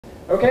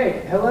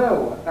Okay,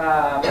 hello.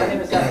 My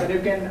name is Seth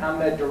Padukin. I'm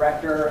the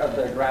director of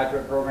the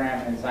graduate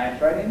program in science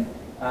writing.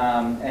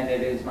 And it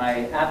is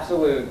my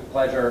absolute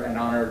pleasure and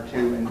honor to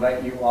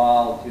invite you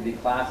all to the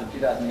class of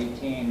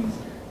 2018's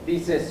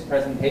Thesis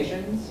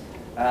Presentations.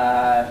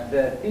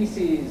 The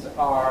theses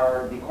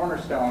are the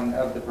cornerstone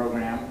of the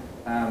program.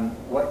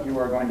 What you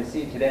are going to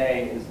see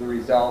today is the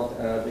result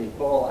of a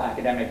full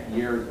academic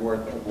year's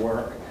worth of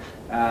work.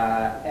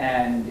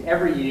 And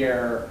every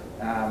year,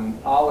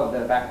 all of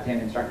the faculty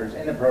and instructors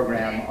in the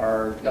program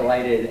are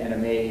delighted and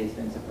amazed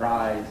and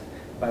surprised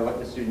by what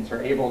the students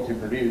are able to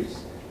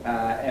produce.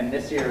 And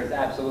this year is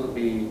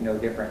absolutely no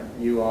different.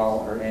 You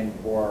all are in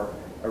for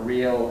a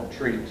real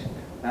treat.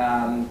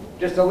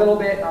 Just a little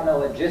bit on the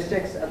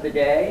logistics of the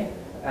day.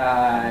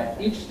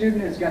 Each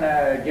student is going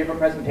to give a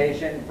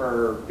presentation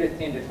for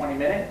 15 to 20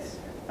 minutes.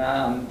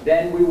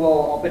 Then we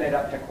will open it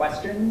up to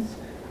questions.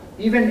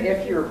 Even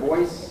if your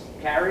voice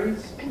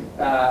carries,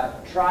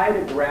 try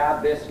to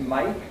grab this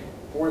mic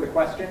for the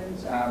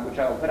questions, which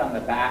I will put on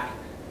the back,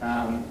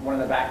 one of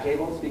the back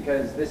tables,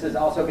 because this is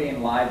also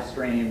being live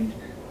streamed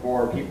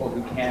for people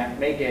who can't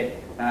make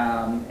it.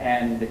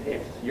 And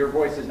if your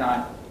voice is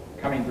not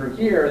coming through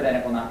here, then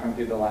it will not come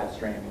through the live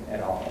stream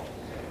at all.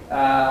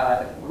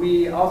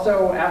 We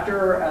also,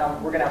 after,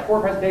 we're going to have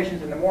 4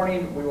 presentations in the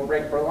morning. We will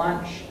break for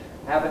lunch,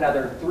 have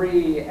another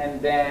 3,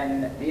 and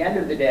then the end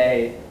of the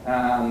day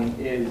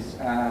is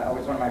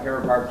always one of my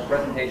favorite parts, the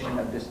presentation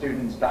of the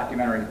students'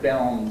 documentary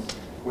films,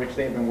 which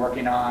they've been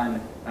working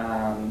on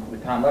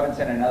with Tom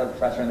Levinson and another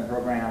professor in the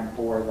program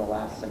for the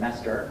last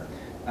semester.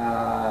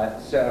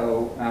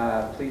 So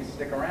please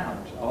stick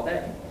around all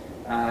day.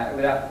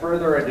 Without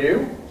further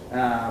ado,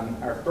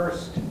 our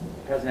first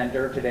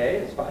presenter today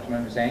is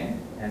Fatima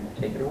Hussein, and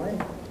take it away.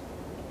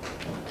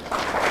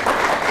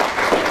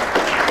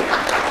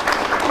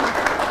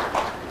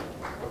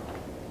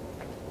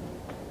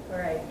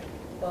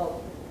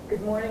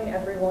 Good morning,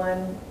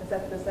 everyone. As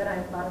Esther said,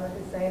 I'm Fatima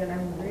Hussein, and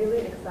I'm really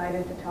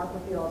excited to talk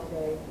with you all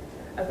today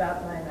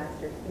about my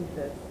master's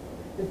thesis,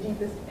 The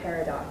Deepest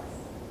Paradox,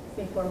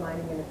 Seafloor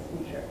Mining and its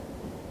Future.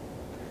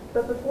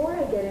 But before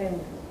I get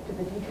into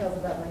the details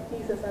about my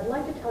thesis, I'd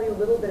like to tell you a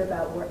little bit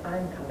about where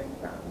I'm coming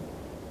from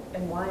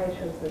and why I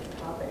chose this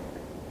topic.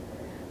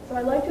 So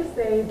I'd like to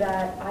say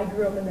that I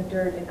grew up in the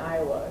dirt in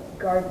Iowa,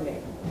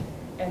 gardening,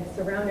 and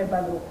surrounded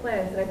by little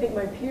plants, and I think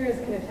my peers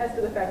can attest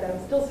to the fact that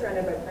I'm still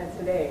surrounded by plants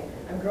today.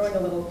 I'm growing a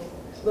little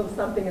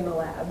something in the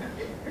lab.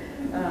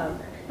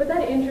 But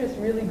that interest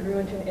really grew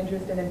into an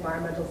interest in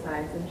environmental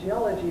science and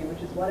geology,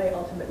 which is what I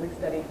ultimately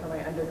studied for my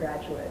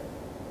undergraduate.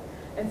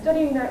 And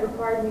studying that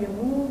required me to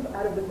move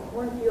out of the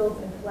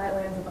cornfields and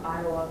flatlands of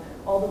Iowa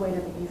all the way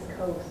to the East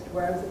Coast,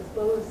 where I was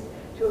exposed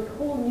to a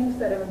whole new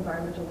set of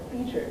environmental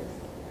features.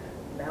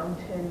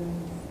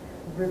 Mountains,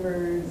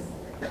 rivers,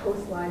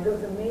 coastlines, it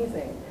was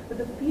amazing. But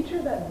the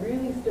feature that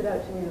really stood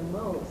out to me the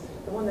most,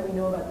 the one that we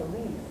know about the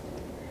least,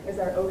 is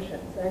our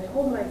oceans. And I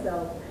told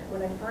myself,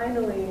 when I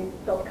finally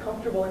felt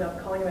comfortable enough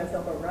calling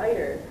myself a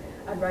writer,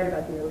 I'd write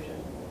about the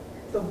oceans.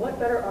 So what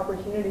better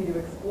opportunity to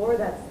explore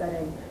that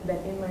setting than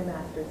in my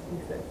master's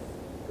thesis?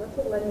 So that's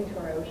what led me to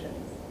our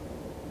oceans.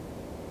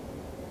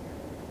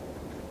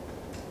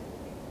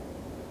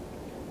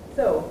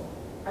 So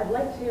I'd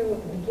like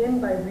to begin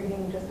by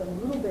reading just a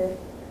little bit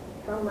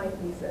from my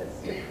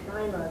thesis to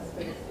prime us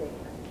for the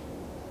stakes.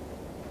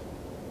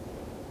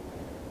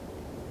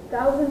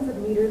 Thousands of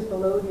meters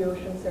below the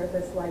ocean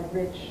surface lie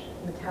rich,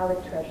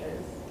 metallic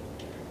treasures,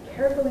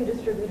 carefully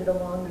distributed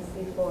along the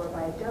seafloor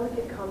by a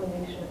delicate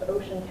combination of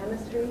ocean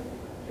chemistry,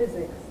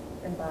 physics,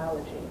 and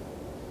biology.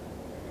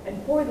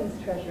 And for these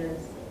treasures,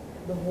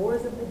 the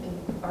wars of the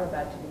deep are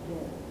about to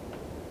begin.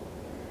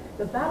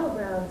 The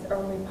battlegrounds are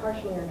only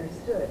partially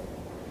understood.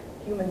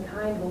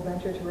 Humankind will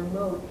venture to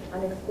remote,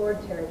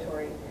 unexplored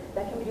territory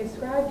that can be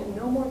described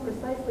no more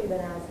precisely than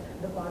as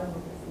the bottom of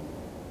the sea.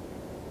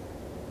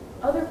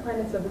 Other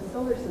planets of the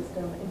solar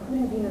system,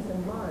 including Venus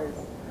and Mars,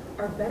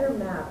 are better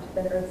mapped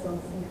than Earth's own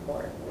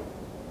seafloor.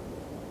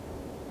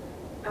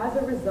 As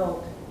a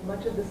result,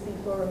 much of the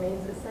seafloor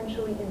remains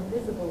essentially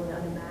invisible and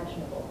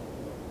unimaginable.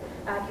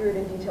 Accurate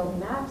and detailed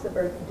maps of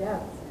Earth's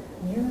depths,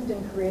 used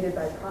and created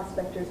by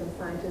prospectors and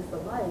scientists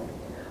alike,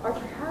 are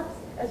perhaps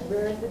as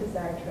rare as the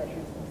desired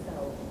treasures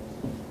themselves.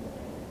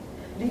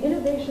 The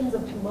innovations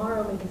of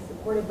tomorrow may be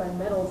supported by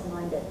metals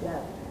mined at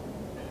depth.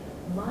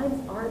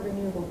 Mines aren't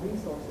renewable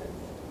resources.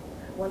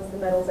 Once the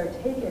metals are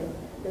taken,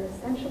 they're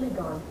essentially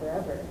gone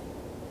forever.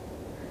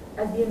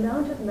 As the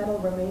amount of metal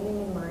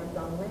remaining in mines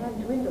on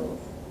land dwindles,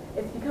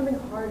 it's becoming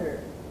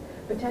harder,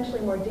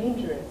 potentially more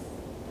dangerous,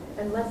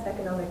 and less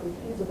economically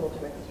feasible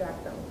to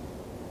extract them.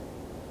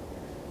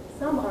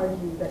 Some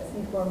argue that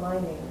seafloor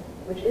mining,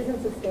 which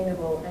isn't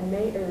sustainable and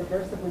may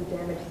irreversibly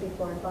damage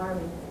seafloor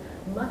environments,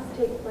 must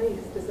take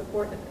place to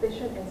support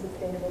efficient and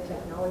sustainable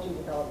technology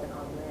development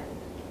on land.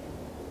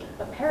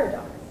 A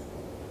paradox.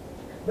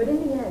 But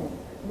in the end,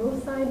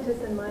 most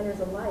scientists and miners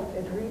alike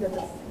agree that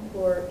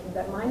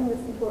mining the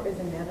seafloor is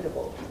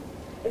inevitable.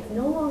 It's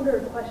no longer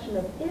a question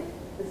of if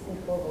the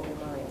seafloor will be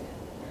mined.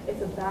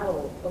 It's a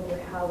battle over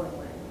how and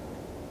when.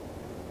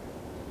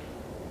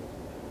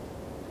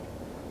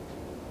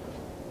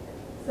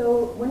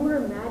 So when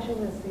we're imagining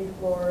the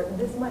seafloor,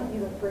 this might be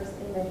the first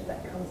image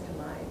that comes to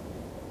mind.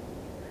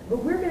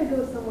 But we're going to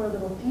go somewhere a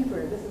little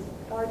deeper. This is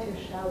far too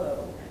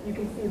shallow. You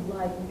can see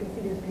life, you can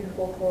see these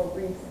beautiful coral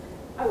reefs.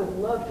 I would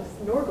love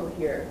to snorkel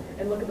here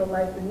and look at the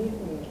life beneath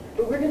me,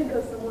 but we're going to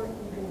go somewhere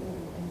even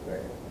deeper.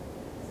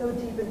 So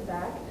deep, in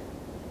fact,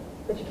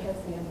 that you can't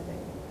see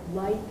anything.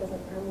 Light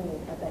doesn't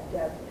permeate at that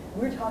depth.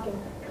 We're talking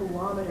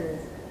kilometers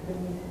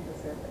beneath the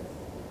surface.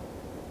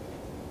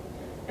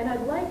 And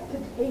I'd like to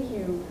take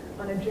you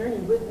on a journey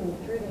with me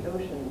through the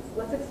oceans.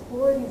 Let's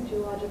explore these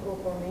geological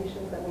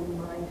formations that we've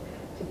mined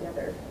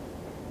together.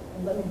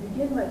 And let me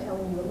begin by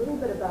telling you a little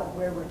bit about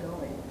where we're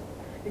going.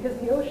 Because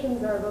the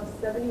oceans are about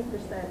 70%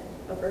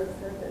 of Earth's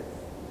surface.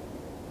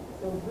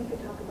 So we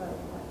could talk about a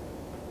lot.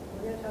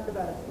 We're going to talk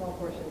about a small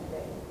portion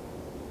today.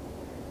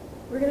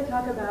 We're going to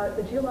talk about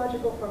the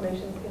geological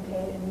formations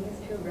contained in these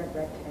two red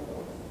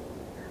rectangles.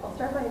 I'll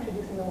start by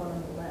introducing the one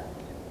on the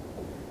left,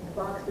 the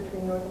box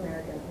between North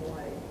America and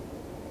Hawaii.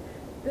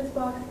 This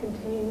box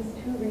contains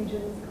two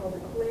regions called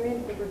the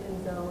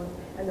Clarion-Clipperton Zone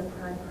and the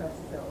Prime Crust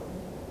Zone.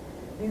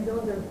 These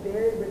zones are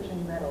very rich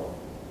in metal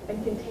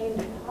and contain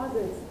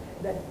deposits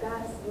that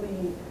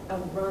vastly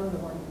outrun the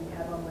ones we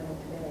have on land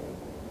today.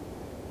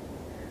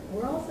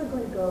 We're also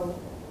going to go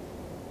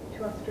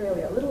to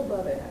Australia, a little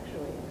above it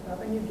actually,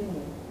 Papua New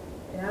Guinea.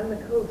 And out on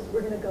the coast,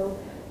 we're going to go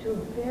to a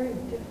very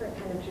different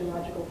kind of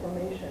geological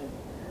formation,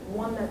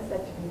 one that's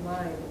set to be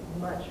mined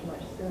much,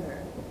 much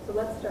sooner. So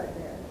let's start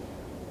there.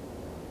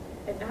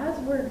 And as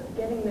we're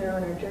getting there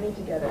on our journey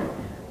together,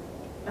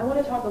 I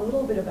want to talk a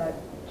little bit about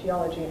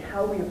geology and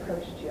how we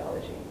approach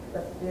geology.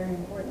 That's very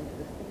important to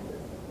this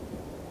thesis.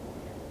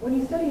 When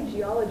you study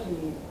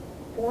geology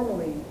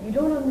formally, you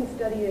don't only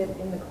study it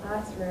in the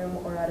classroom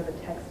or out of a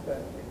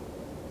textbook.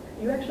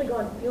 You actually go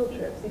on field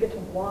trips. You get to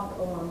walk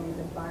along these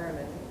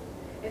environments.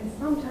 And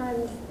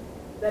sometimes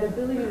that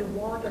ability to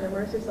walk and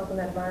immerse yourself in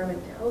that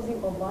environment tells you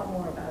a lot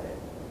more about it.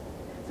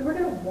 So we're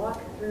going to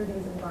walk through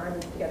these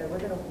environments together. We're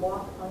going to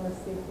walk on the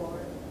seafloor.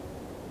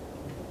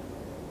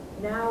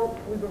 Now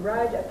we've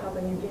arrived at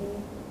Papua New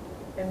Guinea,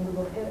 and we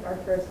will hit our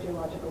first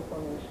geological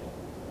formation.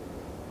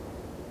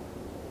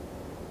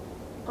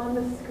 On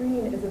the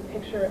screen is a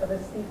picture of a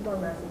seafloor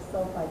massive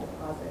sulfide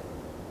deposit.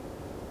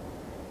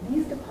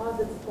 These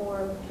deposits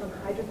form from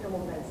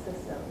hydrothermal vent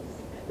systems.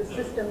 The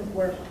systems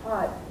where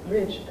hot,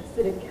 rich,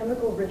 acidic,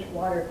 chemical-rich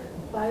water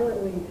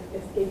violently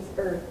escapes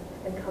Earth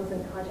and comes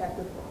in contact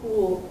with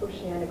cool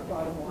oceanic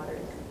bottom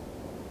waters.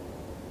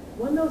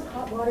 When those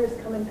hot waters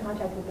come in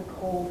contact with the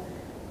cold,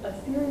 a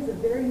series of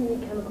very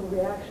unique chemical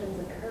reactions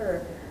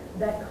occur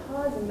that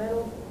cause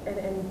metals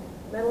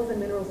and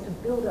minerals to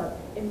build up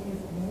in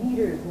these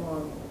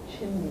meters-long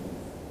chimneys.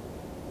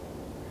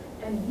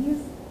 And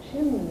these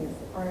chimneys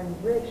are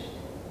enriched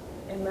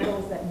in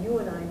metals that you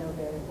and I know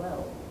very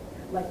well,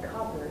 like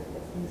copper,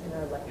 that's used in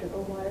our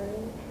electrical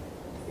wiring,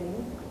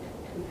 zinc,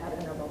 we have it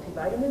in our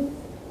multivitamins,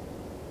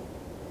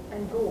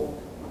 and gold.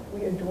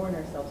 We adorn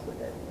ourselves with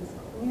it. There's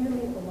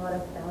clearly a lot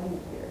of value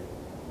here.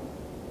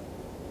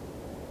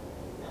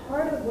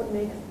 Part of what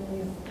makes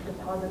these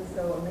deposits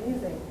so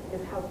amazing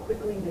is how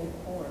quickly they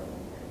form.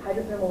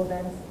 Hydrothermal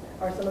vents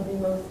are some of the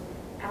most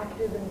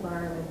active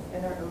environments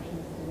in our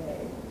oceans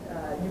today.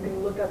 You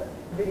can look up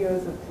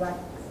videos of black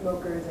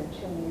smokers and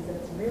chimneys, and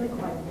it's really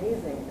quite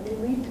amazing. And they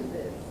lead to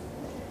this.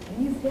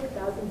 These take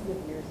thousands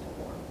of years to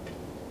form.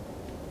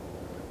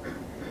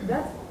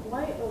 That's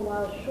quite a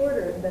while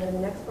shorter than the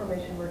next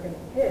formation we're going to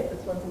hit.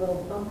 This one's a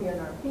little bumpy on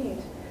our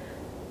feet.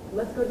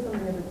 Let's go to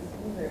something a bit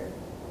smoother.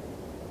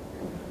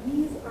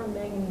 These are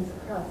manganese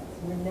crusts.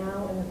 We're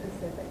now in the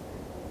Pacific.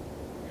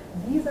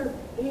 These are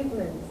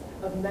pavements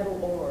of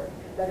metal ore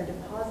that are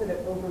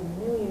deposited over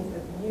millions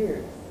of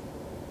years.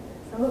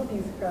 Some of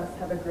these crusts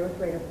have a growth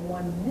rate of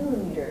 1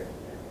 millimeter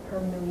per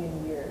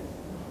million years.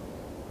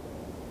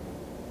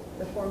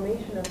 The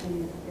formation of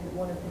these is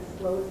one of the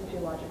slowest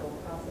geological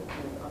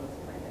processes on this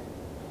planet.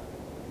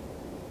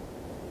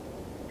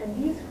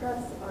 And these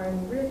crusts are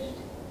enriched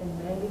in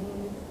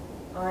manganese,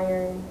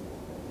 iron,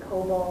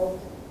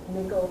 cobalt,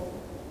 nickel,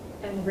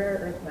 and rare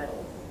earth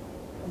metals.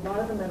 A lot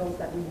of the metals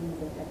that we use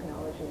in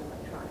technology and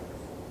electronics.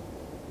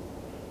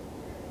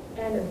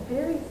 And a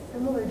very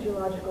similar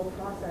geological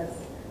process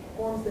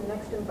forms the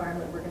next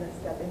environment we're going to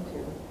step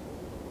into.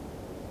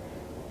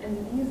 And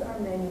these are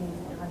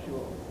manganese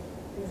nodules.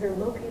 These are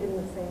located in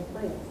the same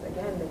place.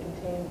 Again, they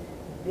contain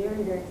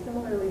very, very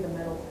similarly the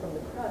metals from the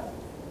crust.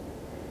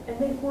 And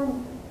they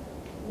form,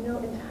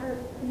 entire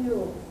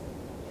fields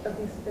of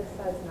these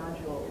fist-sized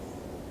nodules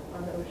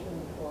on the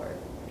ocean floor.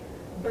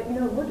 But,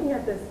 looking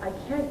at this, I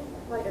can't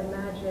quite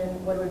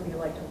imagine what it would be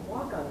like to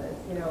walk on this.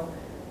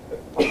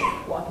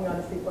 Walking on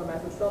a seafloor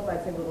massive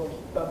sulfide seems a little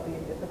bumpy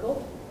and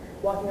difficult.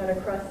 Walking on a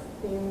crust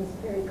seems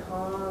very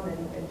calm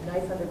and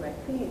nice under my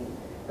feet.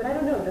 But I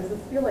don't know, does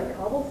this feel like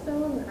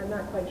cobblestone? I'm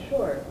not quite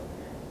sure.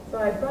 So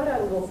I brought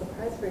out a little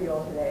surprise for you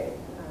all today.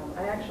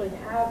 I actually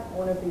have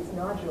one of these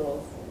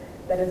nodules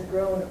that has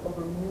grown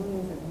over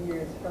millions of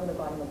years from the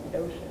bottom of the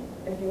ocean.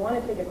 And if you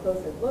want to take a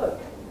closer look,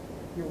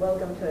 you're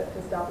welcome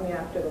to stop me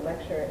after the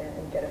lecture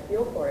and get a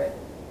feel for it.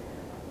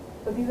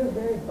 But these are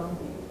very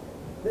bumpy.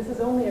 This is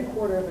only a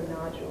quarter of a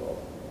nodule.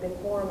 They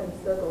form in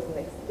circles and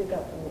they stick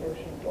up from the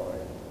ocean floor.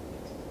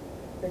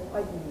 They're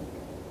quite unique.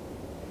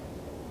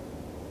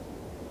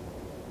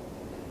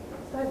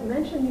 So I've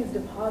mentioned these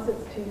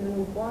deposits to you, and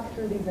we've walked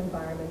through these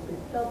environments,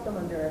 we've felt them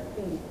under our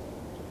feet.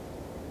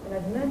 And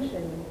I've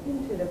mentioned and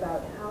hinted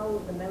about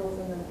how the metals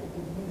in them could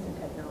be used in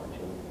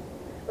technology.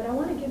 But I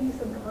want to give you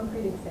some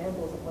concrete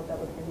examples of what that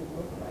would really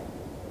look like.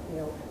 You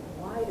know,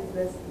 why is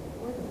this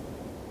important?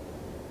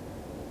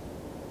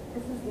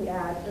 This is the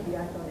ad for the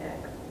iPhone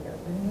X, you know,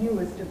 the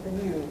newest of the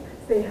new.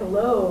 Say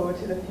hello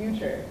to the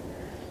future.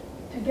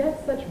 To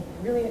get such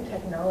brilliant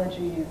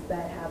technologies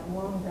that have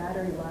long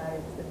battery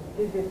lives and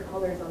vivid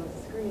colors on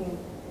the screen,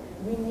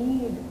 we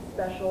need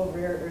special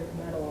rare earth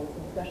metals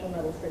and special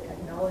metals for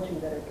technology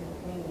that are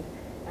contained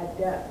at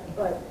depth.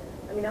 But,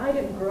 I mean, I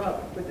didn't grow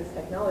up with this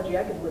technology.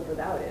 I could live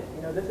without it.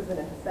 You know, this is a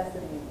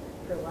necessity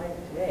for life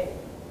today.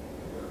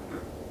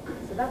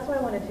 So that's why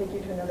I want to take you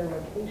to another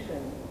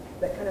location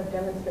that kind of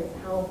demonstrates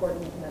how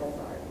important these metals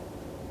are.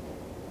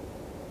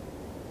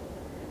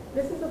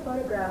 This is a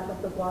photograph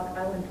of the Block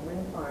Island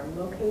wind farm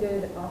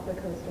located off the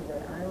coast of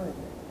Rhode Island.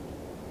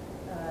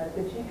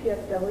 The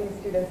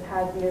GPSW students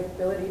had the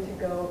ability to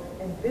go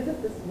and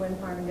visit this wind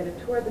farm and get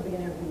a tour at the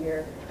beginning of the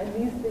year, and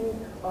these things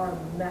are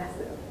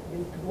massive.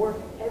 They dwarf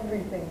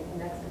everything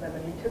next to them,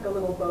 and we took a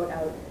little boat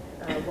out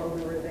while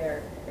we were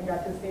there and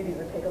got to see these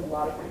and take a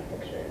lot of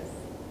good pictures.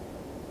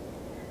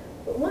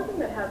 But one thing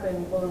that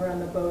happened while we were on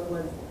the boat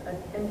was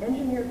an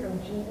engineer from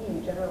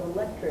GE, General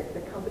Electric,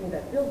 the company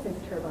that builds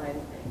these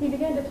turbines, he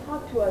began to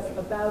talk to us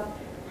about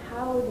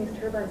how these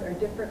turbines are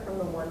different from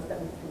the ones that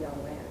we see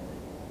on land.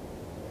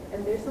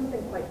 And there's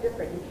something quite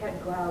different. You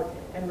can't go out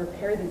and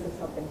repair these if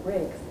something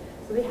breaks.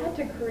 So they had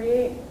to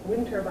create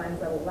wind turbines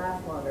that will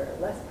last longer,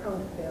 less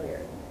prone to failure.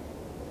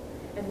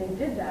 And they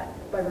did that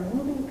by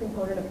removing a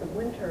component of the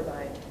wind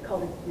turbine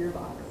called a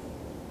gearbox.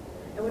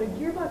 And what a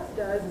gearbox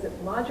does is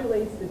it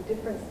modulates the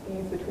different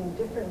speeds between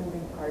different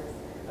moving parts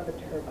of a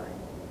turbine.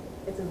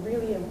 It's a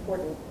really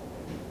important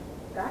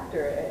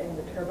factor in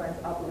the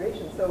turbine's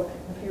operation. So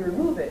if you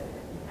remove it,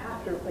 you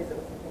have to replace it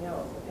with something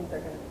else, or things are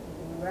going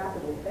to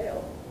rapidly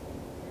fail.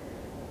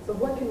 So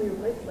what can we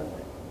replace them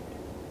with?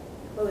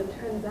 Well, it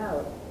turns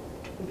out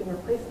we can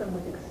replace them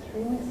with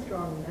extremely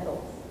strong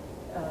metals,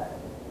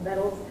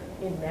 metals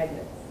in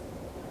magnets.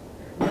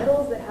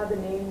 Metals that have the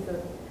names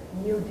of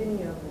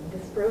neodymium and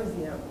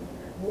dysprosium.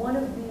 One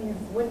of these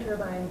wind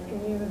turbines can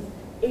use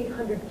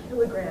 800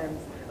 kilograms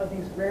of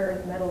these rare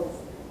earth metals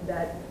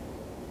that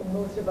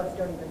most of us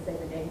don't even say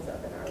the names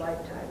of in our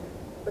lifetime.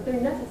 But they're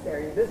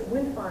necessary. This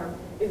wind farm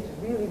is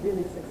really,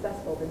 really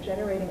successful. They're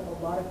generating a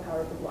lot of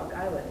power for Block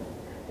Island.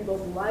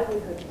 People's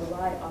livelihoods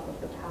rely off of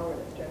the power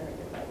that's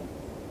generated by these.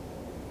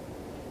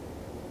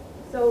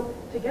 So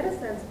to get a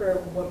sense for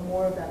what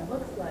more of that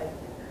looks like,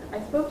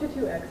 I spoke to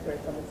two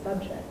experts on the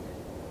subject.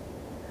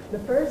 The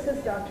first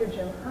is Dr.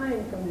 Jim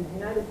Hine from the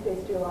United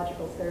States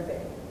Geological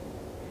Survey.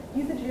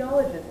 He's a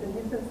geologist, and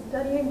he's been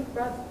studying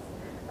crusts,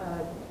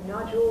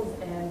 nodules,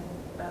 and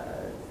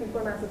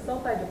seafloor massive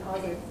sulfide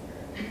deposits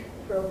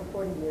for over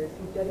 40 years.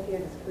 He's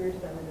dedicated his career to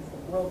them and is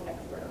the world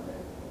expert on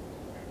this.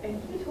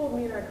 And he told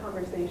me in our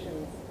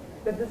conversations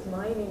that this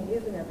mining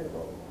is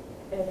inevitable,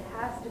 and it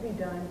has to be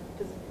done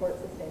to support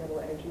sustainable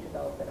energy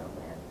development on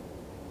land.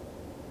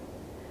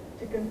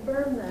 To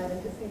confirm that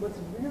and to see what's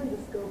really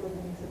the scope of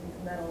the use of these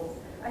metals,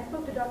 I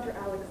spoke to Dr.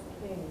 Alex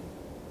King,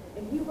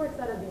 and he works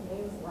out of the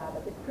Ames lab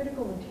at the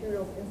Critical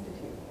Materials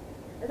Institute.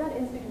 And that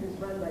institute is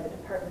run by the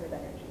Department of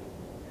Energy.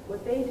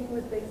 What they do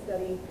is they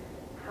study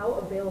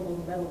how available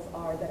the metals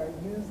are that are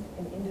used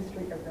in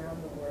industry around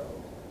the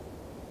world.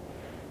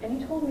 And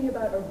he told me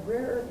about a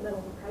rare earth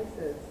metal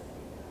crisis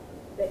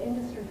that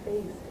industry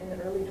faced in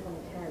the early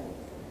 2010s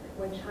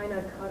when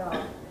China cut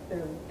off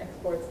their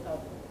exports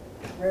of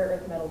rare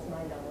earth metals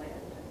mined on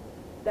land.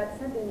 That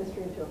sent the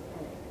industry into a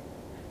panic.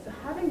 So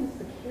having the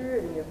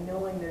security of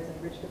knowing there's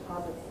enriched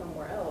deposits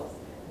somewhere else,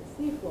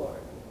 the seafloor,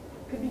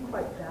 could be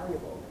quite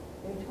valuable.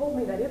 And he told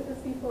me that if the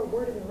seafloor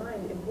were to be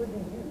mined, it would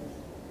be used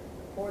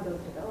for those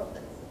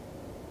developments.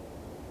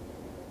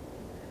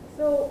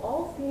 So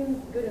all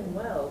seems good and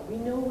well. We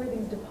know where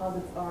these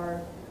deposits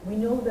are. We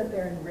know that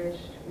they're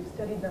enriched. We've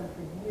studied them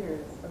for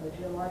years from the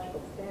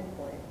geological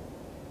standpoint.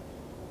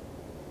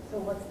 So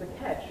what's the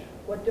catch?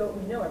 What don't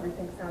we know?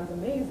 Everything sounds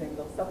amazing.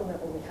 They'll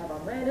supplement what we have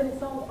on land. It'll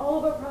solve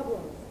all of our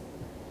problems.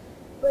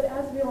 But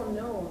as we all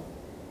know,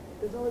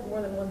 there's always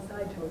more than one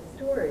side to a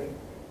story.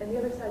 And the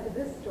other side to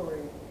this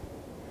story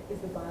is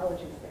the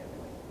biology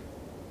standpoint.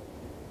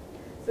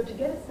 So to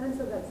get a sense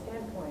of that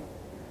standpoint,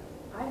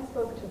 I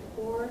spoke to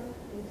 4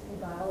 deep-sea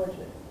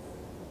biologists.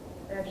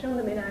 And I've shown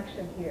them in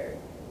action here.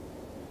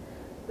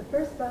 The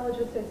first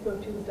biologist I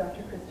spoke to was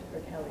Dr.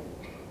 Christopher Kelly.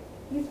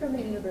 He's from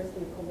the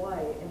University of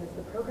Hawaii and is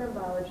the program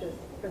biologist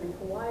for the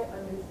Hawaii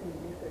Undersea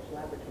Research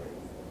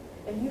Laboratories.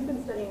 And he's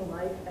been studying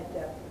life at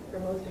depth for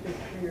most of his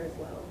career as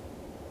well.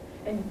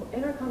 And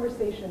in our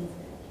conversations,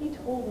 he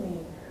told me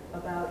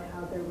about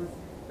how there was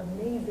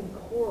amazing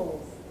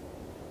corals,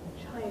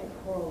 giant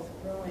corals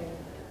growing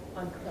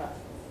on crusts,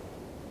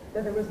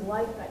 that there was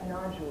life at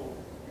nodules,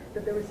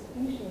 that there were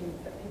species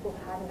that people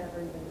hadn't ever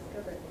even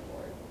discovered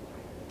before.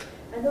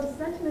 And those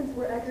sentiments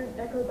were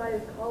echoed by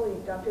his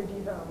colleague, Dr.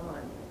 Diva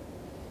Aman.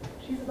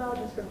 She's a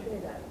biologist from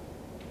Trinidad,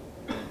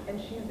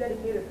 and she's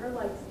dedicated her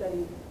life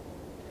study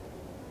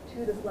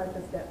to this life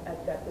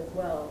at depth as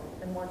well,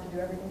 and wants to do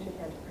everything she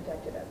can to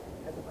protect it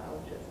as a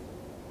biologist.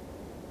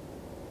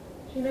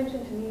 She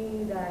mentioned to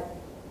me that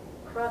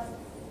crusts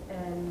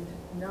and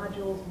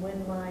nodules,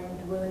 when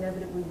mined, will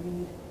inevitably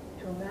lead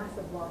to a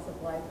massive loss of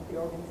life of the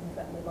organisms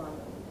that live on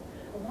them.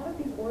 A lot of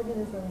these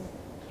organisms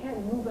can't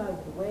move out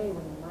of the way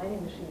when the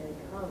mining machinery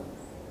comes.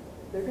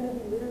 They're going to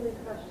be literally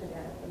crushed to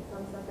death and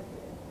some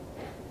suffocated.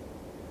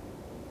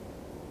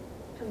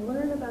 To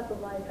learn about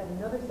the life at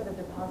another set of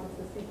deposits,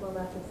 the seafloor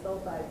massive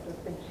sulfides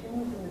that's been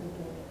changed in the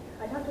beginning,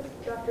 I talked to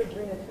Dr.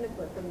 Brina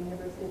Tinnicliff from the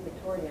University of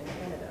Victoria in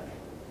Canada.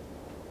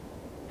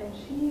 And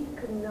she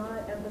could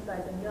not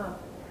emphasize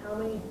enough how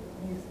many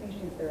new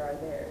species there are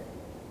there.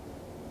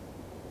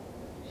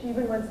 She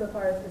even went so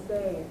far as to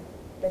say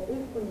that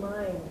if we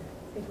mined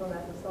seafloor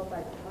massive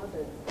sulfide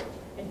deposits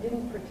and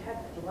didn't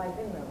protect the life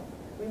in them,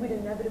 we would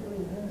inevitably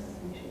lose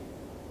species.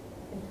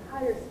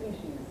 Entire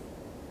species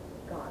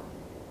gone.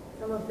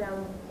 Some of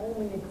them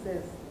only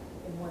exist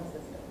in one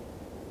system.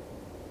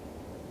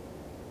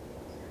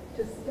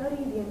 To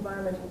study the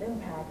environmental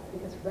impacts,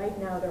 because right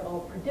now they're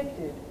all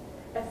predicted,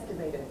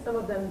 estimated. Some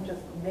of them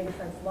just make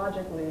sense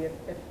logically.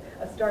 If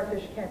a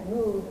starfish can't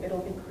move, it'll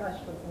be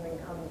crushed when something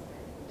comes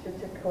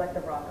to collect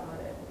a rock on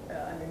it,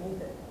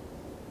 underneath it.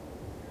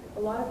 A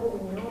lot of what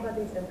we know about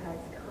these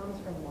impacts comes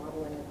from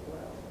modeling as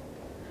well.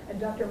 And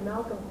Dr.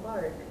 Malcolm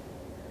Clark,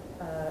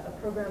 a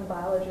program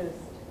biologist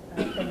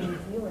from New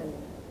Zealand,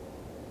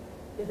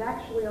 is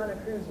actually on a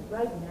cruise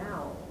right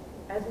now,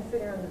 as we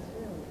sit here in this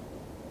room,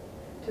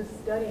 to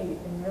study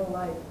in real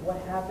life what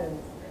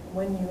happens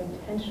when you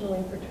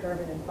intentionally perturb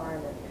an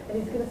environment. And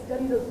he's going to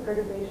study those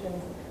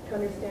perturbations to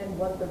understand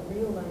what the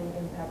real mining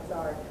impacts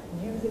are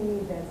using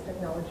the advanced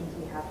technologies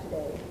we have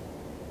today.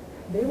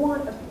 They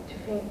want to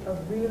paint a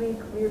really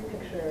clear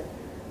picture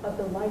of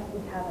the life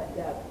we have at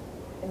depth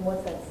and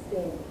what's at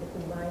stake if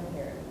we mine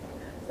here.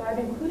 So I've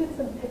included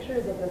some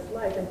pictures of this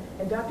life,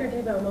 and Dr.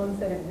 Diva Amon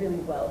said it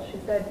really well. She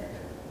said,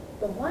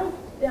 the life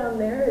down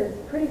there is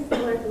pretty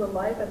similar to the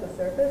life at the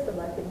surface, the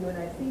life that you and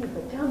I see,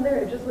 but down there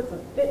it just looks a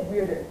bit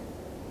weirder.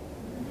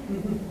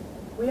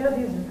 We have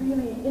these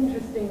really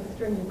interesting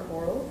stringy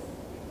corals.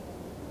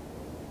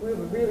 We have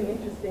a really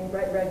interesting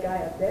bright red guy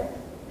up there.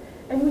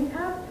 And we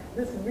have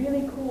this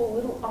really cool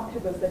little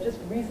octopus that just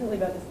recently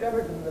got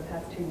discovered within the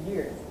past 2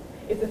 years.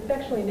 It's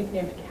affectionately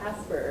nicknamed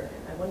Casper.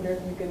 I wonder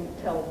if you can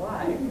tell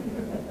why.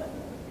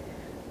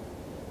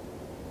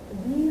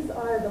 These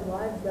are the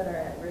lives that are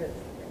at risk.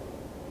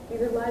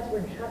 These are lives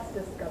we're just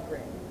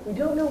discovering. We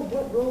don't know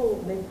what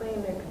role they play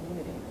in their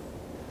communities.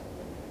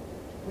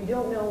 We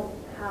don't know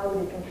how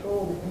they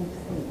control the deep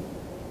sea.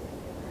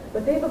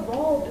 But they've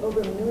evolved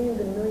over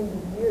millions and millions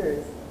of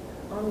years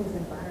on these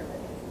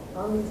environments,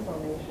 on these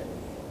formations.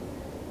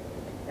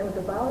 And what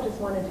the biologists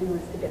want to do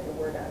is to get the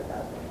word out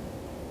about them,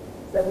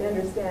 so that we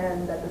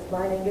understand that this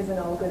mining isn't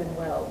all good and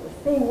well,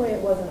 the same way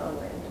it wasn't on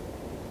land.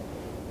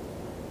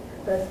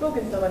 But I've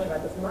spoken so much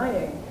about this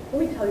mining,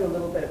 let me tell you a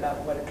little bit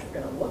about what it's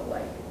going to look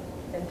like.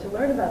 And to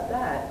learn about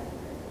that,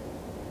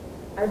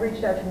 I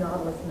reached out to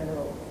Nautilus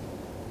Minerals.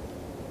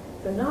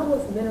 So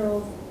Nautilus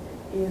Minerals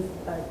is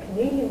a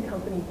Canadian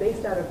company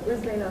based out of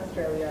Brisbane,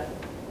 Australia.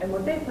 And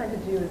what they plan to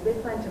do is they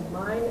plan to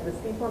mine the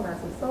seafloor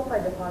massive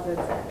sulfide deposits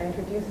I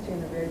introduced to you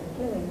in the very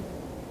beginning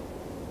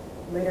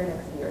later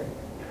next year.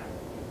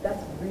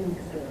 That's really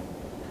soon.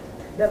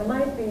 That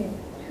might be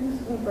too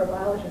soon for a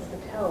biologist to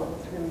tell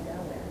what's really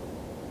down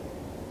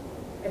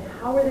there. And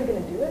how are they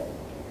going to do it?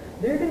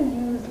 They're going to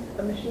use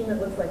a machine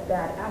that looks like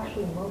that,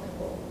 actually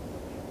multiple.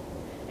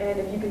 And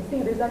if you can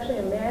see, there's actually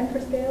a man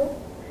for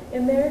scale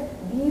in there.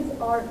 These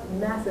are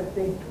massive.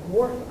 They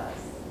dwarf us.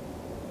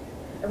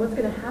 And what's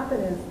going to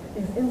happen is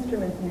these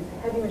instruments, these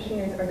heavy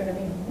machineries are going to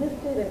be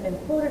lifted and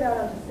floated out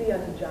onto sea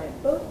onto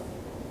giant boats,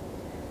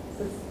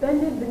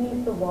 suspended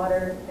beneath the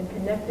water and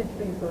connected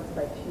to these boats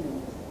by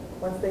tubes.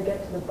 Once they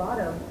get to the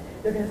bottom,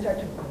 they're going to start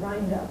to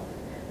grind up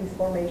these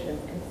formations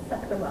and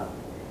suck them up.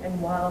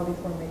 And while these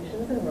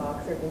formations and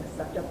rocks are being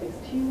sucked up these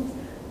tubes,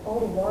 all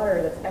the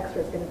water that's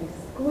extra is going to be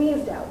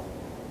squeezed out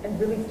and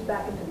released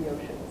back into the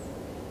oceans.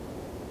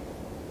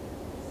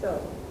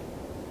 So,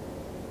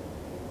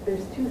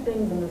 there's two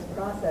things in this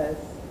process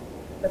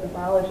that the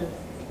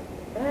biologists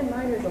and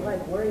miners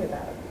alike worry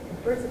about. The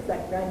first is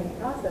that grinding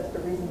process for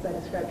reasons I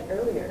described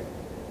earlier.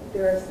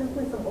 There are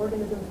simply some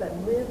organisms that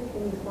live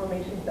in these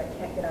formations that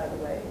can't get out of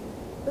the way.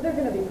 So they're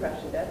going to be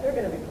crushed to death. They're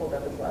going to be pulled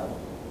up as well.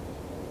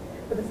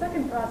 But the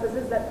second process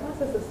is that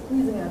process of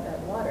squeezing out that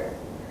water.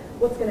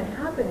 What's going to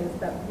happen is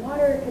that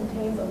water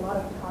contains a lot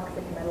of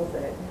toxic metals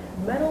in it.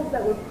 Metals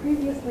that were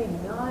previously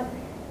not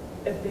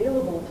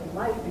available to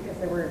life because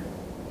they were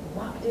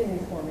locked in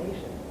these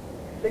formations.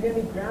 They're going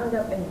to be ground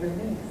up and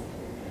released.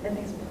 And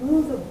these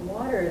plumes of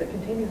water that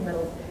contain these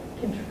metals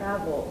can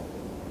travel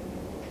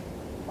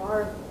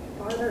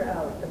farther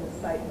out than the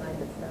site mine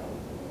itself.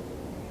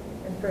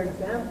 And for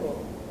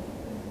example,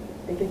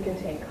 they can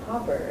contain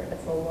copper at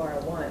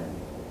Solwara 1,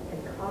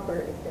 and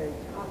copper is very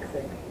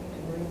toxic to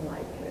marine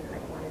life in high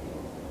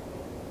quantities.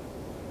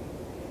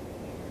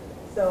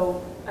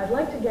 So I'd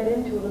like to get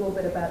into a little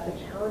bit about the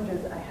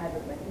challenges I had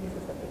with my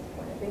thesis at this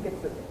point. I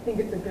think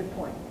it's a good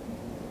point.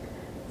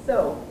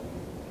 So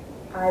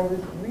I was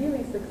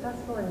really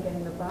successful in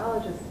getting the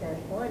biologist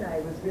standpoint.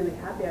 I was really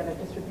happy. I had a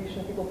distribution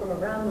of people from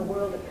around the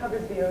world that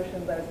covers the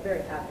oceans. I was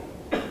very happy.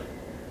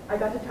 I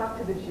got to talk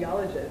to the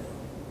geologist,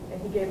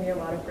 and he gave me a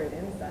lot of great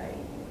insight.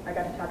 I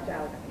got to talk to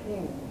Alex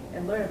King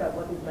and learn about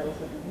what these metals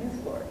would be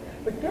used for.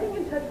 But getting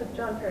in touch with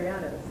John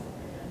Perianos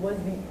was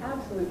the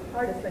absolute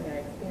hardest thing I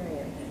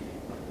experienced.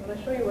 I'm going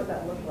to show you what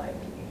that looked like.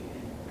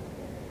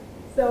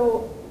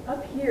 So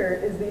up here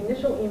is the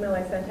initial email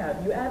I sent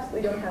out. You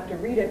absolutely don't have to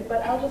read it,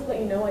 but I'll just let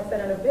you know I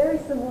sent out a very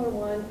similar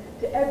one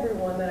to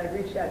everyone that I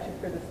reached out to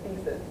for this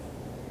thesis.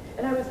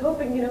 And I was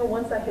hoping,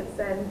 once I hit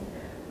send,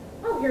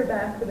 I'll hear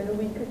back within a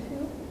week or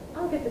two.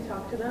 I'll get to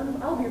talk to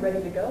them. I'll be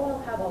ready to go.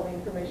 I'll have all the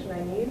information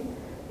I need.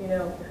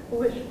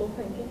 Wishful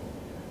thinking.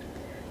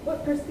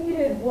 What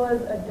preceded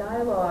was a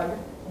dialogue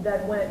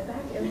that went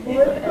back and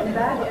forth and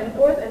back and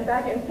forth and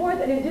back and forth,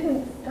 and it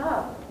didn't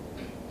stop.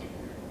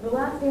 The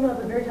last email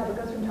at the very top, it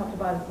goes from top to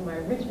bottom, so my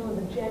original is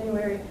in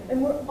January,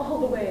 and we're all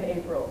the way in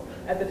April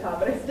at the top,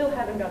 but I still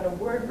haven't gotten a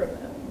word from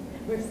them.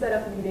 We've set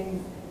up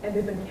meetings, and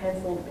they've been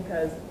canceled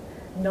because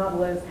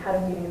Nautilus had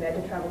a meeting and they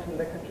had to travel to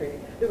another country.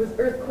 There was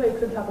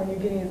earthquakes in Papua New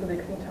Guinea, so they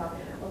couldn't talk.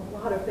 A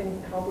lot of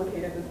things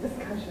complicated this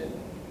discussion.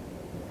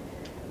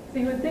 So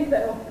you would think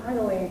that,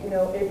 finally,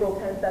 April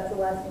 10th, that's the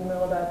last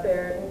email about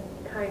their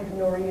kind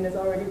Noreen is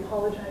already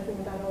apologizing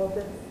about all of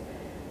this.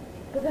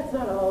 But that's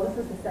not all. This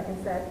is the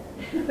second set.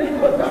 This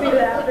is what proceeded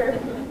after.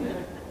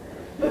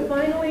 But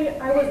finally,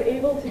 I was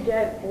able to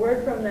get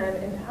word from them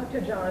and talk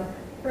to John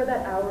for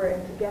that hour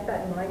and to get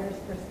that miner's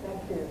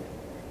perspective,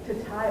 to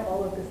tie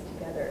all of this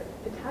together,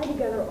 to tie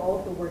together all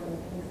of the working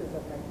pieces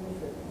of my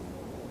thesis.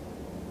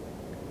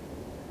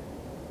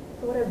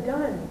 So what I've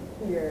done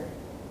here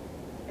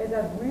is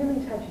I've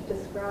really tried to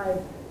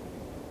describe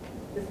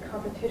this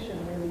competition,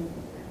 really,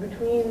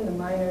 between the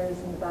miners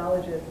and the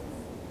biologists,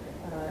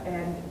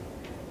 and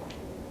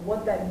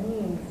what that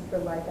means for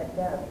life at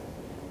depth.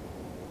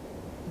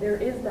 There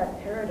is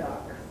that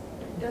paradox.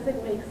 Does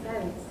it make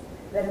sense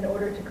that in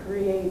order to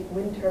create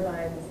wind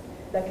turbines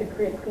that could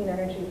create clean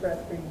energy for us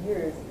for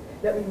years,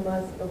 that we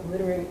must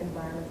obliterate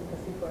environments of the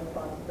seafloor and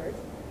fauna first?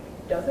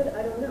 Does it?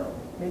 I don't know.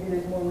 Maybe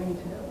there's more we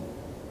need to know.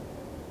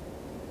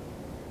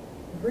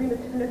 Verena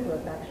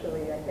Tunicliffe,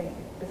 actually, I think,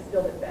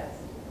 distilled it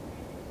best.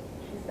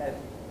 She said,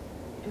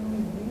 do we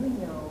really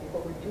know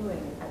what we're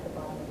doing at the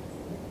bottom of the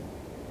sea?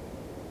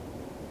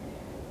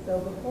 So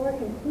before I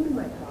conclude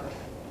my talk,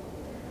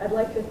 I'd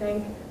like to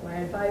thank my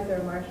advisor,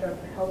 Marsha,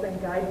 for helping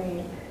guide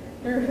me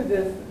through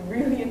this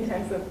really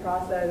intensive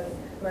process.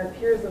 My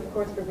peers, of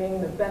course, for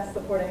being the best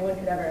support anyone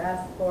could ever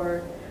ask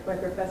for. My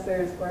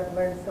professors, who I've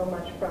learned so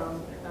much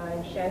from,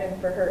 and Shannon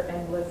for her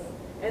endless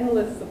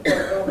support.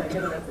 Oh my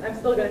goodness. I'm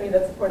still going to need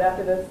that support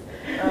after this.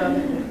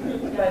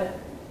 But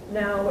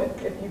now,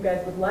 if you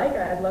guys would like,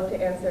 I'd love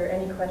to answer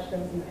any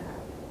questions you have.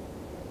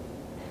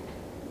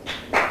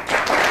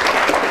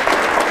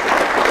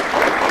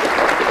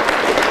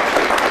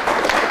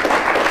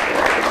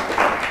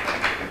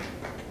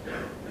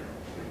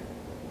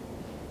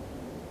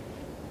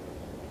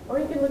 Or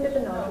you can look at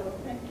the nodule.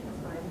 That's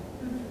fine.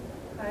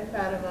 Hi,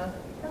 Fatima.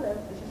 Hello.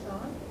 Is this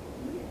on?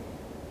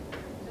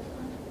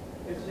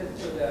 It's just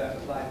for the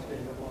live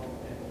visible.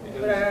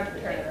 But I don't have to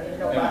turn it. There's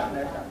no button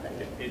or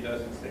something. It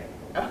doesn't sing.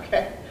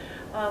 Okay.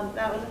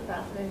 That was a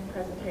fascinating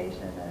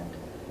presentation,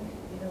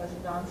 and as a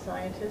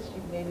non-scientist,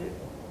 you've made it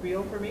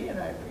real for me, and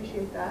I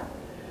appreciate that.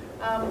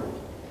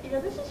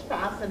 This is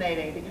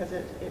fascinating because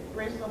it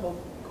raises a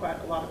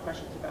lot of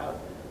questions about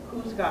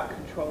who's got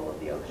control of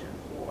the ocean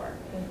floor,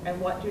 and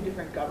what do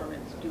different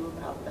governments do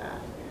about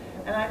that.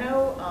 And I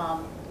know,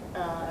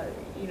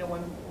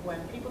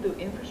 when people do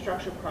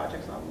infrastructure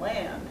projects on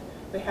land,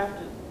 they have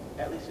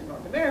to, at least in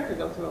North America,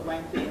 go through a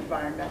lengthy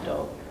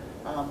environmental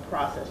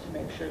process to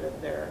make sure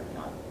that they're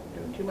not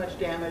doing too much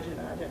damage and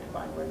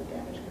identifying where the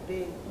damage could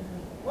be.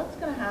 What's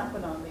going to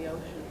happen on the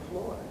ocean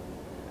floor?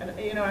 And I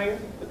guess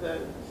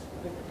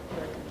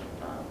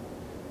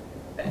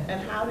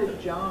and how did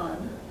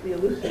John, the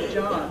elusive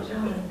John,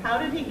 how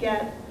did he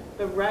get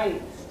the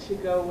rights to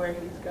go where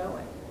he's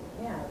going?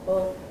 Yeah,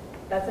 well,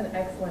 that's an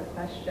excellent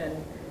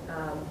question.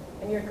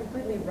 And you're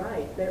completely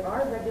right. There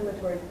are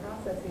regulatory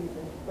processes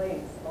in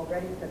place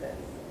already for this.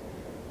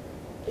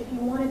 If you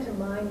wanted to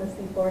mine the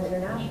seafloor in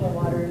international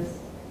waters,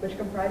 which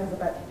comprises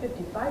about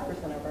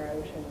 55% of our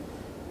oceans,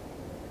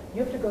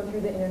 you have to go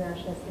through the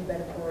International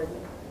Seabed Authority.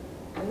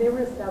 And they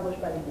were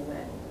established by the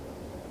UN.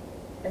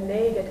 And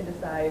they get to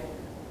decide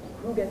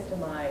who gets to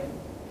mine,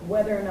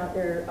 whether or not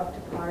they're up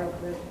to par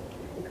with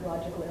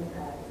ecological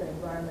impacts and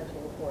environmental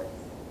reports.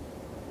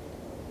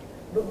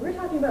 But we're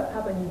talking about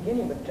Papua New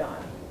Guinea with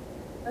John.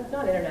 That's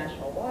not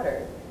international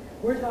waters.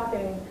 We're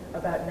talking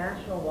about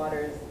national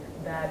waters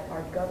that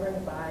are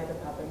governed by the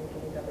Papua New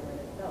Guinea government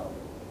itself.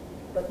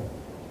 But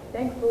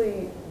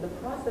thankfully, the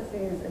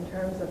processes in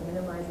terms of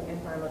minimizing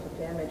environmental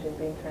damage and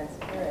being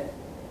transparent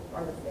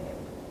are the same,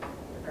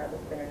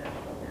 regardless of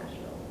international or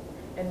national.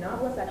 And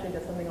Nautilus actually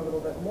does something a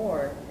little bit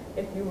more.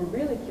 If you were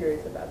really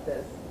curious about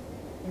this,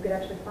 you could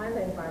actually find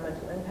the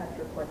environmental impact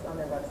reports on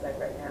their website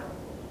right now.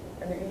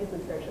 And they're easily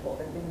searchable.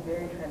 They're being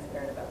very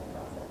transparent about the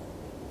process.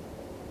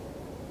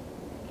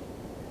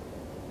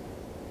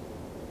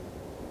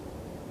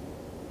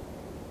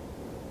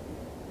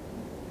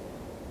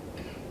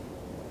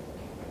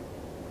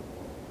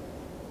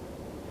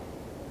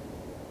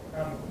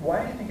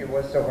 Why do you think it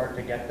was so hard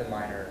to get the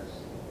miners'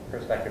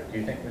 perspective? Do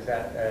you think was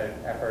that an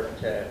effort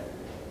to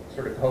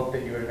sort of hope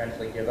that you would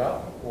eventually give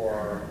up,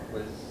 or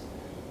was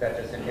that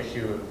just an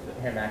issue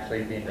of him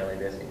actually being really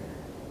busy?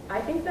 I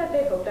think that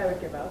they hoped I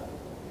would give up,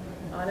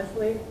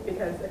 honestly,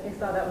 because if you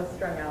saw that was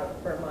strung out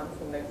for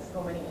months and there's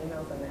so many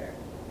emails in there.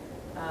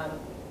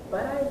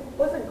 But I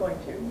wasn't going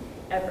to,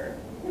 ever.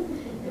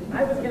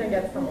 I was going to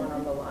get someone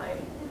on the line.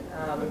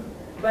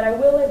 But I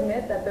will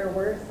admit that there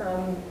were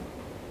some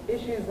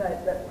issues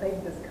that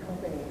plagued this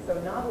company. So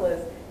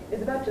Nautilus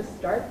is about to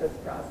start this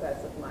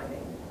process of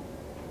mining.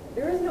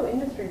 There is no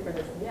industry for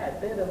this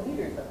yet. They're the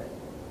leaders of it.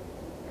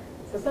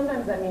 So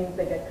sometimes that means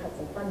they get cuts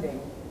in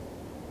funding,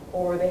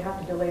 or they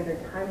have to delay their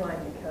timeline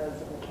because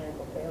of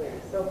mechanical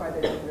failures. So far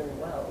they're doing really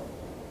well.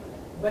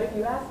 But if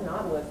you asked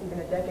Nautilus even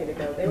a decade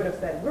ago, they would have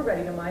said, we're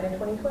ready to mine in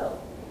 2012.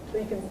 So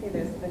you can see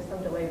there's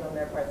some delays on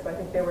their part. So I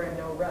think they were in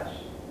no rush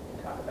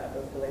to talk about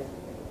those delays.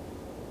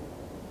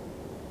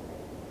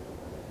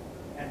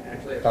 And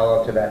actually, a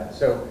follow-up to that.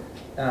 So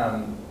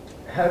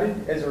how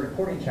did, as a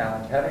reporting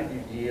challenge, how did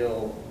you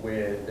deal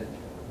with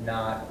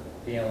not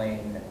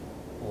feeling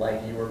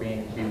like you were being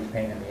a huge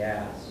pain in the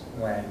ass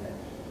when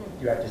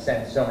you have to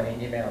send so many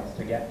emails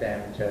to get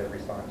them to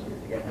respond to you,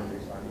 to get him to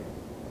respond to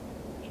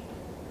you?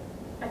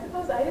 I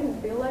suppose I didn't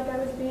feel like I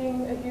was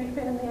being a huge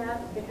pain in the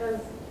ass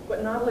because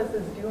what Nautilus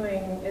is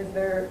doing is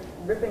they're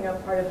ripping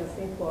up part of the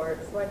seafloor.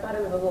 So I thought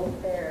it was a little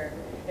fair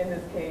in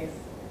this case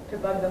to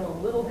bug them a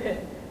little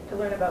bit to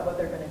learn about what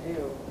they're going to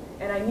do.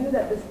 And I knew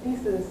that this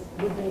thesis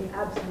would be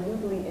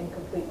absolutely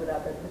incomplete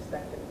without their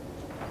perspective.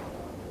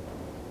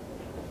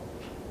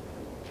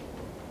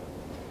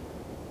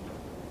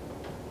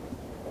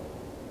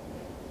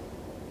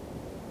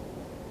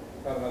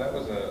 Fatima, that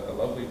was a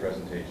lovely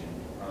presentation.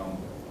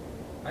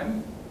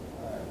 And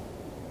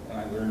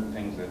I learned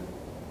things that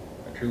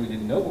I truly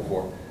didn't know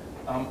before.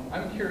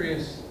 I'm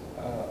curious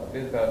a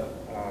bit about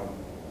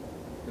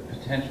the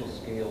potential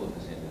scale of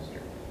this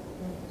industry.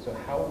 So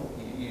how,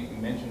 you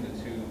mentioned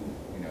the two,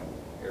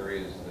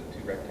 areas, the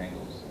two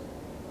rectangles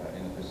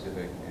in the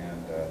Pacific,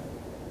 and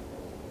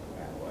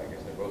well, I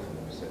guess they're both in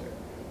the Pacific.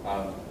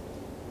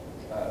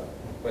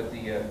 But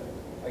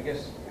I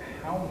guess,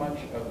 how much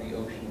of the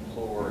ocean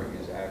floor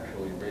is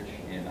actually rich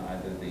in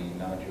either the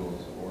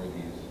nodules or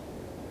these,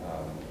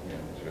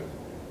 sort of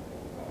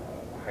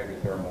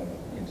hydrothermal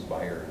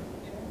inspired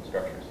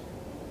structures?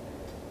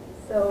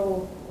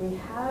 So we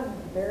have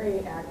very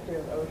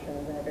active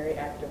oceans and a very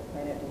active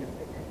planet due to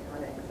plate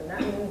tectonics, and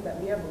that means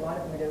that we have a lot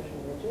of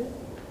mid-ocean ridges,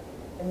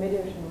 and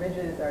mid-ocean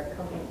ridges are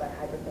accompanied by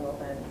hydrothermal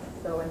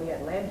vents. So in the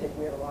Atlantic,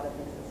 we have a lot of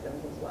these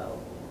systems as well.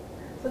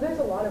 So there's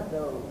a lot of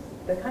those.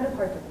 They're kind of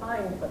hard to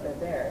find, but they're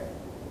there.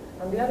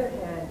 On the other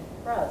hand,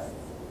 crusts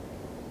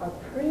are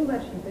pretty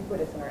much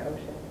ubiquitous in our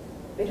ocean.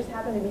 They just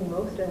happen to be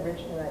most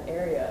enriched in that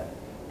area.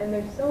 And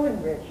they're so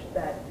enriched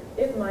that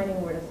if mining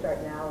were to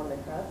start now on the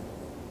crusts,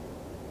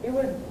 it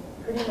would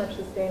pretty much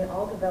sustain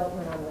all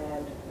development on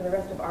land for the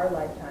rest of our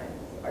lifetimes,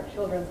 our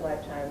children's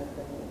lifetimes,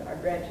 and our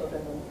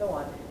grandchildren's, and so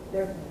on.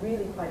 They're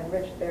really quite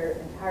enriched. They're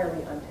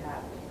entirely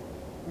untapped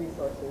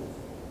resources.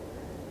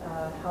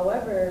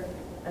 However,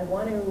 I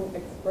want to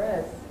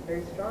express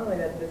very strongly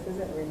that this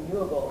isn't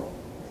renewable.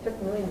 This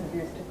took millions of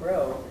years to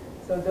grow.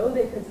 So though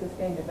they could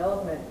sustain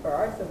development for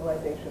our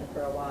civilization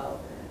for a while,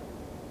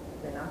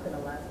 they're not going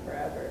to last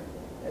forever,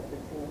 as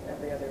we've seen with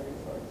every other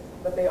resource.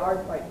 But they are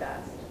quite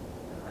vast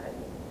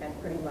and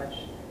pretty much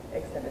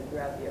extended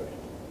throughout the ocean.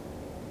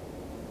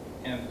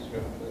 And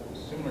sort of a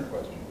similar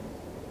question.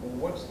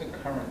 What's the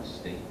current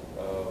state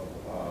of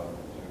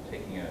sort of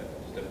taking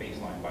just a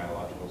baseline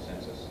biological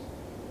census?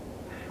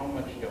 How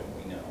much don't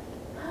we know?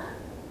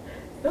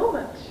 So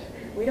much.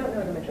 We don't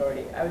know the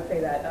majority. I would say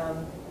that.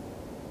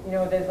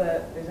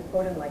 There's a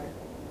quote in I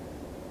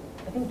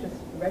think just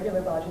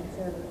regular biology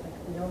says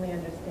we only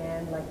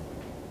understand 1%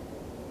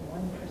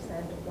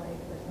 of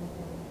life or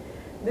something.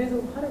 There's a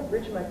lot of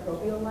rich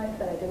microbial life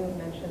that I didn't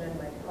mention in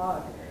my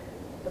talk,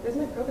 but there's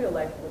microbial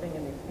life living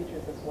in these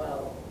features as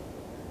well.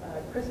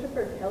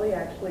 Christopher Kelly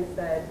actually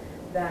said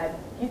that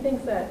he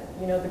thinks that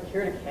the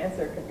cure to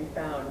cancer could be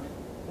found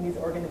in these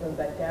organisms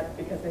at depth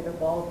because they've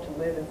evolved to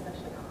live in such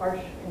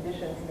harsh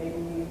conditions.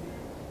 Maybe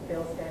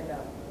they'll stand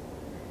up.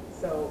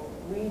 So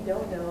we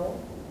don't know,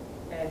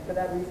 and for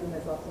that reason,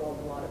 there's also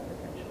a lot of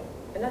potential.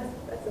 And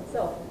that's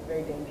itself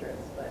very dangerous,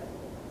 but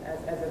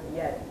as of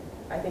yet,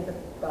 I think the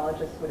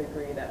biologists would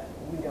agree that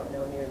we don't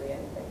know nearly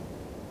anything.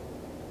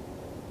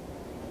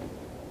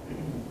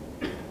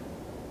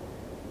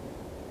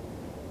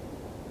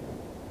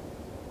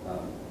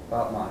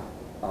 Fatma,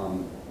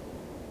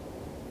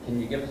 can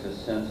you give us a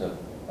sense of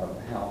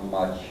how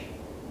much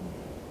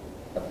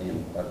of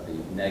the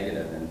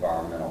negative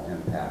environmental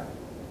impact,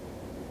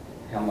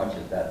 how much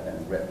has that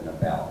been written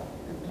about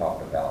and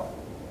talked about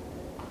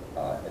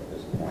at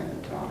this point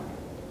in time?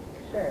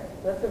 Sure.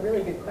 That's a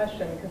really good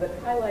question because it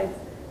highlights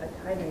a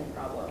timing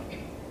problem.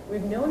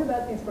 We've known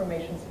about these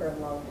formations for a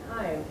long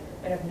time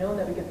and have known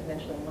that we could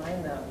potentially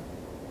mine them,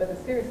 but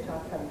the serious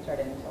talks haven't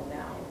started until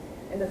now.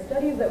 And the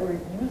studies that we're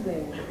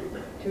using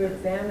to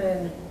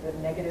examine the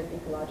negative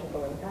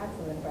ecological impacts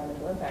and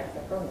environmental impacts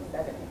are from the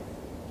 70s.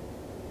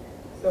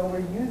 So we're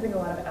using a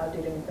lot of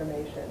outdated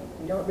information.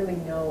 We don't really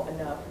know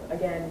enough.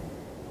 Again,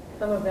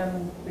 some of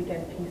them we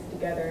can piece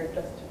together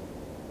just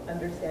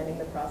understanding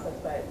the process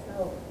by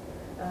itself.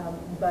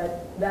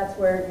 But that's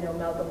where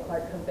Malcolm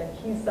Clark comes in.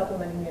 He's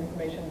supplementing the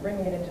information,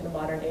 bringing it into the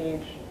modern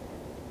age,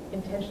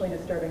 intentionally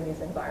disturbing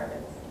these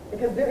environments.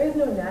 Because there is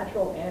no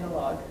natural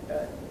analog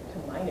to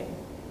mining.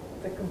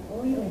 It's a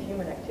completely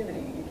human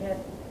activity.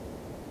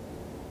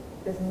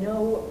 There's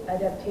no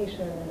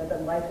adaptation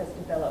that life has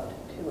developed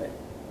to it.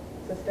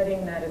 So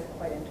studying that is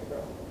quite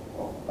integral.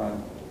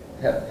 Well,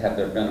 have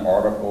there been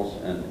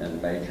articles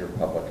in major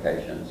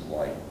publications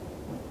like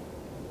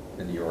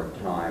the New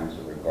York Times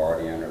or the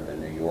Guardian or the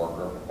New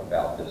Yorker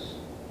about this?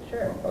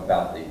 Sure.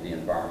 About the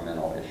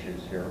environmental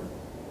issues here?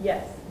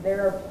 Yes,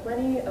 there are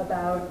plenty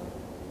about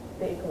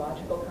the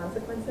ecological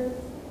consequences.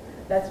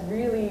 That's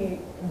really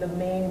the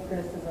main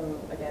criticism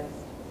against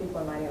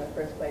seafloor mining in the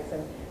first place.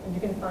 And you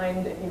can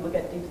find, if you look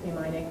at deep sea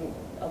mining,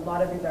 a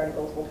lot of these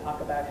articles will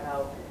talk about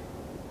how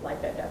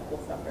life at depth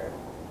will suffer.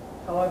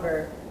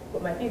 However,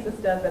 what my thesis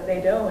does that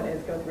they don't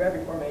is go through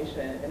every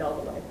formation and all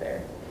the life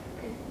there.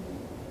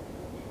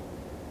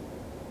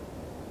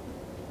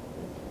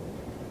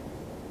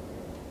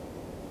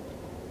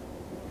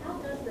 How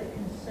does the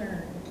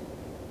concern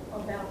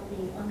about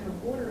the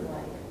underwater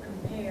life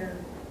compare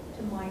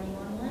to mining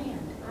on land?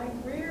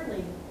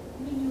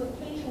 You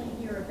occasionally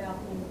hear about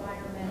the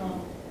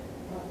environmental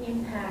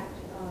impact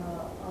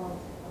of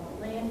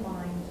land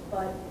mines,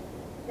 but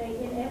they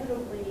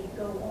inevitably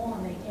go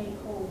on. They take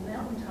whole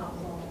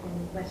mountaintops off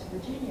in West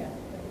Virginia,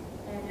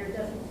 and there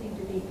doesn't seem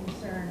to be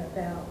concern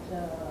about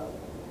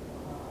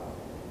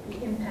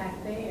the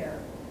impact there.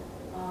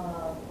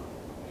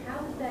 How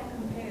does that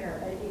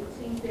compare? It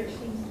seems there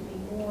seems to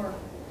be more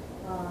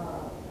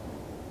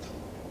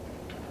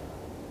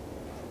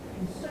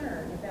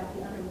concern about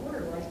the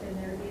underwater life than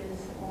there is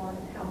on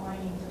how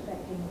mining is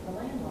affecting the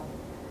land life.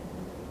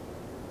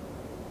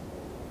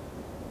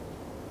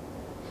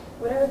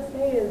 What I would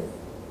say is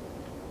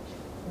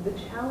the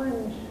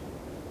challenge,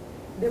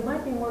 there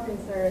might be more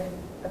concern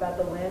about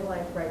the land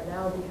life right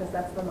now because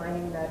that's the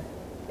mining that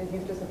is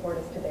used to support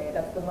us today.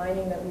 That's the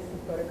mining that we see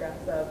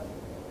photographs of.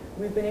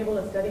 We've been able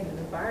to study these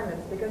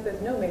environments because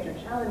there's no major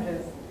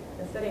challenges.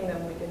 In studying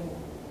them, we can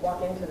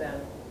walk into them,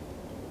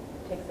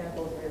 take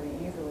samples really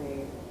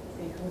easily,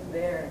 see who's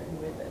there and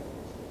who isn't.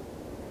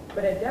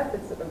 But at depth,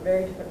 it's a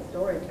very different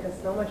story because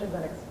so much is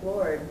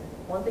unexplored.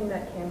 One thing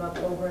that came up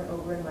over and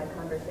over in my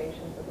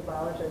conversations with the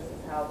biologists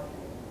is how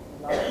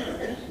a lot of the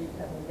species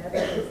have never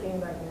been seen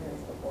by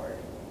humans before.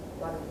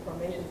 A lot of the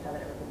formations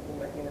haven't ever been seen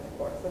by humans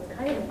before. So it's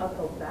kind of an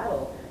uphill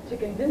battle to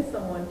convince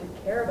someone to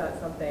care about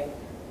something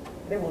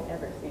they won't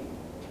ever see.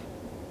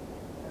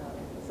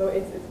 So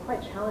it's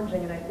quite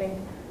challenging, and I think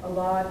a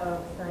lot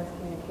of science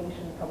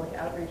communication, public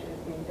outreach is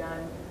being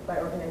done by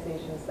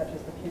organizations such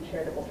as the Pew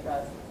Charitable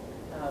Trust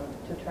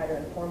to try to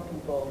inform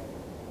people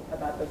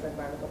about those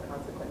environmental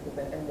consequences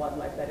and what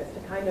life that is, to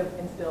kind of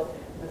instill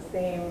the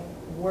same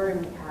worry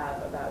we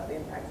have about the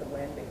impacts of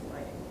land-based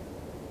mining.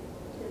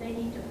 So they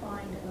need to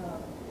find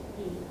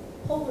the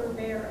polar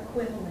bear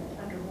equivalent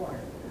underwater.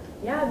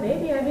 Yeah,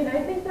 maybe. I mean,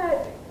 I think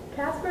that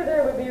Casper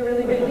there would be a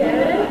really good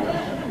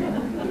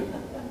candidate.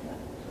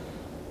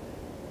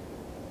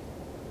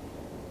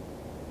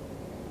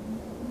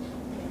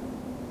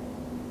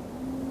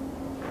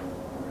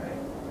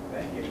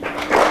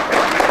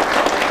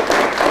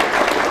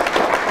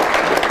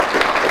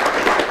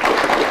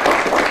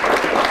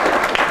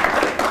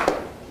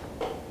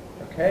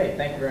 Okay,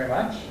 thank you very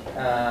much.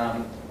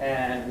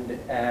 And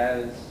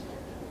as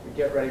we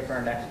get ready for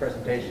our next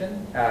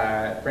presentation,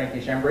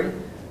 Frankie Schembri.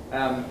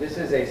 This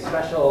is a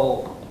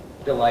special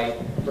delight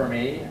for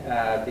me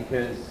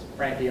because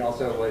Frankie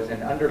also was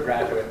an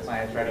undergraduate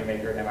science writing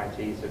major at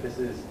MIT. So this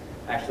is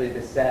actually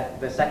the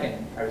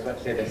second, I was about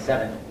to say the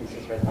seventh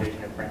thesis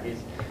presentation of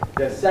Frankie's.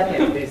 The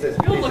second thesis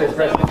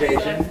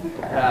presentation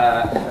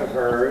of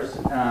hers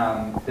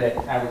that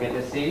I will get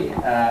to see.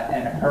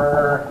 And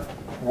her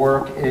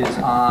work is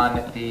on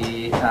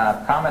the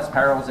promise,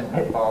 perils, and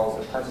pitfalls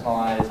of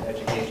personalized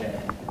education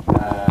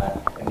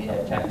in the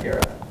EdTech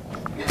era.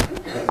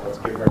 So let's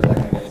give her a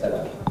second to get set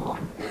up.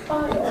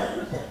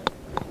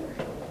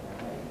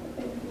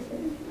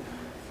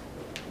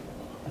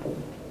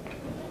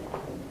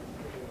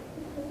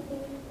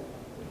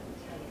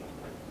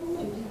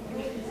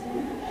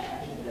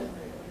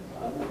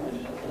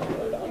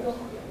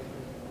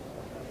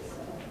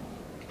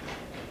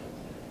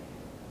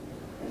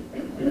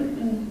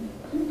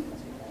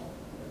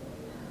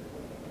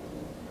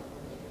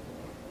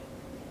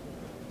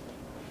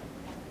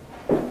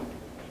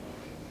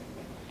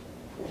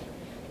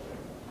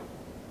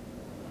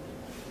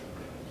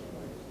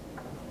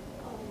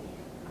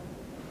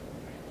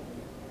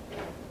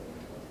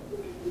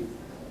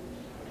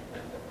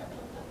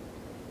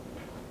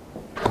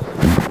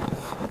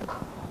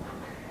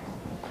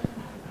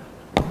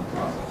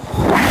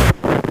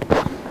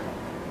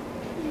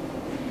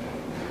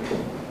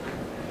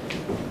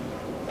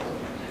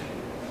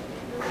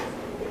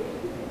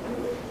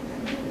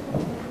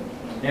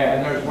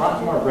 there's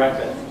lots more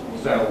breakfast.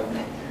 So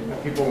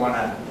if people want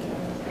to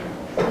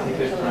take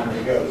this time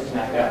to go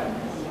snack up.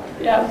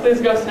 Yeah,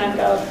 please go snack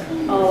up.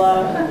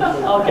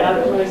 I'll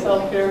gather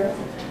myself here.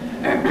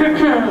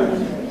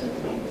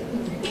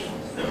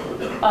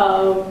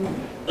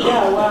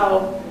 Yeah,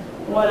 wow.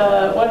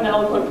 What an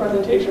eloquent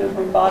presentation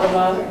from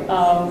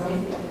Fatima.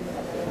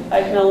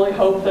 I can only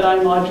hope that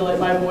I modulate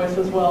my voice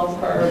as well as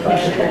her,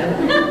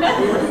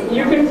 but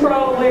you can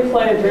probably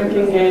play a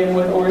drinking game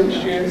with orange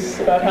juice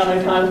about how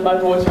many times my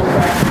voice will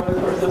crack over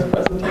the course of this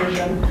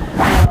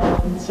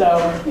presentation.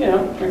 So, you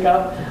know, drink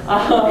up.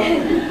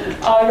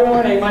 Good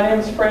morning, my name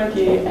is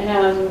Frankie,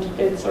 and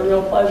it's a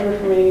real pleasure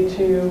for me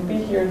to be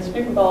here and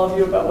speak with all of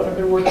you about what I've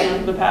been working on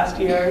for the past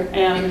year.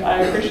 And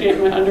I appreciate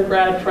my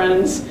undergrad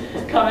friends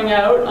coming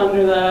out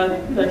under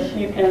the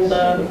heat and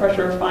the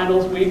pressure of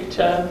finals week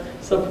to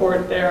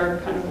support their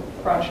kind of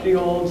crotchety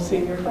old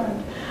senior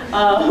friend.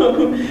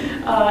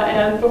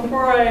 And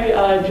before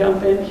I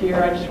jump in here,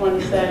 I just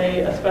want to say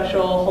a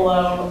special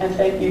hello and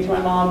thank you to my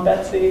mom,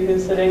 Betsy,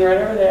 who's sitting right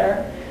over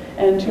there,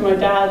 and to my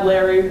dad,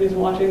 Larry, who's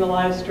watching the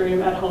live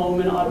stream at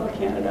home in Ottawa,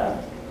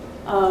 Canada.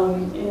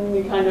 In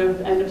the kind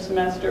of end of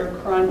semester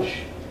crunch,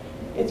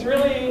 it's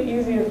really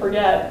easy to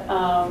forget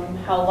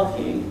how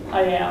lucky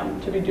I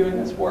am to be doing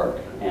this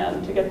work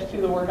and to get to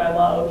do the work I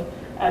love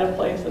at a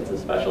place that's as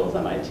special as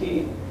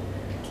MIT.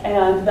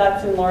 And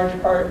that's in large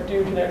part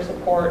due to their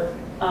support.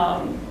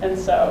 And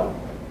so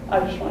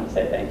I just want to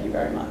say thank you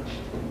very much.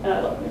 And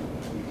I love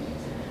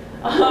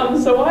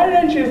you. So why did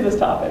I choose this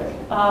topic?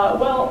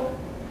 Well,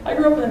 I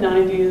grew up in the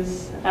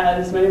 90s,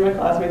 as many of my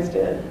classmates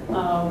did.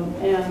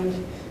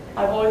 And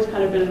I've always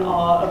kind of been in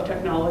awe of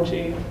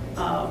technology.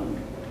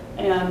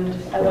 And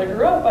as I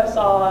grew up, I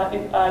saw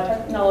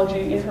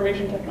technology,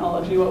 information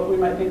technology, what we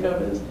might think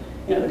of as,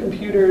 you know, the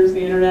computers,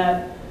 the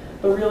internet,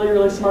 the really,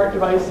 really smart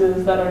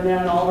devices that are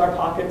now in all of our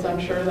pockets. I'm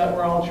sure that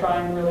we're all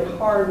trying really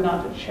hard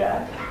not to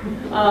check.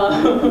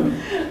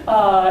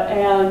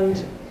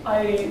 And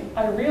I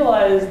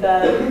realized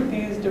that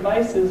these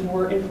devices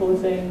were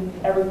influencing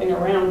everything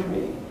around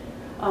me.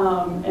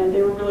 And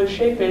they were really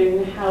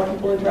shaping how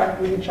people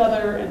interacted with each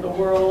other and the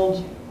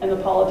world and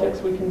the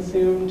politics we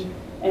consumed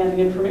and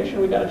the information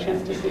we got a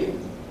chance to see.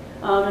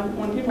 And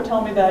when people tell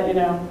me that, you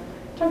know,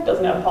 tech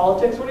doesn't have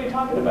politics, what are you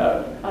talking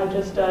about? I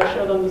just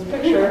show them this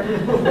picture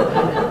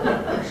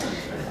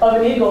of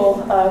an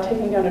eagle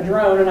taking down a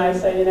drone, and I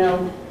say, you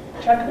know,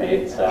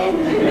 checkmate, so.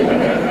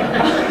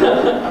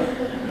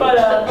 But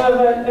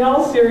in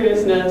all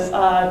seriousness,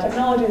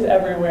 technology is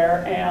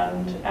everywhere,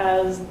 and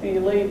as the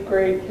late,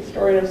 great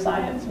historian of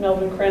science,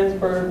 Melvin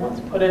Kranzberg, once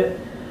put it,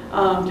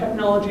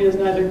 technology is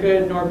neither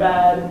good nor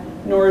bad,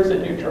 nor is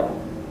it neutral.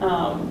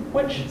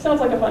 Which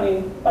sounds like a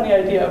funny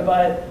idea,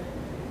 but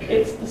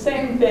it's the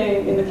same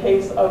thing in the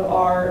case of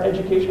our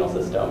educational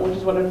system, which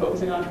is what I'm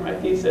focusing on for my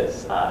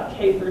thesis,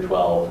 K through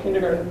 12,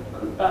 kindergarten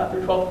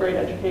through 12th grade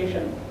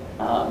education.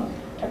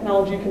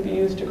 Technology can be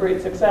used to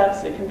great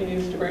success, it can be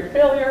used to great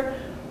failure,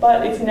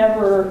 but it doesn't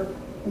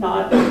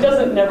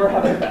never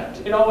have an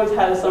effect. It always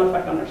has some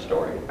effect on our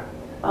story.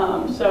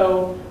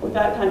 So with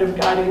that kind of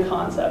guiding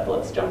concept,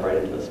 let's jump right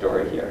into the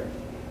story here.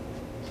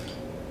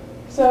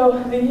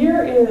 So the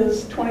year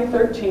is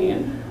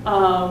 2013.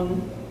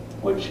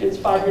 Which is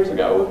 5 years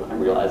ago,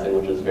 I'm realizing,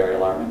 which is very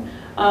alarming.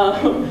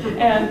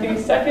 And the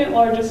second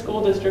largest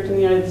school district in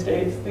the United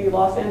States, the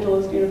Los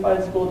Angeles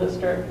Unified School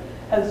District,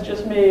 has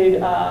just made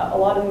a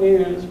lot of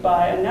news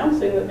by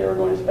announcing that they were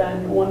going to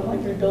spend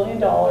 $1.3 billion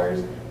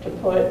to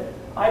put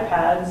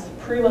iPads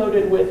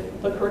preloaded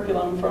with the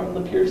curriculum from the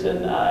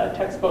Pearson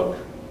textbook,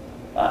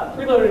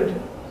 preloaded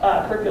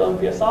curriculum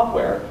via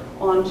software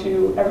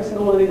onto every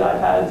single one of these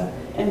iPads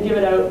and give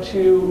it out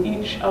to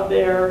each of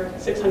their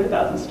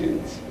 600,000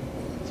 students.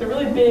 It's a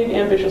really big,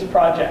 ambitious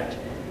project.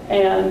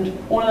 And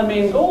one of the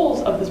main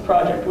goals of this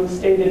project was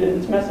stated in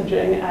its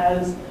messaging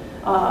as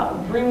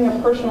bringing a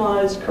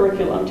personalized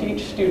curriculum to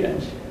each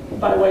student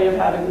by way of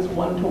having this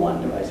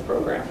one-to-one device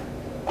program.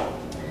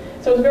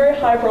 So it was a very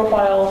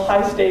high-profile,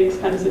 high-stakes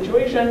kind of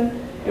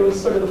situation. It was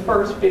sort of the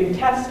first big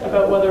test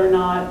about whether or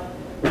not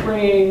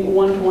bringing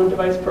one-to-one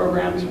device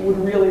programs would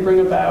really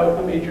bring about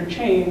a major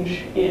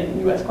change in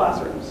US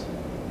classrooms.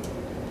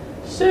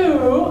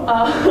 So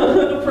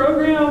the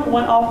program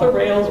went off the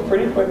rails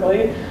pretty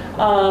quickly.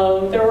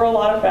 There were a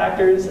lot of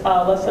factors.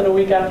 Less than a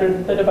week after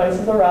the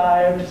devices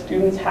arrived,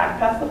 students hacked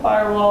past the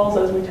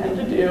firewalls, as we tend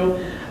to do.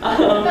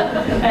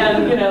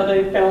 And you know,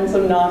 they found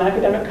some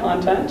non-academic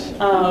content.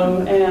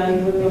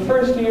 And within the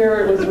first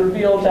year, it was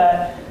revealed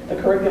that the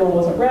curriculum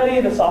wasn't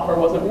ready, the software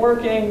wasn't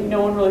working,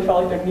 no one really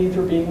felt like their needs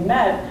were being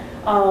met.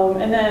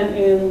 And then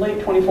in late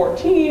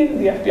 2014,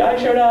 the FBI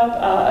showed up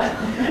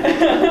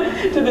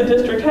to the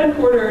district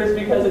headquarters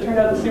because it turned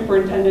out the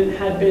superintendent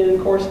had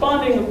been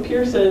corresponding with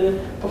Pearson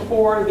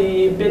before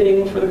the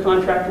bidding for the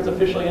contract was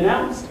officially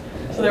announced.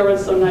 So there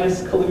was some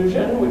nice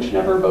collusion, which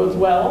never bodes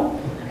well.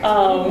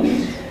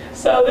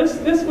 So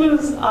this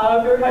was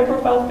a very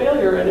high-profile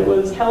failure, and it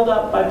was held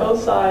up by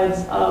both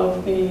sides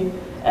of the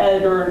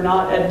ed or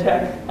not ed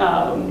tech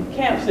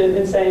camps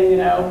in saying, you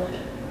know,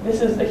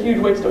 this is a huge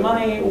waste of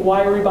money.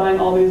 Why are we buying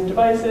all these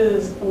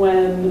devices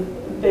when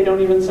they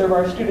don't even serve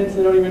our students,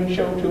 they don't even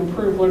show to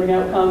improve learning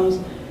outcomes?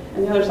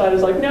 And the other side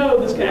is like, no,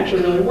 this can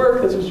actually really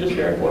work. This was just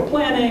very poor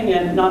planning,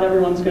 and not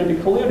everyone's going to be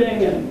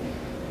colluding. And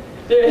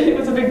it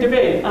was a big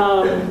debate.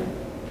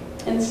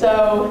 And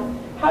so,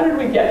 how did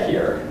we get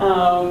here?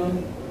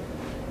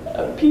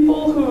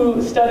 People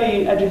who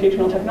study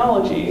educational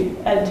technology,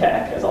 ed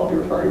tech, as I'll be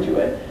referring to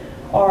it,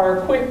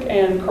 are quick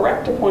and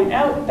correct to point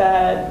out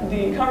that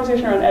the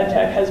conversation around ed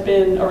tech has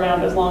been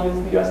around as long as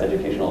the US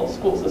educational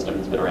school system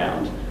has been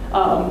around.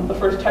 The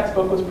first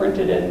textbook was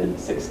printed in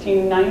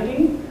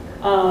 1690,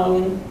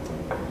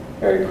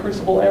 very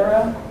crucible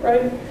era,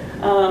 right?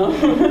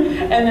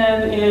 And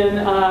then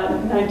in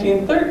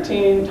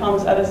 1913,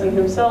 Thomas Edison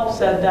himself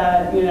said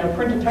that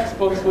printed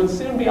textbooks would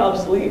soon be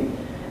obsolete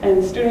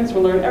and students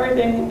would learn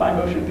everything by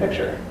motion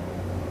picture.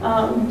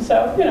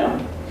 So,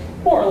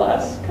 more or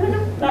less, kind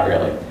of, not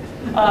really.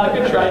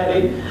 Good try,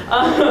 Eddie.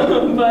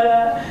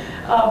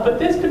 But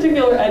this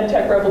particular ed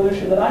tech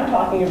revolution that I'm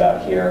talking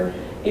about here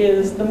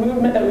is the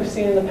movement that we've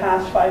seen in the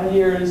past 5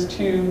 years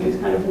to these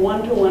kind of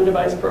one-to-one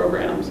device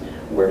programs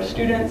where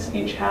students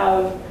each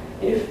have,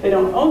 if they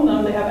don't own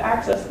them, they have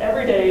access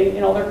every day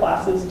in all their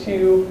classes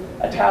to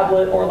a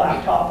tablet or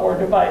laptop or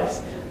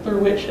device through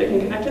which they can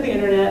connect to the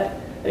internet,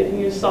 they can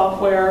use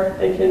software,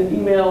 they can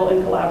email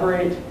and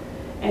collaborate,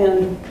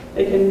 and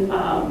they can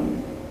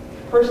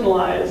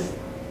personalize.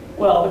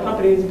 Well, the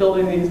companies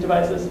building these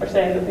devices are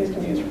saying that these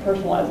can be used for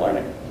personalized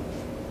learning,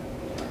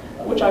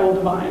 which I will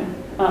define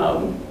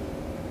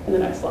in the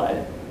next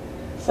slide.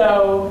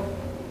 So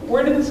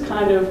where did this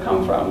kind of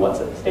come from? What's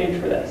at the stage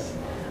for this?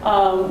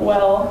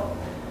 Well,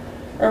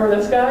 remember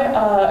this guy?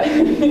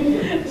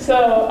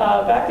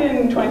 Back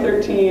in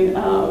 2013,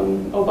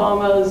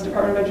 Obama's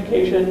Department of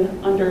Education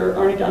under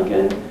Arne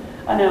Duncan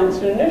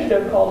announced an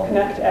initiative called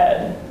Connect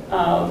Ed,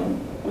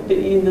 with the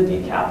E and the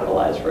D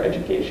capitalized for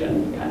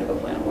education, kind of a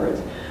play on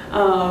words.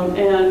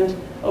 And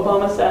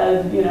Obama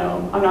said,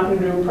 I'm not going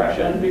to do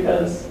impression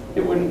because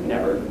it wouldn't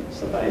never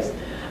suffice,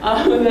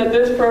 that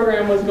this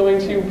program was going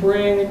to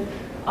bring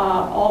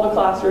all the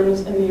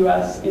classrooms in the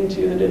US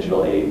into the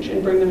digital age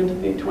and bring them into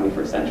the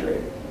 21st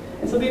century.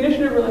 And so the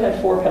initiative really had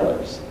 4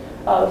 pillars.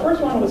 The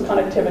first one was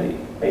connectivity,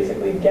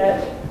 basically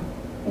get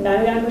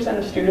 99%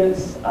 of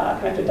students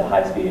connected to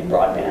high-speed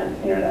broadband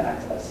internet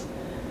access.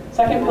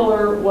 Second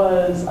pillar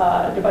was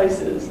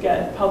devices,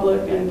 get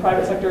public and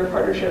private sector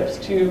partnerships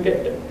to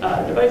get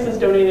devices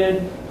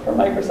donated from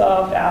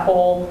Microsoft,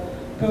 Apple,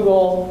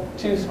 Google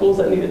to schools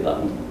that needed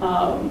them.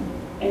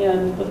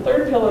 And the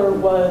third pillar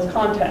was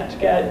content,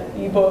 get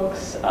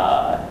ebooks,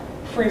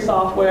 free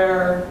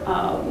software,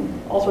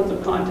 all sorts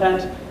of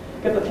content,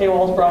 get the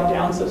paywalls brought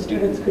down so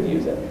students could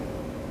use it.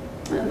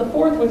 And the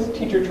fourth was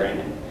teacher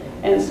training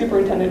and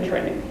superintendent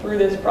training. Through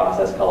this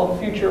process called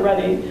Future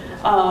Ready,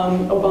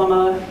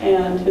 Obama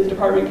and his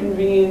department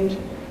convened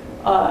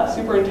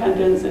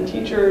superintendents and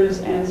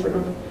teachers and sort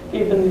of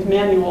gave them these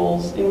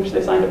manuals in which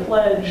they signed a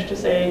pledge to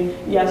say,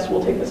 yes,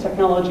 we'll take this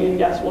technology and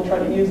yes, we'll try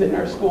to use it in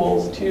our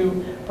schools to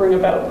bring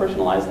about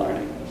personalized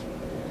learning.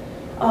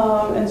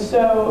 And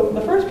so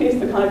the first piece,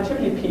 the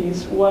connectivity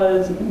piece,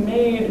 was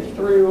made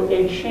through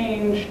a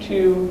change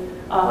to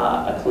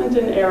a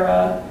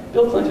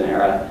Bill Clinton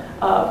era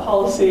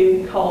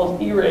policy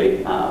called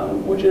E-rate,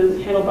 which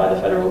is handled by the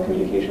Federal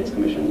Communications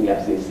Commission, the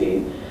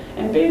FCC.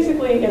 And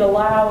basically it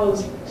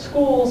allows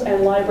schools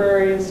and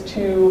libraries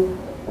to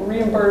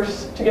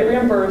get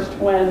reimbursed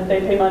when they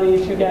pay money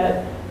to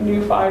get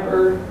new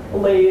fiber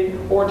laid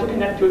or to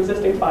connect to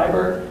existing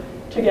fiber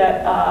to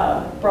get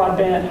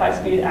broadband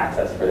high-speed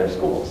access for their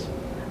schools.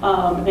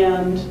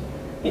 And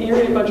the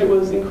E-rate budget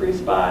was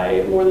increased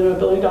by more than $1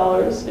 billion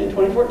in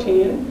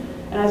 2014.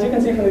 And as you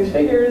can see from these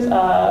figures,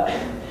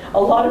 a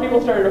lot of people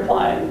started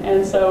applying.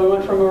 And so we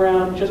went from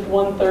around just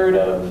 1/3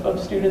 of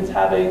students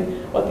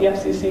having what the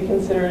FCC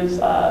considers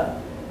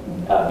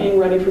being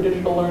ready for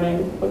digital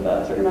learning with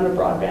a certain amount of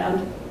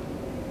broadband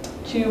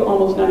to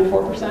almost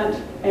 94%.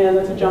 And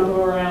that's a jump of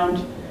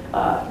around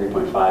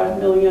 3.5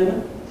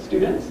 million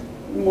students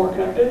more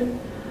connected.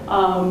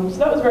 So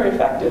that was very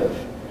effective.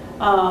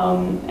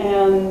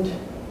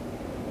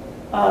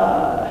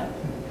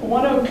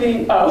 One of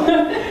the,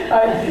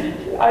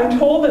 I'm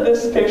told that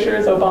this picture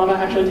is Obama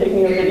actually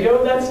taking a video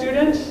of that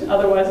student.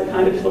 Otherwise, it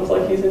kind of just looks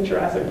like he's in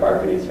Jurassic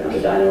Park and he's found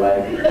a dino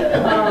egg.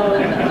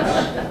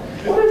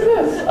 What is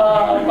this?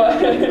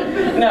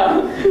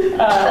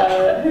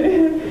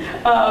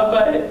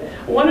 But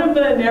one of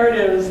the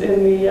narratives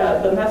in the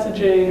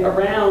messaging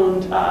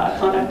around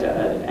Connect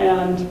Ed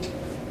and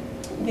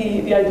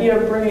the idea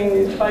of bringing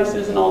these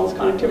devices and all this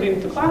connectivity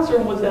into the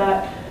classroom was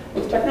that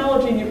with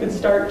technology, you could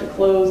start to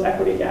close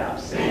equity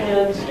gaps.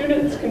 And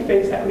students can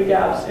face equity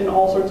gaps in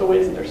all sorts of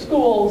ways at their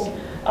schools.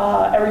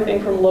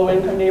 Everything from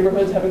low-income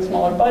neighborhoods having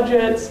smaller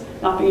budgets,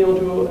 not being able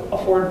to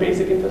afford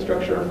basic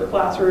infrastructure for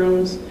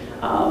classrooms.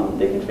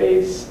 They can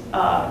face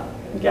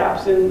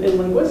gaps in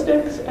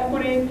linguistics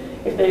equity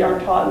if they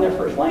aren't taught in their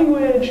first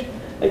language.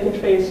 They can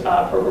face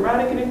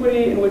programmatic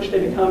inequity, in which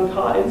they become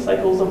caught in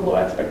cycles of low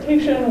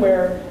expectation,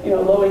 where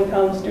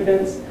low-income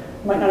students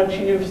might not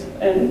achieve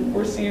and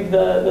receive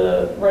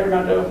the right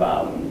amount of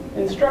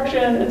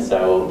instruction, and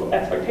so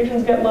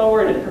expectations get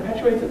lower and it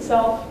perpetuates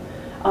itself.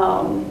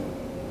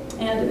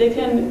 And they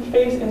can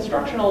face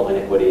instructional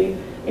inequity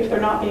if they're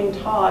not being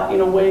taught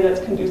in a way that's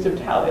conducive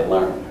to how they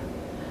learn.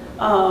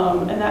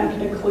 And that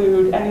can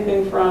include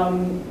anything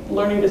from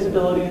learning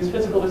disabilities,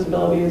 physical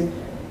disabilities,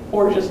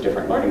 or just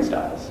different learning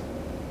styles.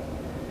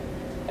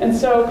 And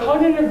so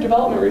cognitive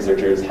development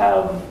researchers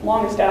have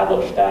long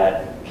established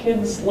that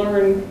kids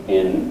learn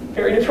in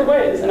very different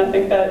ways, and I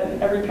think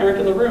that every parent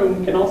in the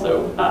room can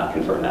also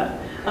confirm that.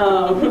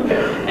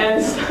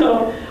 And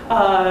so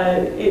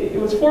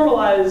it was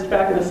formalized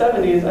back in the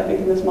 70s, I think,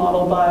 in this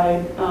model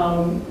by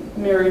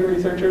married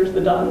researchers,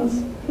 the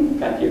Dunns.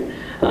 Kind of cute.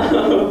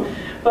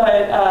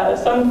 But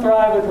some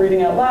thrive with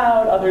reading out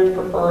loud, others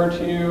prefer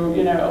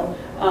to,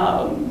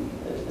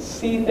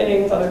 see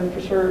things,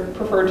 others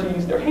prefer to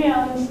use their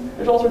hands.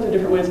 There's all sorts of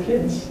different ways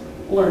kids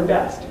learn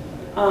best.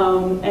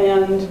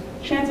 And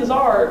chances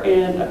are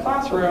in a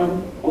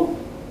classroom, oh,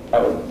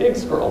 that was a big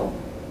scroll.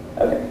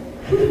 Okay.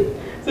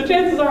 So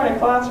chances are in a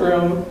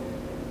classroom,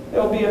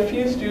 there will be a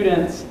few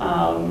students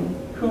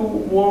who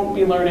won't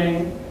be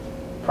learning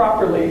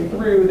properly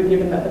through the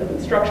given method of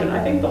instruction.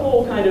 I think the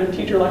whole kind of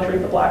teacher lecturing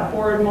at the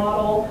blackboard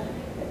model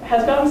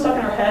has gotten stuck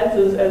in our heads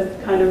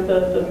as kind of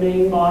the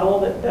main model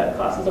that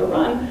classes are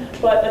run,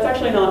 but that's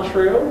actually not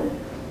true.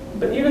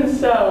 But even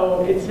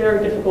so, it's very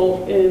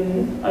difficult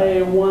in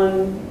a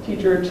 1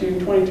 teacher to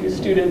 22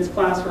 students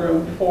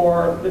classroom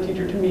for the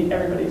teacher to meet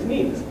everybody's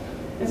needs.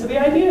 And so the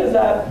idea is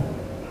that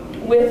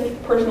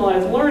with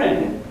personalized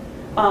learning,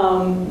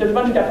 there's a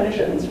bunch of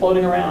definitions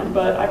floating around,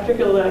 but I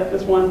particularly like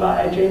this one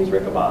by James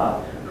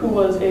Rickabaugh, who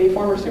was a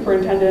former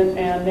superintendent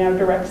and now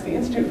directs the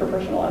Institute for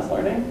Personalized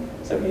Learning,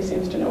 so he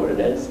seems to know what it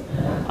is.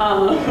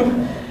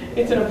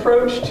 It's an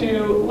approach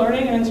to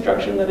learning and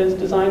instruction that is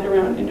designed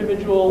around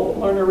individual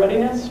learner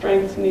readiness,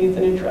 strengths, needs,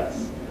 and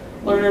interests.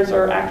 Learners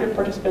are active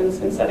participants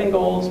in setting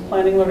goals,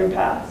 planning learning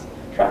paths,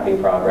 tracking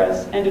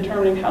progress, and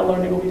determining how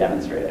learning will be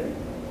demonstrated.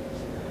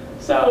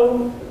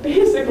 So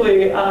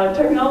basically,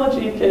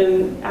 technology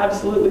can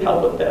absolutely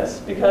help with this,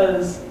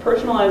 because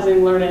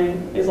personalizing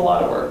learning is a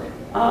lot of work.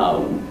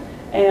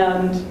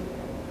 And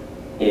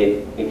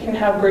it can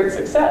have great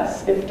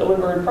success if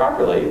delivered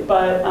properly,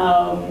 but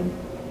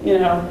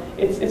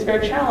it's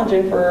very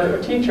challenging for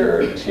a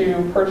teacher to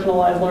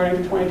personalize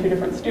learning to 22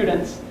 different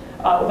students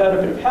without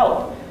a bit of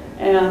help.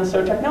 And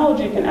so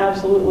technology can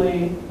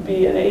absolutely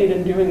be an aid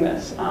in doing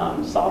this.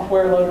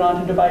 Software loaded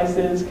onto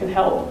devices can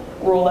help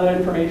roll out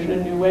information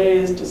in new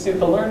ways to suit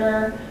the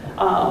learner.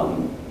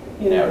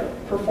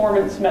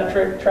 Performance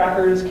metric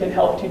trackers can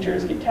help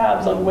teachers keep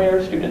tabs on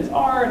where students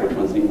are and which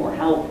ones need more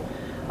help.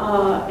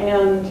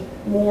 And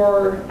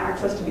more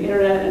access to the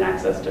internet and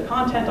access to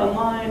content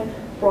online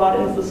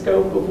broadens the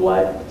scope of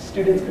what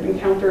students could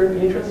encounter and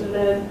be interested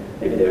in.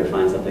 Maybe they would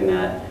find something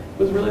that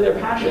was really their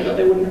passion that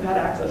they wouldn't have had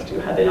access to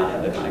had they not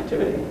had the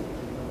connectivity.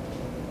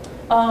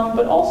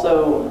 But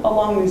also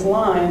along these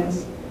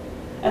lines,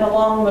 and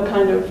along the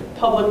kind of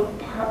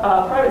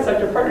public-private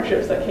sector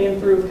partnerships that came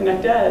through with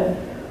ConnectEd,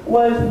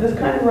 was this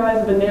kind of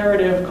rise of a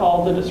narrative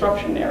called the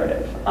disruption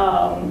narrative.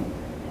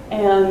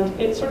 And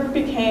it sort of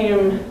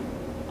became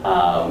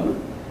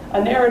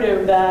a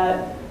narrative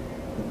that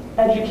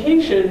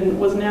education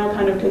was now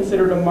kind of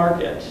considered a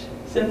market.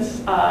 Since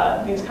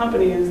these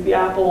companies, the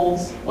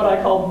Apples, what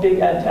I call big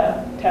ed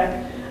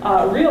tech,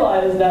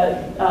 realized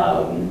that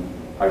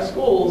our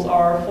schools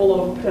are full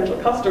of potential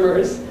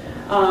customers,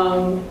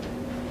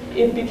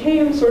 it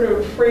became sort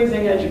of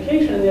phrasing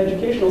education in the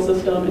educational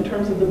system in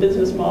terms of the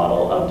business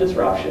model of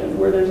disruption,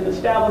 where there's an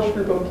established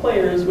group of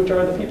players, which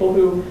are the people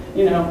who,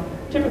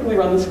 typically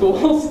run the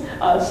schools,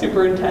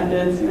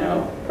 superintendents,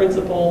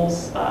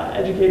 principals,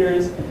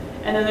 educators,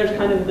 and then there's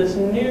kind of this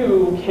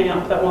new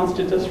camp that wants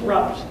to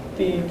disrupt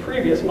the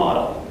previous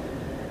model.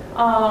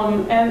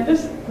 And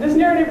this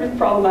narrative is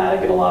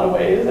problematic in a lot of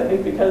ways, I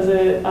think, because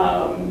it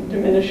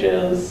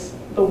diminishes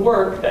the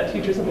work that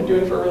teachers have been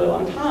doing for a really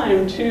long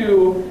time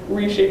to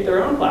reshape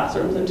their own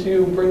classrooms and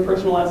to bring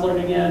personalized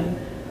learning in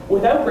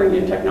without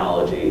bringing in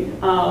technology,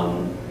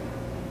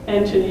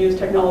 and to use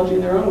technology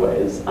in their own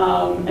ways.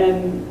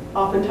 And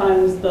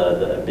oftentimes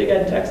the big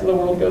ed techs of the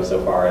world go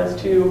so far as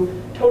to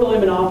totally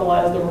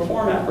monopolize the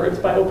reform efforts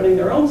by opening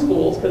their own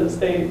schools because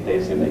they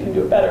assume they can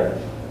do it better.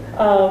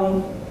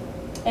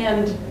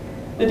 And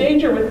the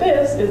danger with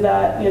this is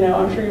that,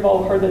 I'm sure you've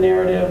all heard the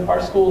narrative,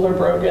 our schools are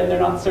broken, they're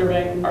not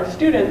serving our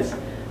students.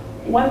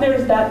 When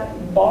there's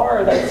that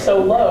bar that's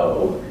so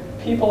low,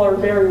 people are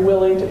very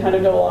willing to kind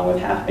of go along with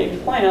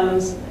half-baked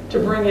plans to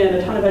bring in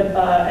a ton of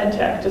ed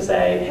tech to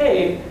say,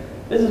 hey,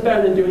 this is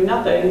better than doing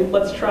nothing,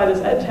 let's try this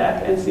ed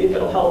tech and see if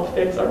it'll help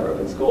fix our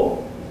broken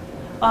school.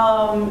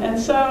 And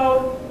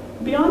so,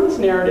 beyond this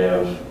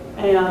narrative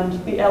and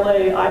the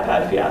LA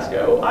iPad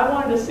fiasco, I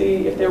wanted to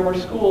see if there were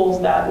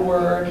schools that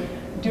were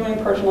doing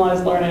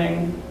personalized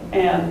learning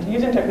and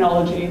using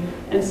technology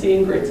and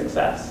seeing great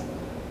success.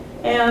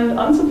 And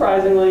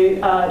unsurprisingly,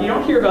 you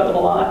don't hear about them a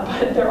lot,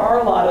 but there are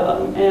a lot of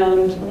them.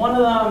 And one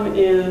of them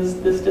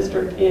is this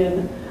district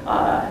in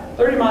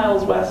 30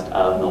 miles west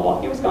of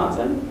Milwaukee,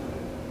 Wisconsin,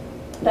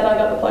 that I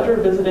got the pleasure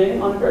of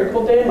visiting on a very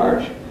cold day in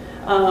March,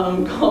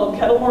 called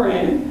Kettle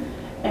Moraine.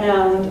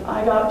 And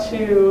I got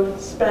to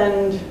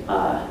spend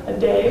a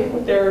day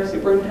with their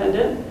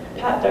superintendent,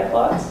 Pat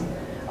Decklotz,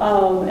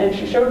 and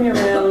she showed me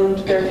around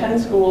their 10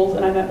 schools,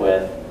 and I met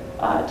with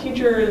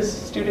teachers,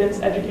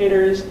 students,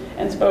 educators,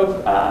 and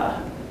spoke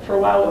for a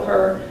while with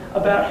her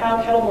about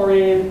how Kettle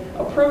Moraine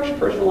approached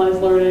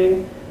personalized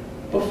learning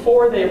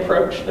before they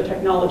approached the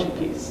technology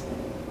piece.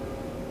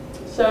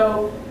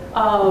 So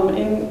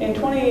in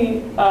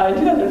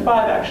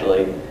 2005,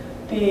 actually,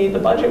 the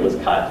budget was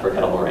cut for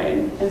Kettle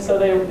Moraine, and so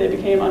they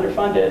became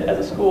underfunded as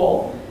a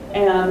school.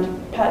 And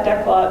Pat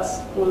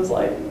Decklotz was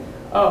like,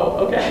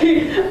 oh,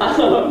 okay.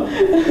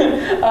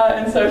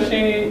 And so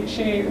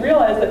she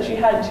realized that she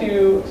had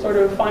to sort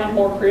of find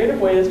more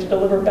creative ways to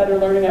deliver better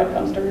learning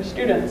outcomes to her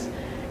students.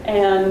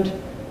 And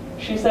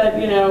she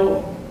said, you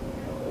know,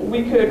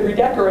 we could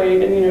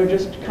redecorate and, you know,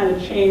 just kind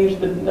of change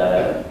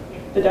the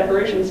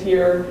decorations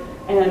here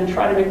and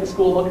try to make the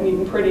school look neat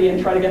and pretty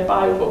and try to get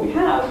by with what we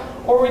have,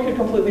 or we could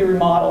completely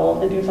remodel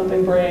and do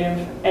something brave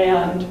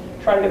and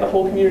try to get the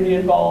whole community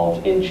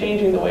involved in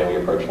changing the way we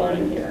approach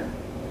learning here.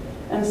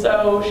 And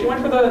so she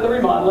went for the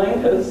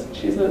remodeling, because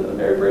she's a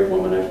very brave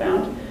woman, I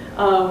found.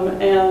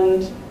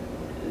 And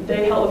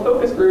they held a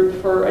focus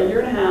group for a year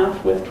and a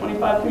half with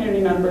 25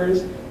 community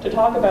members to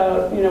talk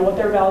about, you know, what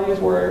their values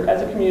were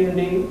as a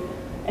community.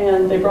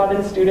 And they brought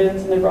in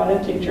students and they brought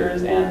in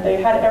teachers, and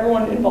they had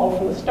everyone involved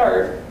from the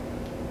start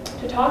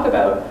to talk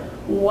about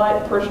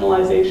what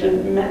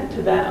personalization meant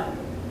to them.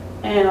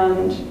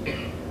 And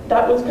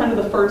that was kind of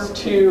the first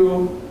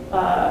two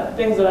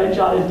things that I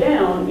jotted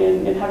down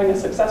in having a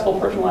successful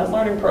personalized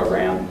learning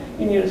program.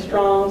 You need a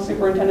strong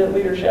superintendent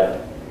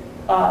leadership,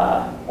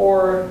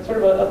 or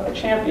sort of a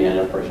champion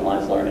of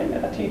personalized learning,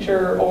 a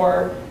teacher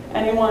or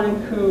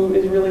anyone who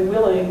is really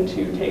willing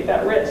to take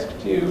that risk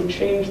to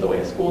change the way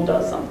a school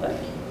does something.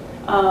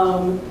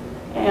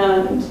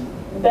 And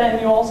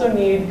then you also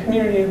need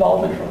community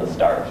involvement from the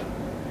start,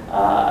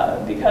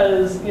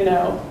 because, you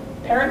know,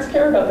 parents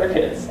care about their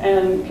kids,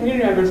 and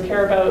community members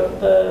care about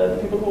the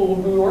people who will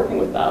be working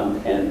with them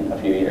in a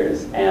few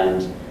years,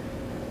 and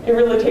it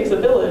really takes a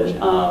village.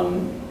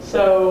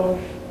 So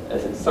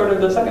sort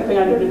of the second thing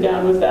I noted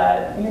down was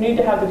that you need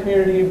to have the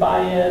community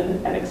buy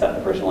in and accept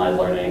the personalized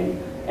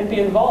learning and be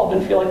involved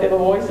and feel like they have a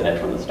voice in it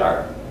from the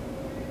start.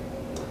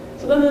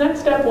 So then the next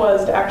step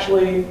was to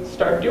actually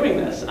start doing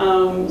this.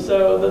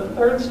 So the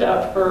third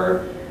step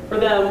for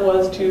them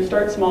was to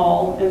start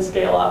small and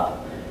scale up.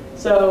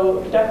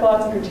 So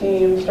Decklotz and her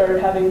team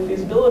started having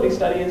feasibility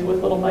studies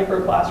with little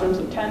micro classrooms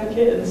of 10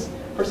 kids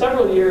for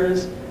several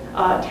years,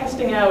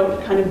 testing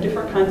out kind of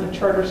different kinds of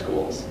charter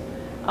schools,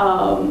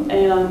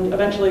 and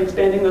eventually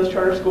expanding those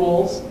charter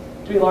schools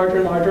to be larger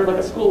and larger, like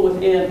a school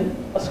within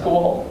a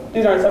school.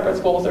 These aren't separate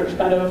schools, they're just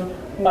kind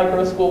of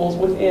micro schools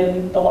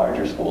within the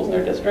larger schools in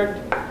their district,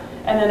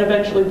 and then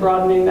eventually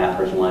broadening that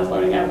personalized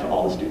learning out to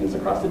all the students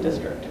across the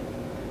district.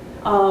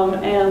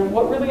 And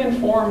what really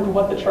informed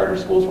what the charter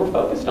schools were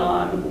focused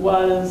on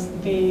was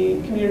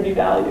the community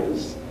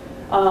values.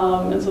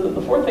 And so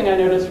the fourth thing I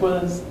noticed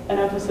was an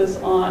emphasis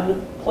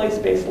on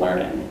place-based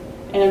learning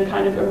and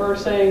kind of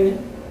immersing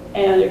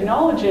and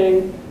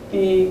acknowledging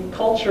the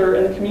culture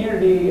and the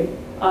community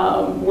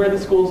where the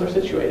schools are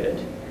situated.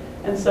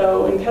 And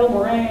so in Kettle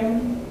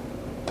Moraine,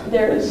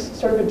 there's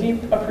sort of a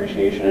deep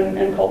appreciation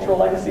and cultural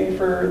legacy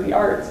for the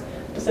arts,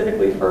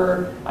 specifically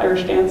for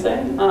Irish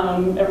dancing.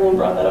 Everyone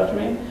brought that up to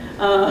me.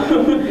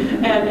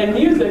 And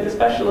music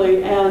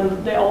especially,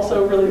 and they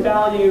also really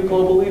value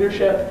global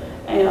leadership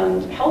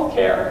and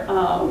healthcare,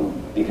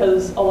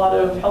 because a lot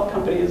of health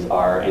companies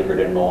are anchored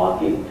in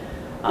Milwaukee.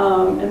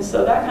 And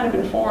so that kind of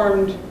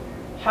informed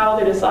how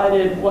they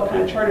decided what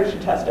kind of charters to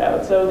test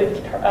out. So they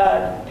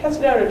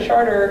tested out a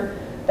charter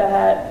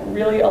that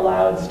really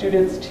allowed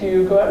students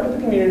to go out into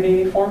the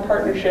community, form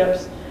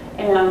partnerships,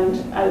 and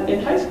in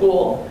high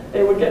school,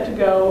 they would get to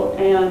go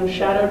and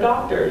shadow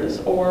doctors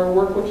or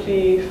work with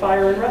the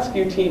fire and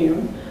rescue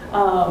team.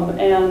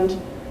 And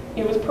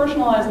it was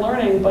personalized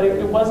learning, but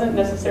it wasn't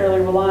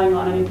necessarily relying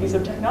on any piece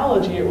of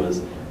technology. It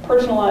was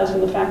personalized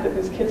in the fact that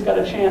these kids got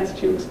a chance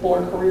to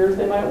explore careers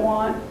they might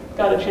want,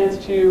 got a chance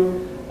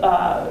to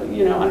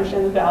you know,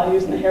 understand the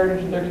values and the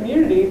heritage of their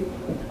community.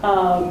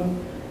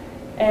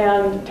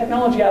 And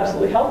technology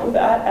absolutely helped with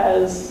that,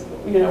 as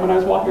you know, when I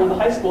was walking around the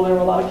high school, there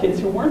were a lot of kids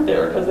who weren't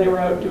there because they were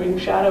out doing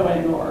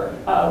shadowing or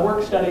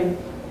work study,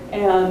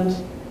 and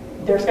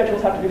their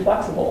schedules have to be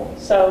flexible.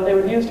 So they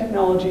would use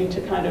technology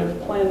to kind of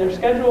plan their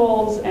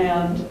schedules,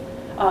 and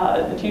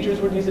the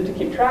teachers would use it to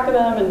keep track of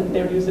them, and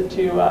they would use it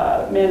to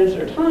manage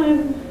their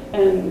time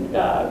and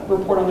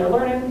report on their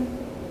learning.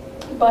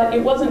 But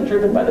it wasn't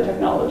driven by the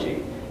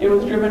technology. It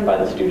was driven by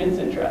the students'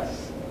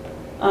 interests.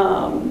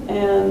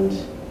 And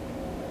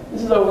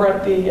this is over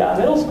at the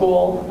middle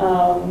school,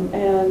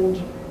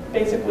 and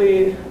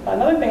basically,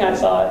 another thing I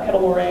saw at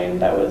Kettle Moraine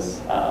that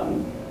was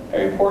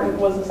very important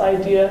was this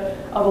idea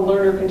of a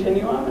learner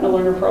continuum and a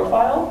learner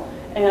profile.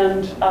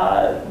 And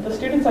the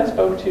students I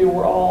spoke to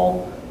were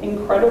all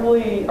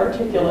incredibly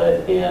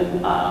articulate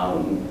in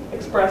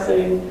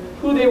expressing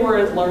who they were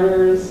as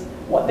learners,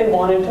 what they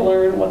wanted to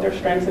learn, what their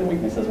strengths and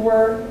weaknesses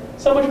were,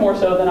 so much more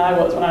so than I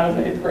was when I was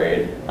in 8th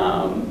grade.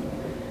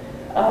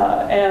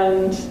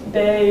 And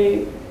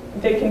they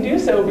can do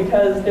so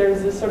because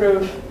there's this sort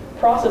of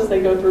process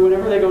they go through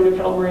whenever they go into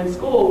Kettle Moraine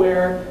School,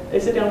 where they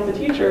sit down with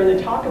the teacher and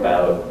they talk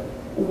about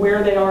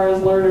where they are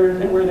as learners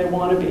and where they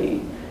want to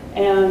be.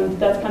 And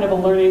that's kind of a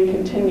learning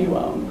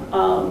continuum.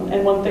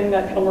 And one thing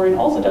that Kettle Moraine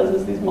also does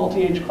is these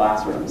multi-age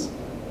classrooms,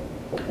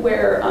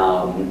 where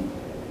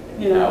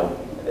you know,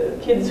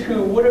 kids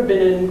who would have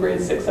been in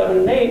grades 6, 7,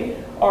 and 8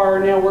 are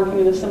now working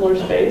in a similar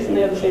space, and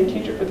they have the same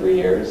teacher for 3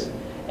 years.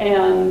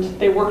 And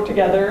they work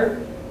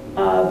together.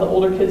 The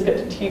older kids get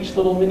to teach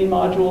little mini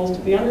modules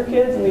to the younger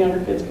kids, and the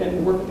younger kids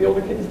can work with the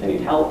older kids if they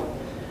need help.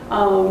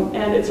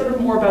 And it's sort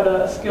of more about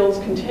a skills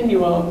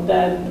continuum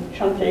than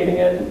truncating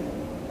it.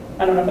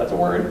 I don't know if that's a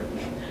word,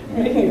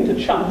 making it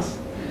into chunks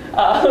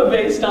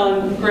based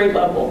on grade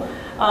level.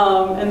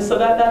 And so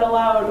that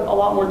allowed a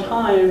lot more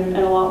time and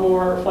a lot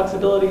more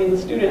flexibility in the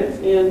students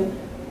in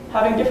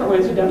having different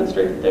ways to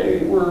demonstrate that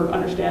they were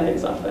understanding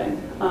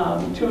something.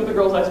 2 of the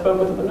girls I spoke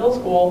with at the middle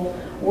school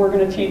were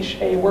going to teach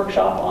a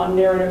workshop on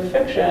narrative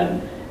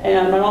fiction,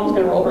 and my mom's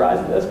going to roll her eyes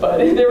at this, but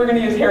they were going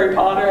to use Harry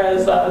Potter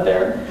as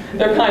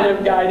their kind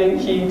of guiding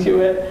key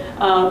to it.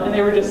 And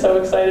they were just so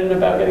excited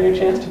about getting a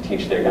chance to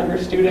teach their younger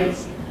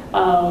students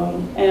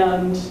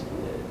and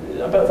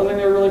about something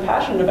they were really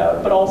passionate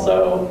about, but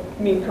also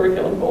meet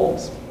curriculum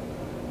goals.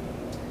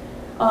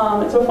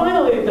 And so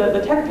finally,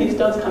 the tech piece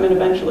does come in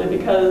eventually,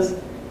 because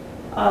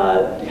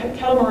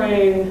Kettle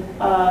Moraine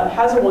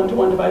has a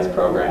one-to-one device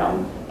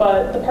program,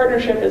 but the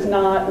partnership is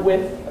not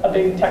with a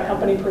big tech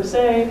company per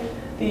se.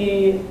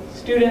 The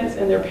students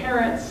and their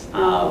parents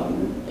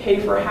pay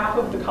for half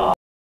of the cost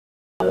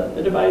of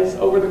the device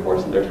over the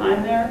course of their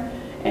time there,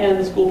 and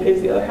the school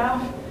pays the other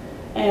half.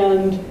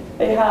 And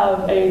they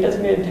have a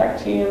designated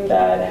tech team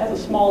that has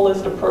a small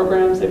list of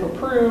programs they've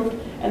approved,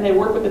 and they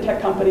work with the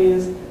tech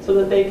companies so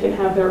that they can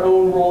have their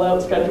own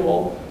rollout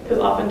schedule. Because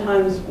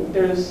oftentimes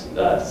there's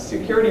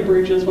security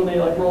breaches when they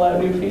roll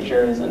out new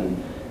features,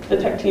 and the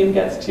tech team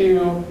gets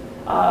to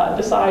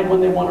decide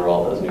when they want to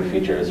roll out those new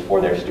features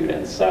for their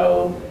students.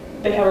 So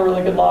they have a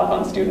really good lock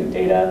on student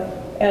data,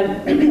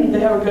 and they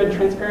have a good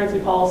transparency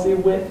policy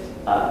with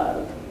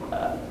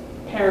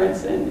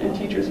parents and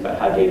teachers about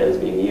how data is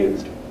being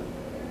used.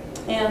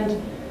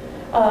 And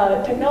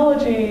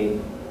technology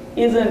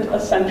isn't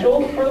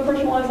essential for the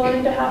personalized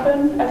learning to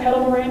happen at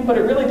Kettle Moraine, but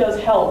it really does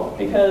help,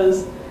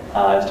 because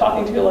I was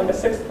talking to a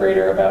 6th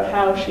grader about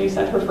how she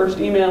sent her first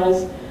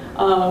emails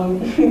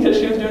because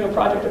she was doing a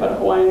project about a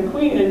Hawaiian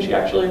queen, and she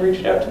actually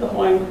reached out to the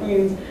Hawaiian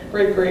queen's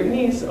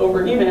great-great-niece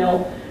over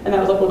email, and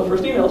that was one of the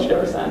first emails she'd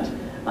ever sent.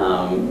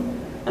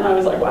 And I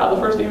was like, wow,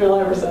 the first email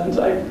I ever sent,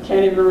 I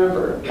can't even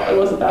remember. It probably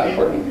wasn't that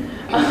important.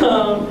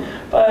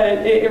 But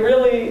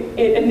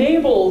it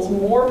enables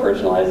more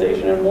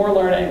personalization and more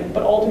learning,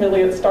 but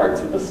ultimately it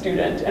starts with the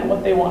student and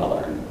what they want to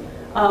learn.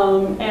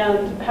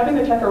 And having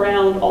the tech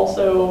around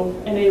also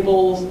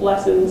enables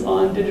lessons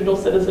on digital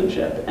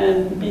citizenship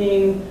and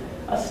being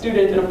a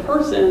student and a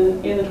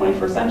person in the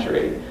 21st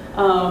century.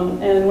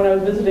 And when I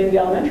was visiting the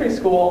elementary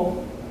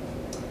school,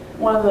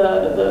 one of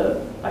the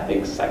I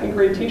think 2nd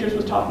grade teachers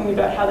was talking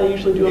about how they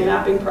usually do a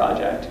mapping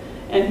project,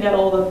 and he had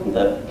all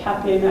the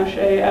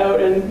papier-mâché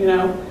out, and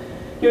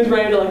he was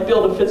ready to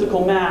build a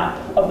physical map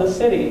of the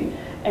city,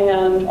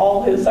 and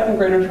all his 2nd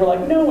graders were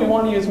like, no, we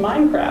want to use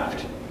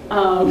Minecraft.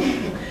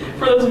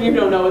 For those of you who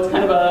don't know, it's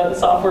kind of a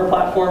software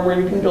platform where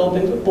you can build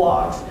things with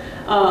blocks,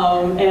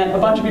 and a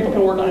bunch of people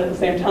can work on it at the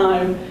same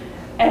time.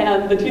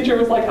 And the teacher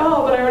was like,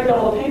 oh, but I already got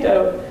all the paint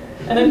out.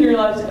 And then he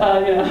realized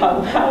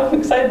how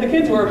excited the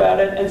kids were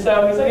about it, and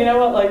so he said, you know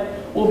what,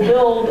 we'll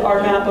build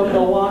our map of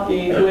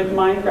Milwaukee with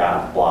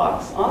Minecraft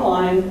blocks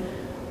online,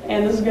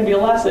 and this is going to be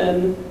a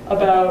lesson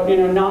about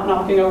not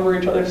knocking over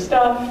each other's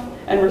stuff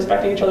and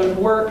respecting each other's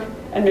work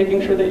and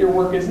making sure that your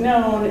work is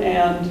known,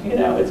 and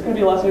it's going to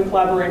be a lesson in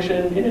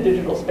collaboration in a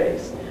digital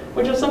space,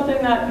 which is something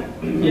that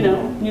you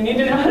need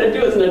to know how to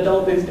do as an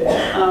adult these days.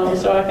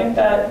 So I think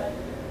that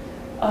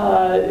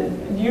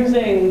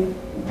using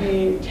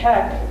the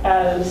tech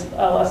as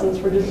lessons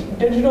for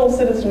digital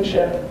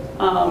citizenship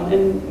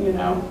and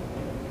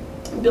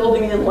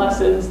building in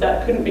lessons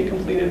that couldn't be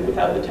completed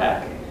without the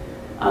tech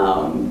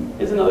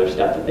is another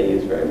step that they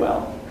use very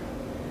well.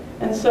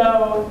 And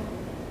so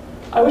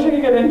I wish I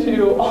could get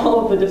into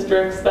all of the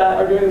districts that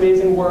are doing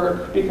amazing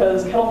work,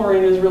 because Kettle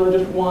Moraine is really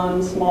just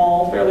one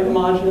small, fairly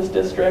homogeneous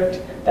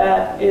district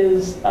that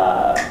is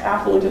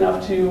affluent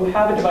enough to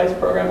have a device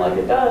program like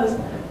it does.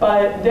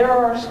 But there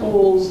are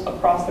schools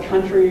across the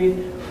country,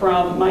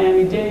 from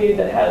Miami-Dade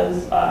that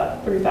has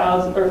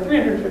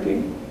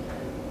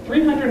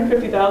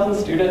 350,000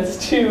 students,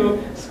 to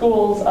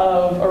schools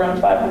of around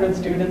 500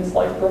 students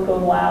like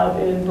Brooklyn Lab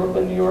in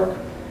Brooklyn, New York,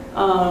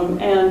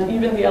 And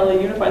even the LA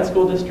Unified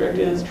School District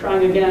is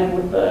trying again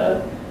with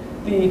the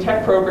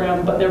tech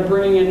program, but they're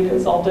bringing in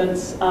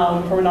consultants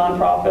from a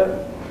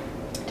nonprofit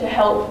to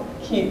help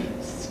keep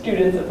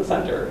students at the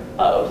center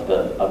of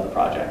the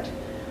project.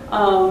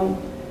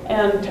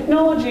 And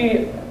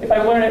technology, if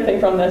I learn anything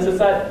from this, is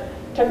that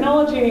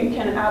technology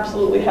can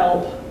absolutely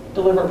help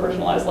deliver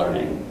personalized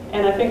learning.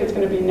 And I think it's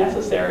going to be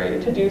necessary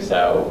to do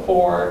so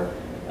for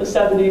the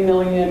 70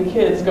 million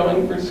kids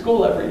going through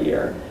school every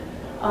year.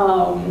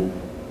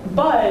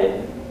 But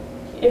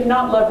if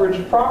not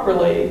leveraged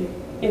properly,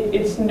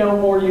 it's no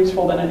more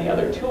useful than any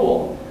other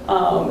tool.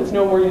 It's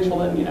no more useful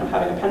than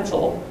having a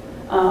pencil.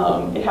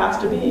 It has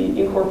to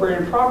be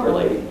incorporated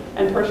properly,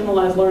 and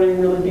personalized learning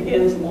really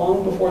begins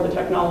long before the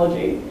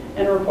technology,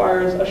 and it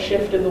requires a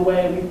shift in the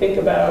way we think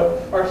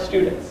about our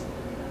students.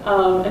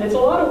 And it's a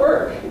lot of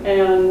work,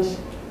 and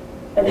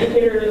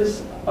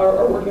educators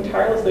are working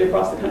tirelessly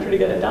across the country to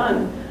get it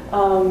done.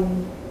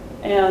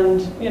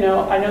 And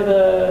I know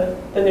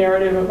the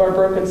narrative of our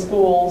broken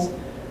schools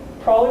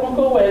probably won't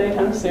go away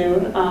anytime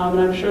soon, and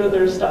I'm sure that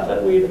there's stuff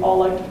that we'd all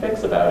like to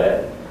fix about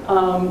it.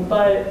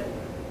 But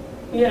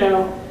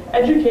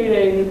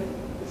educating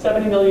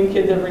 70 million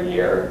kids every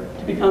year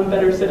to become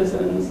better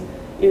citizens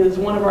is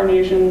one of our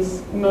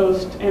nation's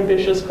most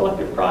ambitious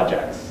collective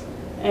projects.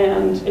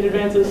 And it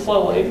advances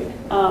slowly,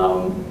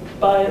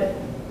 but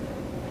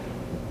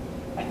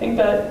I think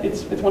that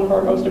it's one of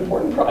our most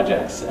important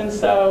projects. And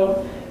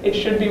so it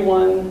should be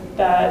one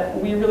that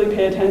we really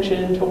pay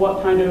attention to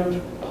what kind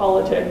of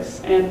politics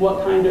and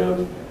what kind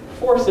of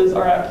forces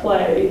are at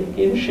play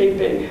in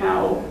shaping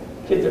how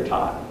kids are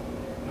taught.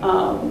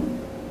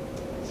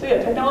 So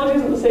yeah, technology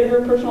isn't the savior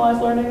of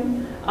personalized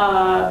learning,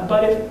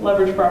 but if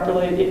leveraged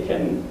properly, it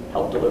can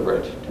help deliver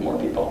it to more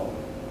people.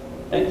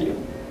 Thank you.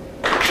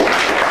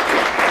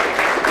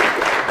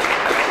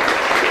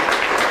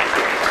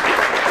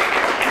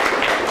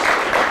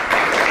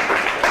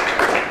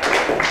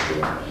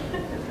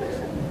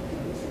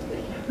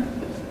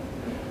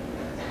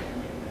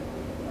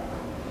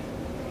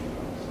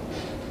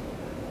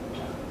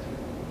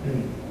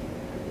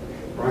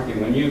 Frankie,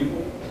 when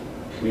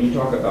you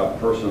talk about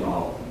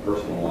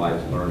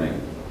personalized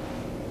learning,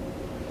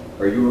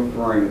 are you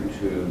referring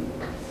to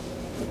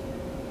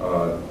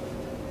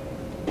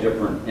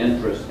different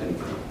interests and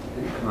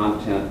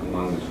content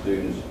among the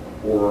students,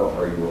 or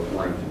are you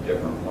referring to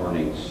different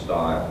learning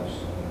styles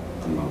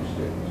among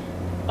students?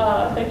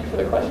 Thank you for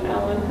the question,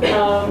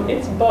 Alan.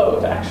 It's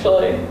both,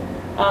 actually.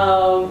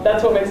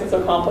 That's what makes it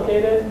so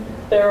complicated.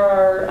 There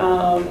are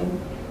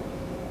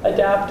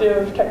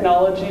adaptive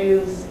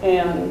technologies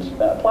and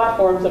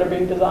platforms that are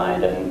being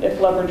designed, and if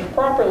leveraged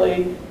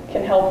properly,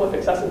 can help with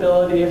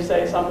accessibility if,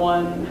 say,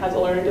 someone has a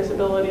learning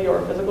disability or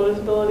a physical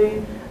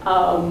disability.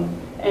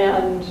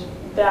 And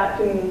that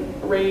can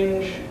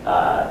range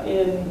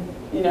in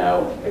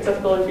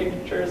accessibility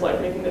features like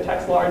making the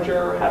text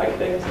larger, having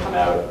things come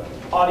out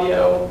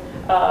audio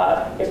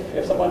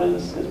if someone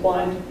is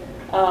blind.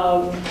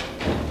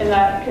 And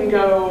that can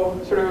go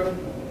sort of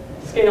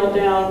scaled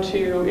down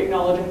to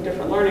acknowledging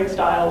different learning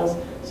styles.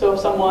 So if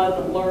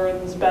someone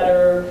learns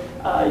better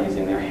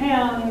using their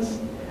hands,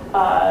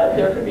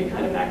 there could be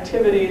kind of an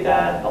activity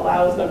that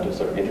allows them to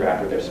sort of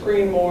interact with their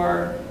screen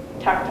more,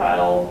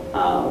 tactile,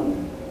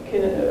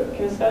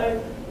 kinetic.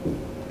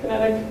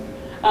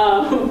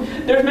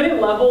 There's many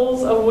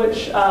levels of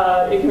which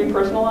it can be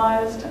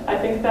personalized. I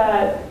think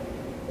that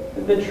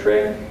the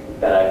trick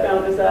that I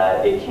found is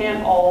that it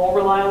can't all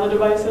rely on the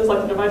devices.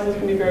 Like, the devices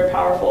can be very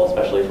powerful,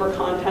 especially for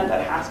content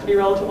that has to be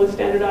relatively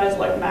standardized,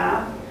 like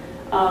math.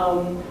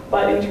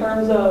 But in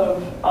terms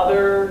of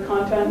other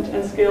content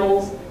and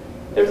skills,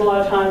 there's a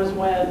lot of times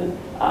when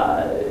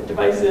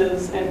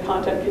devices and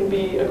content can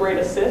be a great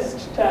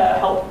assist to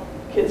help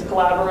kids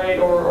collaborate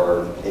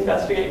or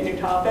investigate new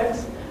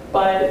topics.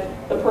 But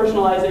the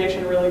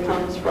personalization really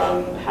comes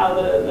from how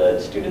the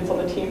students on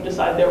the team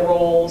decide their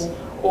roles,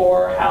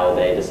 or how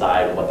they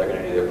decide what they're going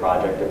to do their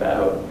project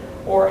about,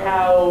 or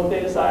how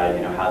they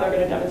decide, how they're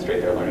going to demonstrate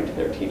their learning to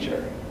their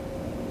teacher.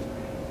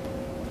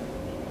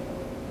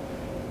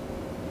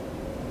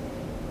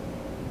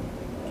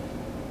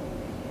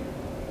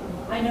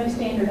 I know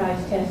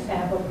standardized tests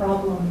have a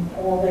problem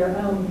all their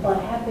own, but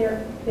have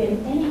there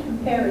been any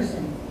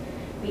comparison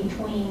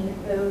between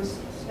those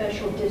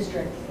special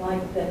districts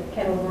like the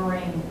Kettle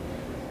Moraine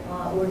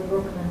or the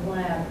Brooklyn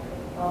Lab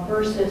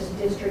versus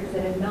districts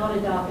that have not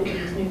adopted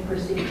these new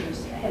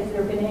procedures? Has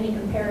there been any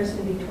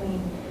comparison between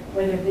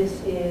whether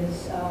this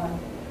is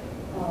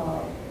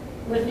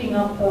lifting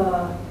up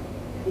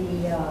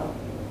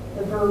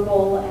the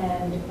verbal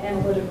and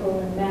analytical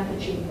and math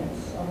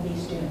achievements of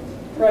these students?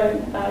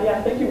 Right.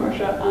 Yeah, thank you,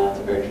 Marcia. That's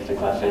a very interesting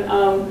question.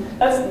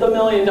 That's the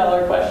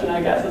million-dollar question,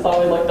 I guess, is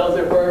always like, does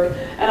it work?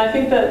 And I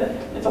think that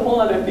it's a whole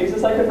other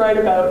thesis I could write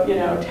about,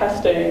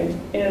 testing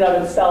in and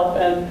of itself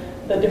and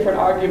the different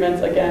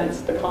arguments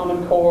against the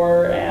Common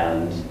Core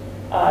and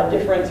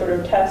different sort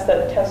of tests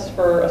that test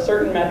for a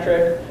certain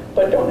metric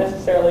but don't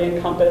necessarily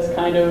encompass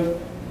kind of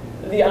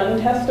the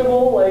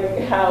untestable,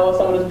 like how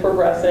someone is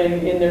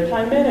progressing in their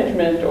time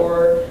management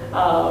or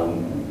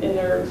in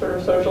their sort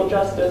of social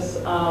justice.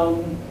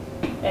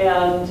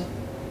 And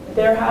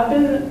there have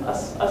been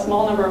a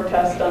small number of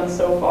tests done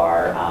so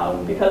far.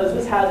 Because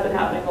this has been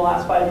happening the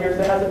last 5 years,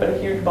 there hasn't been a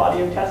huge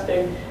body of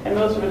testing, and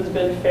most of it has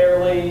been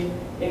fairly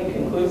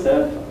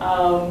inconclusive.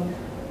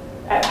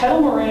 At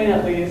Kettle Moraine,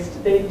 at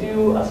least, they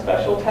do a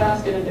special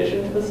test in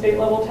addition to the state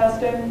level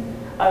testing.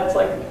 It's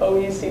like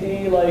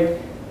OECD, like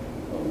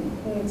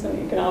it's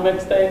an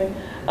economics thing.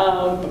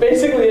 But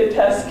basically it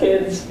tests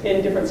kids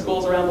in different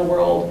schools around the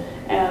world,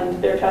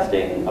 and they're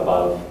testing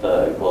above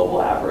the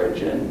global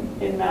average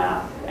in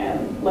math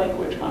and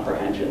language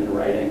comprehension and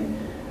writing.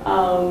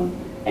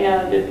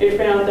 And it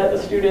found that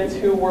the students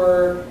who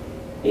were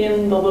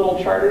in the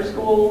little charter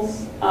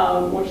schools,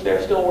 which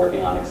they're still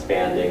working on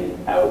expanding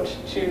out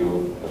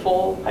to the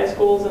full high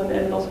schools and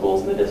middle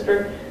schools in the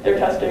district, they're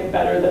testing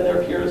better than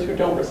their peers who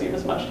don't receive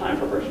as much time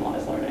for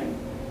personalized learning.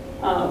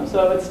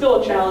 So it's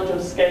still a challenge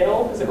of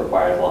scale because it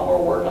requires a lot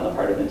more work on the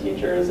part of the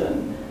teachers,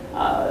 and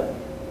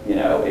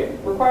it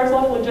requires a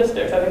lot of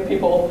logistics. I think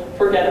people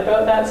forget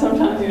about that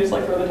sometimes. You just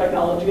like throw the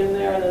technology in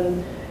there and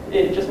then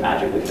it just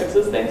magically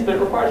fixes things, but it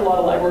requires a lot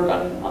of legwork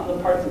on the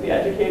parts of the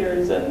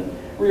educators and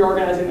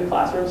reorganizing the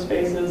classroom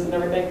spaces and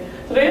everything.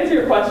 So to answer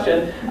your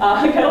question,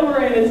 Kettle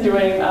Moraine is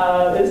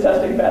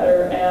testing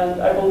better,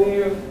 and I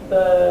believe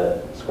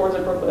the scores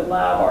at Brooklyn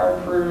Lab are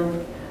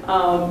improved.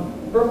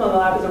 Brooklyn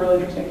Lab is a really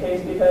interesting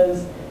case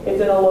because it's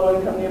in a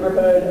low-income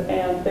neighborhood,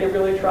 and they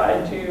really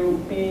tried to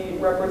be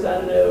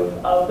representative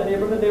of the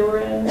neighborhood they were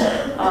in,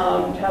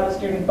 to have a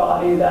student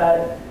body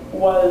that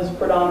was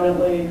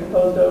predominantly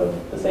composed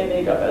of the same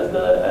makeup as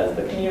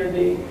the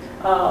community.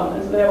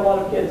 And so they have a lot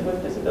of kids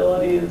with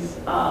disabilities,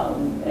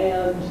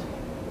 and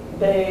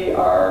they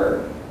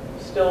are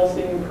still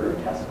seeing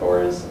improved test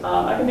scores.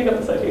 I can dig up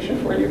the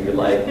citation for you if you'd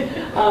like.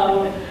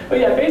 But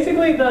yeah,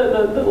 basically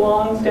the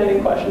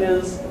long-standing question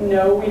is,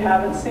 no, we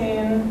haven't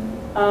seen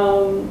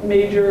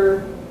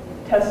major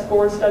test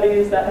score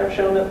studies that have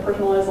shown that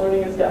personalized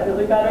learning is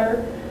definitely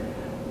better.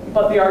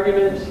 But the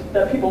argument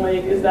that people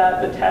make is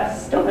that the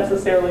tests don't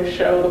necessarily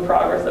show the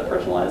progress that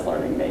personalized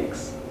learning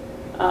makes.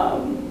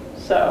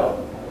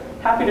 So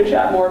happy to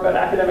chat more about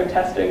academic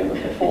testing and the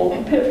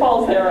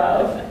pitfalls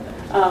thereof.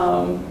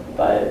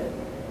 But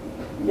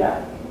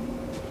yeah.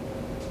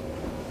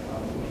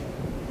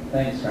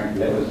 Thanks, Frank.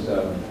 That was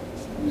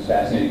it was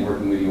fascinating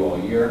working with you all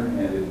year,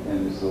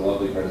 and this is a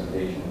lovely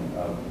presentation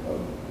of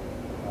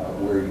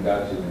where you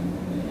got to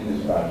in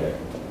this project.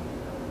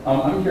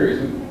 I'm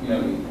curious.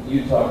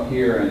 You talked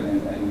here,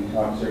 and we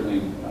talked certainly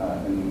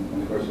in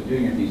the course of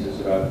doing your thesis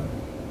about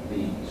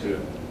the sort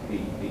of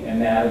the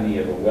anatomy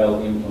of a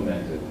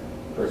well-implemented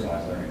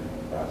personalized learning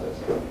process.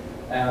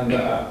 And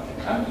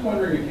I'm just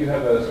wondering if you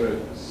have a sort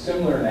of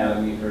similar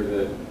anatomy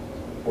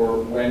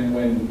for when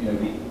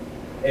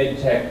the ed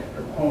tech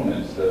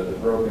proponents, the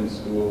broken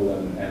school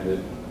and the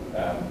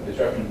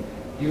disruption.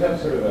 Do you have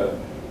sort of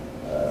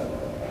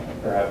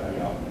perhaps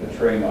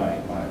betray my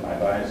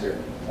bias here,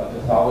 a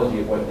pathology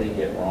of what they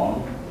get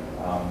wrong?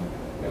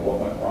 What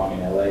went wrong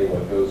in LA?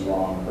 What goes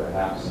wrong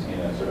perhaps in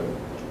a sort of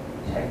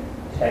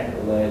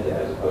tech-led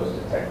as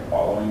opposed to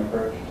tech-following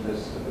approach to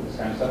this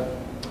kind of stuff?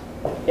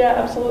 Yeah,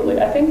 absolutely.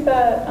 I think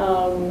that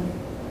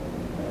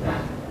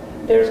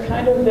there's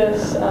kind of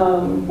this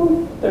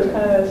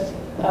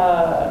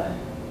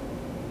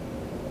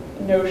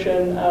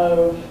notion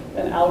of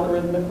an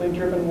algorithmically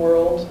driven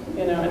world,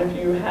 and if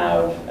you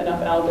have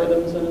enough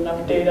algorithms and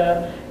enough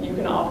data, you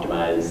can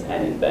optimize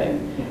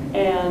anything.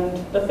 And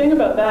the thing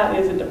about that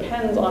is it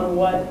depends on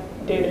what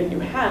data you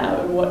have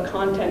and what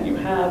content you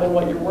have and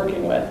what you're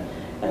working with.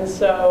 And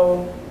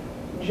so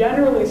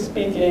generally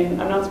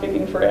speaking, I'm not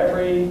speaking for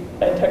every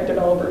ed tech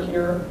developer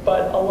here,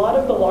 but a lot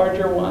of the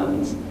larger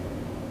ones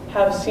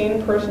have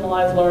seen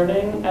personalized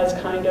learning as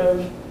kind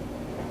of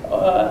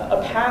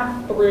a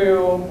path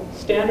through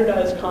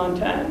standardized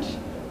content,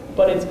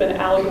 but it's been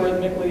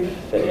algorithmically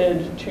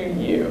fitted to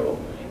you.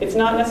 It's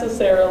not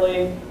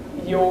necessarily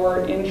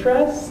your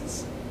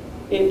interests,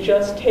 it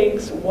just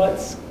takes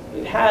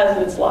it has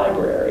in its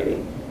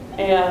library,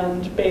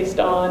 and based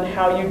on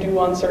how you do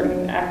on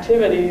certain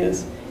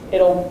activities,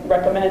 it'll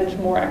recommend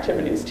more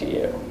activities to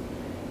you.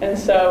 And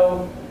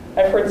so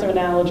I've heard some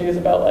analogies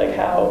about like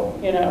how,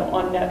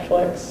 on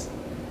Netflix,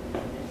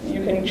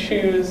 you can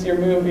choose your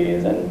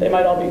movies and they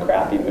might all be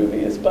crappy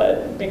movies,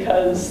 but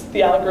because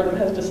the algorithm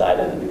has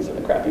decided that these are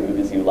the crappy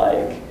movies you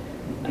like,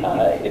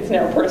 it's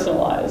now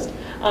personalized.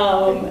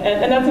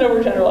 And that's an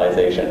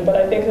overgeneralization, but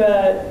I think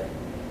that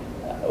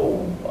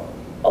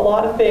a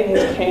lot of things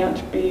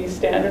can't be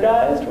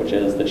standardized, which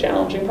is the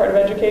challenging part of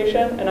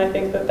education. And I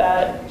think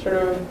that sort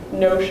of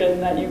notion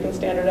that you can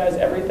standardize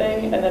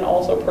everything and then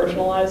also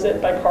personalize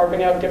it by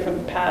carving out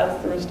different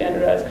paths through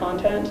standardized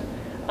content,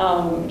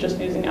 just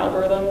using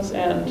algorithms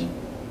and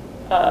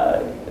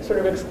sort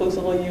of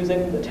exclusively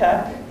using the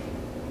tech,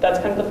 that's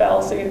kind of the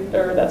fallacy,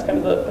 or that's kind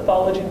of the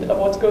pathology of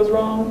what goes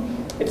wrong.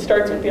 it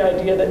starts with the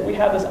idea that we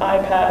have this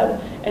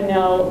iPad, and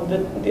now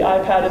the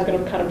iPad is going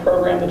to kind of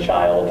program the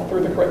child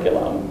through the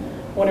curriculum.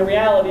 When in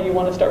reality, you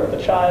want to start with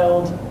the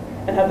child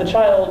and have the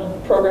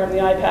child program the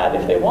iPad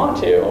if they want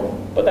to,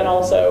 but then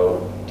also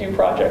do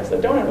projects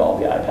that don't involve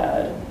the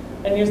iPad,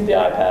 and use the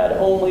iPad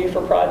only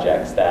for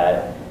projects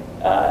that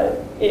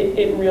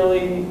it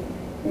really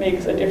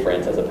makes a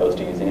difference as opposed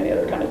to using any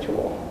other kind of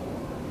tool.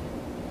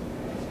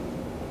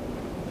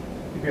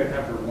 If you have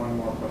time for one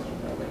more question,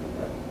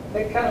 I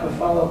think kind of a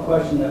follow-up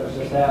question that was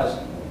just asked.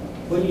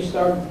 When you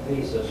started the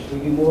thesis, were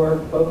you more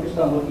focused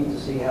on looking to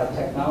see how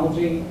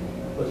technology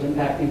was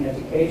impacting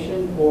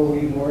education, or were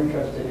you more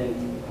interested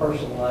in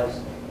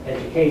personalized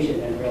education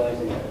and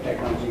realizing that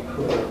technology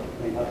could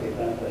help you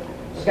benefit?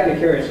 Just kind of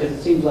curious, because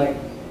it seems like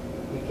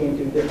you came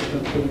to a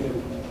different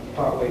conclusion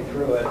partway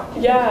through it.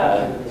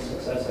 Yeah. The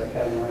success at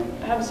Academy.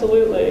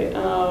 Absolutely.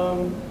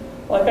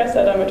 Like I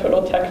said, I'm a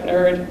total tech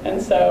nerd,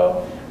 and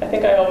so I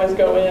think I always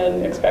go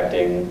in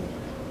expecting.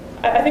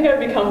 I think I've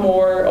become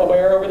more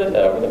aware over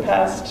the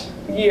past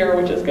year,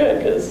 which is good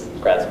because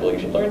grad school you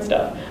should learn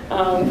stuff.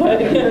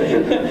 But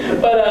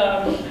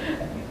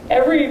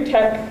every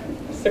tech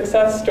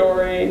success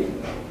story,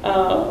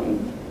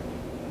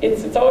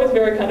 it's always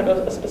very kind of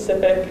a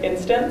specific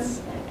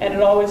instance, and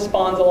it always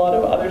spawns a lot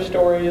of other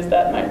stories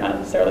that might not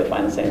necessarily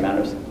find the same amount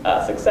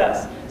of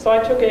success. So I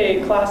took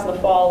a class in the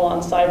fall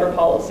on cyber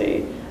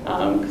policy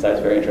because I was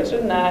very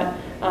interested in that,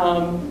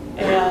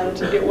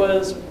 and it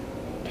was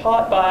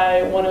taught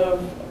by one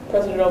of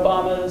President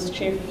Obama's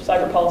chief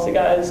cyber policy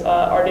guys,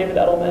 R. David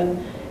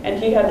Edelman,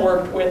 and he had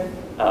worked with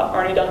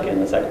Arne Duncan,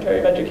 the Secretary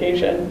of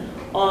Education,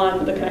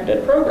 on the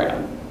Connected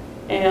program.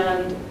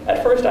 And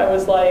at first I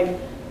was like,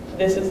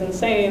 this is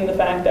insane, the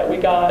fact that we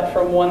got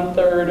from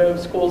 1/3 of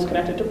schools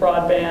connected to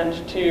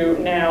broadband to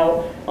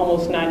now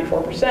almost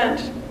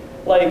 94%.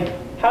 Like,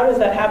 how does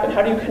that happen?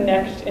 How do you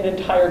connect an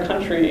entire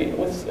country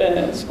with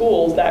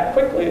schools that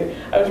quickly?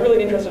 I was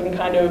really interested in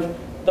kind of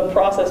the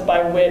process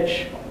by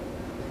which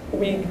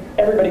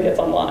everybody gets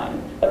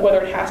online, like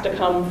whether it has to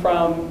come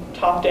from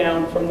top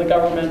down from the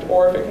government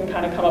or if it can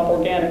kind of come up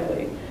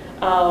organically.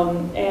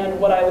 And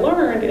what I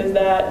learned is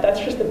that that's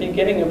just the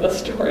beginning of the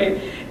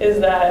story, is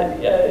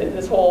that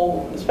this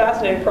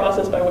fascinating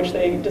process by which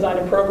they designed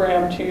a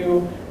program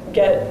to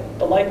get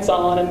the lights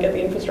on and get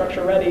the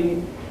infrastructure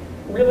ready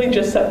really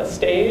just set the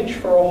stage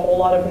for a whole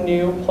lot of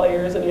new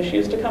players and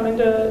issues to come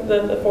into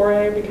the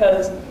foray,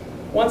 because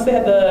once they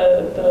had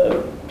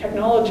the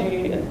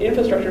technology and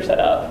infrastructure set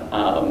up,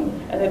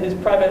 and they had these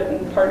private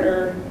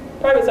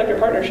sector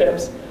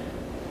partnerships,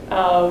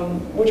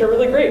 which are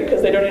really great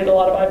because they donated a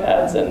lot of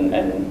iPads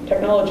and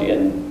technology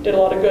and did a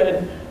lot of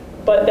good.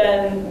 But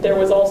then there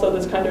was also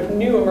this kind of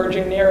new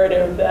emerging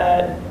narrative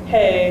that,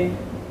 hey,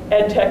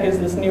 ed tech is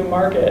this new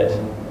market,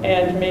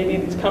 and maybe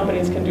these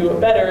companies can do it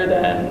better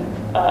than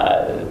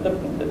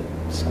the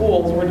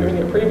schools were doing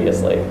it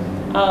previously.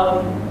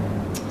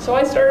 So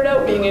I started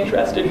out being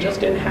interested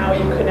just in how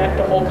you connect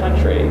a whole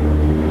country,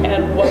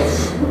 and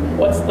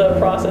what's the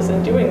process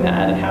in doing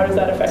that, and how does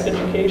that affect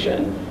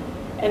education.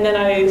 And then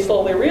I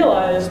slowly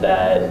realized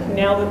that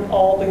now that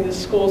all these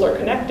schools are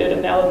connected,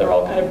 and now that they're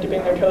all kind of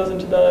dipping their toes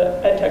into the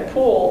ed tech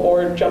pool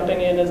or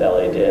jumping in as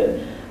LA did,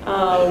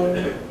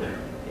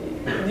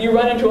 you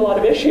run into a lot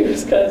of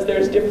issues because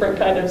there's different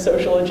kind of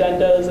social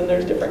agendas, and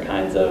there's different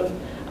kinds of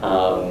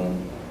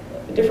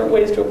different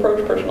ways to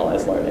approach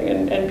personalized learning,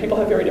 and people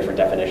have very different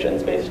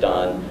definitions based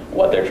on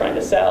what they're trying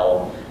to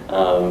sell.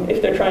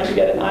 If they're trying to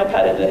get an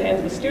iPad into the hands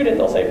of a student,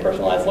 they'll say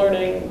personalized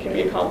learning can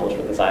be accomplished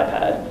with this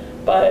iPad.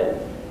 But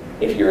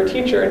if you're a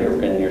teacher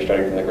and you're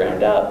starting from the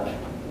ground up,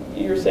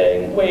 you're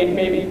saying, wait,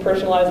 maybe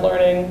personalized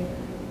learning,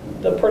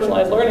 the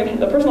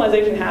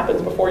personalization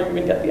happens before you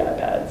even get the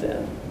iPads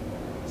in.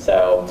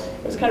 So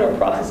it was kind of a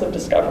process of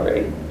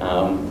discovery,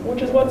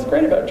 which is what's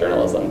great about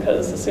journalism,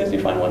 because as soon as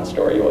you find one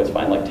story, you always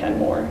find like 10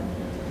 more.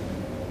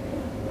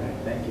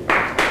 Thank you.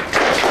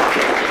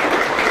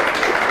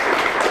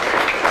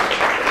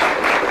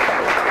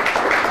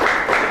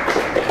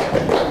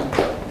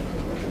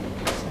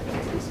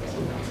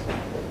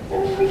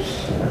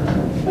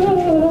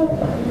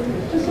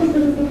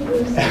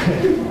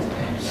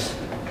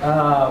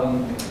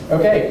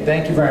 Okay,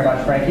 thank you very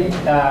much, Frankie. You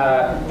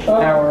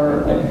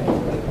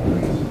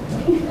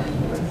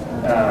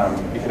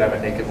could have a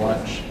naked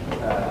lunch.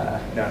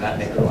 No, not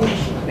naked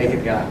lunch.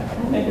 Naked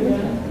Gun. Naked Gun.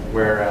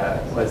 Where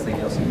Leslie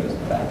Nielsen goes to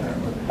the bathroom.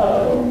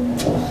 Oh,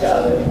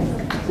 got it.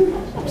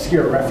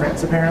 Obscure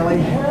reference, apparently.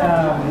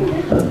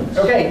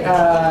 Okay,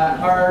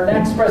 our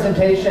next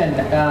presentation,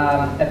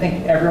 I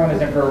think everyone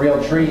is in for a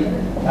real treat.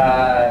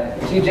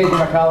 T.J.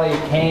 Macaulay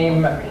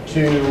came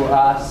to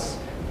us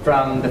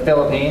from the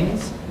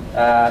Philippines,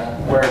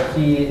 where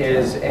he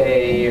is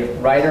a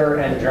writer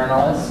and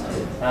journalist.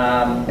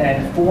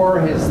 And for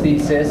his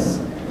thesis,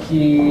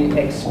 he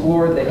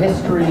explored the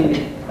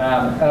history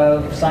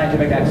of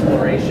scientific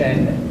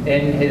exploration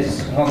in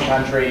his home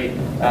country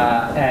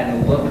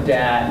and looked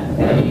at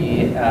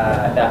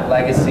that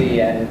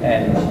legacy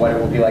and what it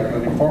will be like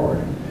moving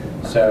forward.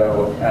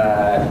 So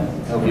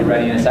he'll be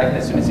ready in a second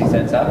as soon as he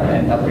sets up,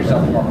 and help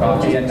yourself to more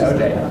coffee and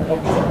OJ.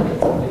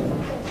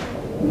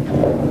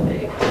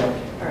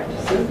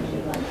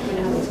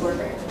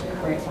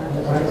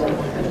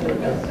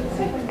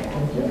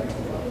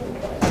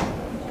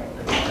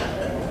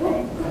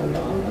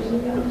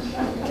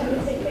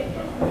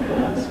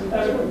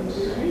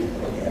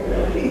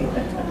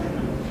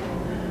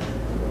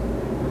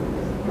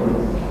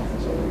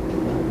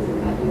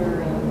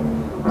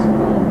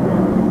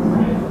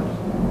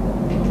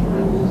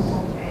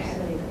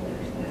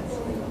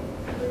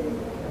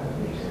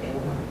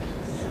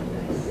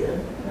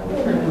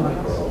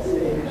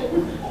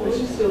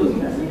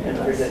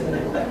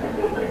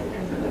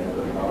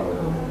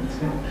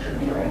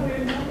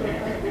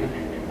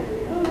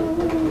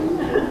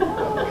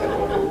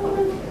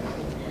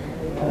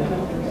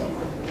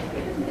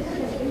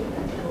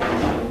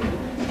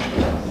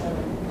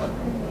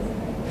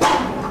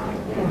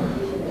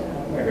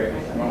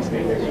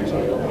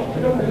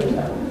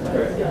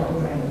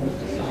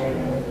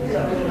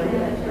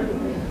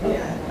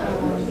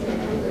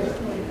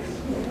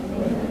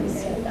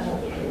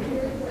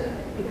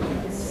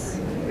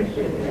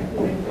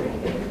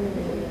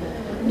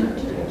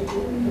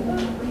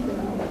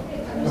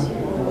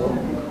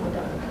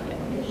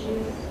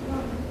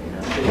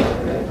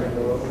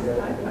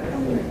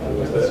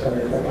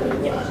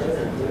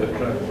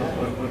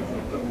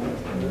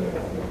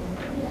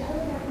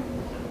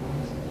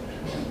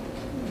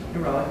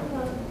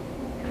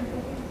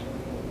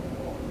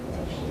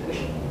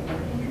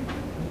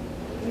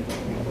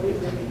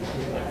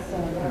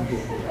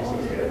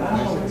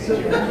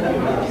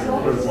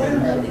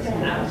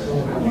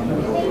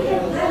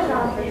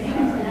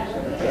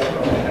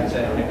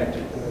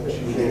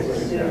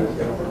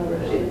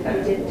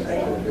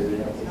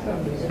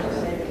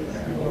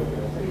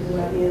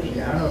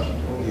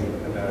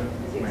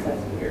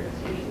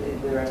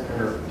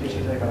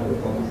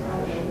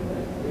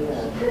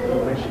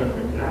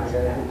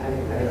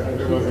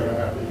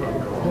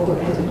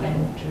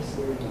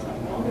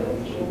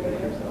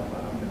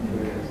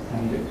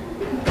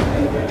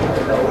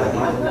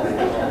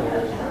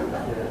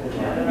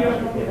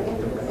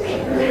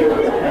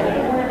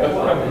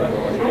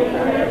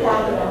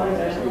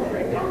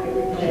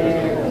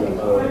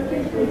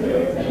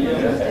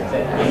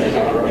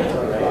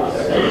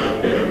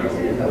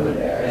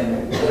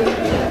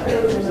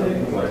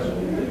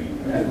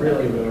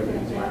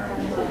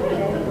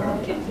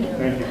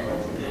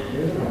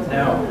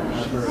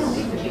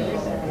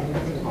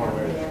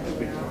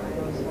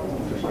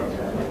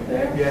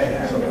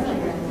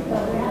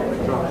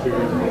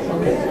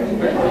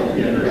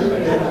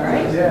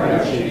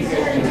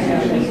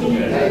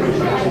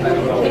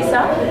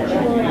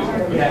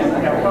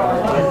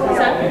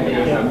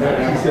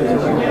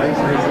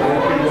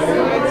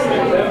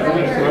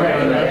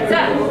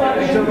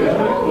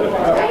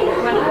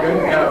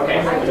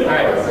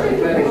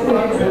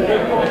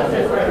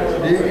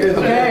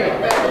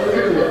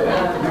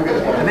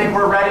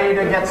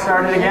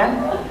 Started again?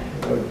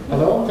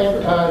 Hello,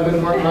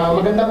 good morning.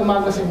 Magandang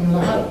umaga sa inyo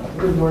lahat.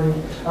 Good morning.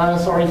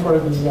 Sorry for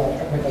the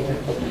technical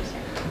difficulties.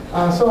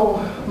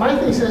 So, my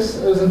thesis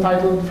is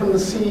entitled From the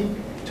Sea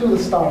to the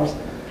Stars,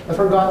 The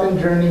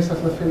Forgotten Journeys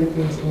of the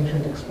Philippines'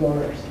 Ancient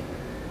Explorers.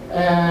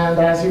 And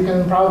as you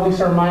can probably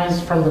surmise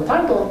from the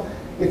title,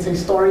 it's a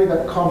story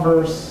that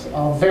covers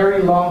a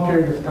very long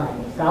period of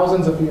time,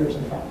 thousands of years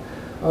in fact.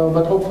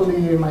 But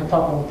hopefully my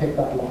talk won't take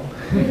that long.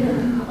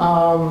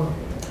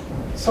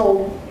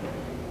 So,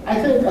 I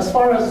think as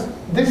far as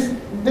this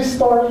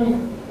story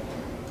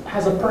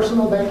has a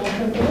personal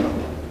dimension to it,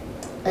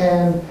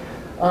 and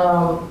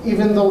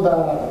even though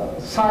the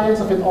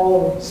science of it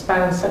all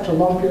spans such a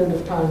long period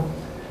of time,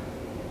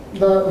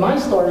 my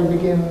story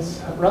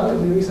begins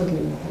relatively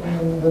recently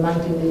in the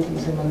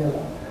 1980s in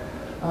Manila.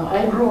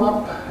 I grew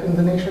up in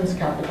the nation's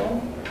capital,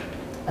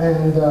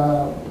 and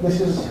this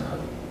is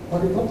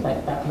what it looked like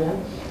back then.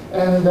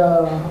 And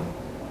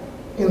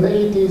in the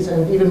 80s,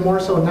 and even more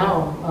so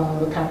now,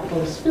 the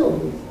capital is filled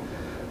with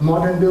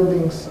modern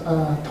buildings,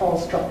 tall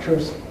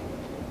structures.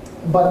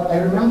 But I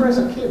remember as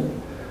a kid,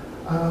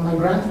 my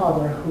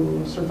grandfather,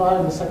 who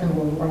survived the Second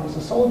World War, was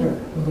a soldier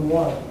in the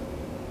war,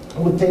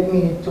 would take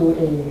me to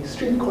a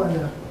street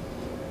corner,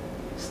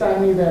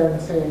 stand me there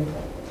and say,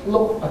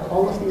 look at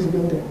all of these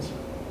buildings.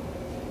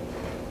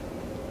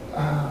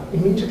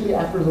 Immediately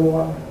after the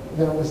war,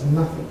 there was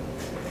nothing.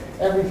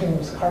 Everything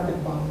was carpet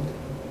bombed.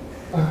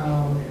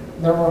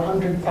 There were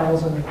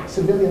 100,000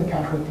 civilian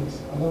casualties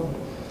alone.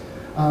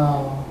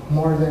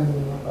 More than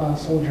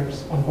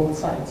soldiers on both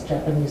sides,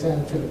 Japanese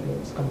and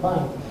Philippines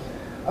combined.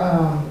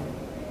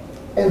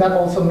 And that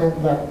also meant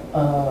that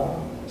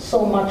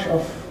so much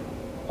of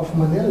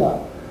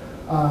Manila,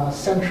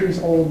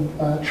 centuries-old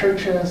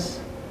churches,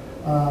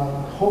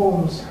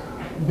 homes,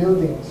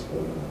 buildings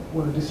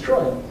were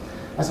destroyed.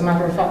 As a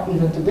matter of fact,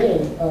 even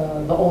today,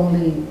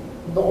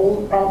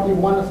 probably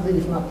one of the,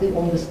 if not the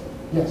oldest,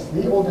 yes,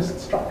 the oldest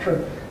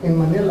structure in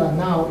Manila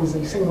now is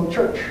a single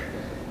church.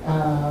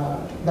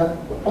 That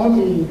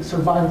only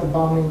survived the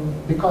bombing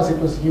because it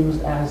was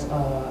used as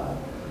a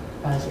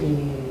as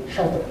a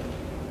shelter.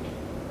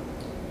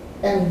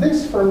 And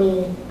this, for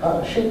me,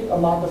 shaped a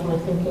lot of my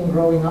thinking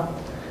growing up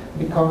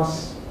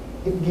because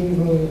it gave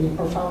me a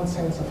profound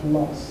sense of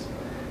loss.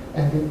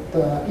 And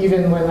it,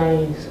 even when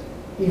I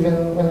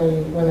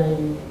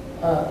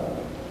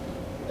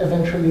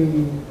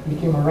eventually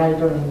became a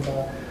writer and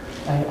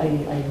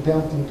I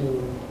delved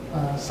into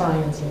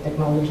science and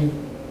technology,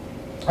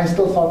 I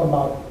still thought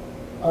about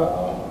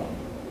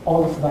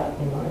all of that,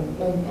 you know,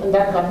 and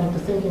that got me to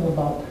thinking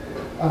about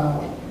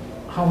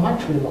how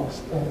much we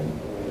lost and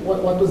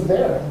what was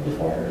there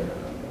before,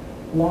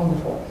 long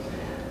before.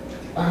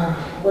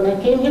 When I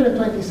came here in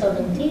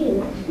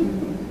 2017,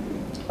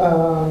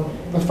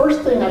 the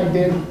first thing I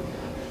did,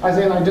 as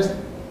in I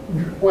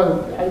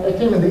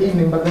came in the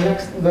evening, but the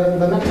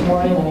next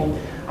morning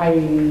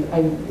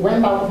I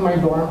went out of my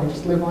dorm. I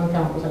just live on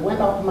campus. I went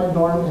out of my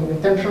dorm and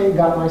intentionally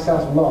got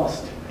myself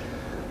lost.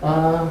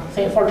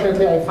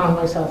 Fortunately, I found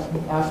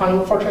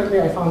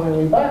my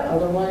way back.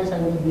 Otherwise, I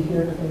wouldn't be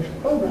here to finish the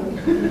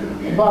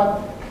program.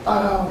 But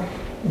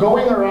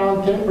going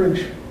around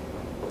Cambridge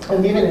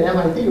and even in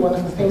MIT, one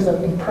of the things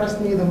that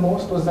impressed me the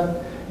most was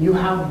that you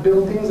have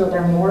buildings that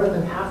are more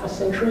than half a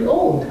century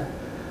old.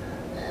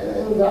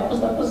 And that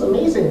was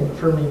amazing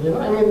for me. You know,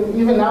 I mean,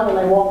 even now when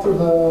I walk through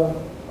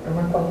am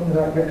I pointing in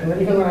the right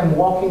direction? Even when I'm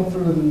walking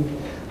through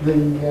the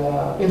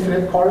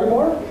infinite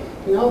corridor,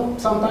 you know,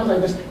 sometimes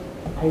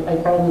I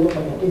probably look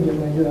like an idiot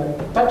when I do that.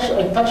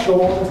 I touch the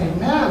wall and say,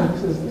 man,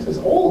 this is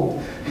old.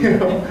 You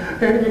know,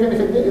 even if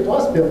it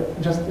was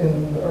built just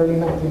in the early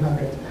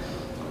 1900s.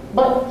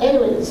 But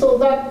anyway, so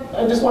that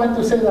I just wanted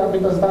to say that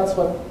because that's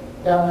what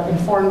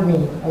informed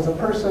me as a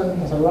person,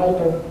 as a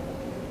writer.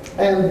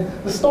 And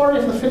the story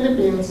of the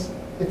Philippines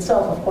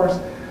itself, of course,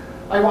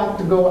 I wanted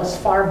to go as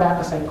far back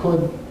as I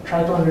could,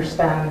 try to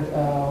understand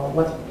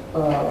what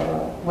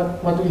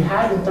we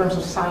had in terms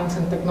of science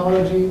and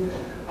technology,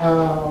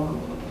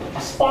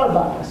 as far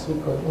back as we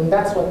could. And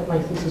that's what my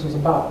thesis was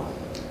about.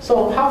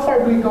 So how far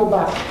do we go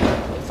back?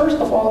 First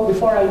of all,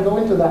 before I go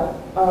into that,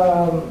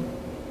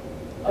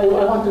 I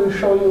want to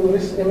show you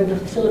this image of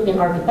the Philippine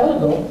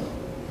archipelago.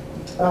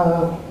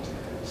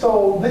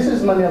 So this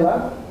is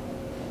Manila.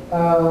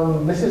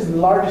 This is the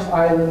largest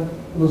island,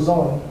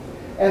 Luzon.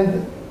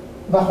 And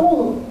the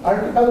whole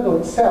archipelago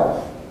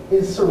itself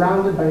is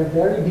surrounded by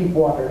very deep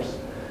waters.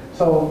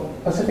 So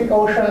Pacific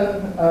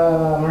Ocean,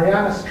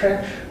 Mariana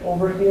Stretch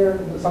over here,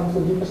 some of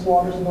the deepest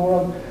waters in the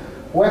world,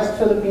 West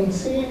Philippine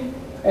Sea,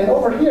 and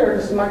over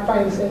here, you might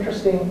find this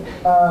interesting,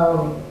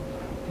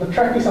 the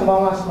Trekkies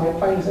among us might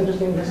find this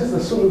interesting, this is the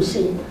Sulu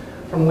Sea,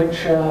 from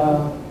which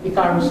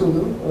Ikaru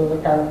Sulu,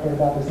 the character,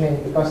 got his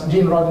name, because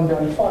Gene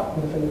Roddenberry fought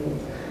in the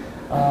Philippines.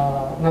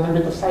 Another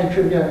bit of side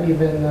trivia,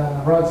 even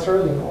Rod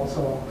Serling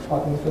also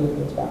fought in the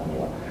Philippines back in the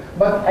war.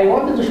 But I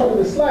wanted to show you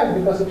this slide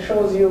because it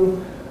shows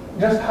you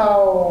just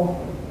how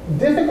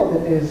difficult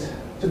it is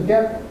to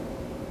get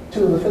to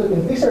the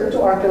Philippines. These are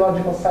two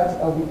archaeological sites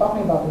I'll be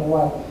talking about in a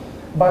while.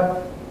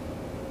 But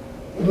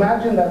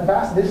imagine that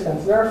vast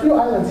distance. There are a few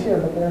islands here,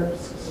 but they're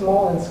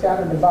small and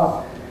scattered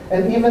about.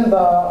 And even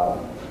the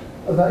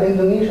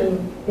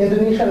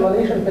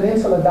Indonesian-Malaysian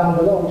peninsula down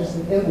below, which is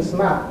in this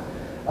map,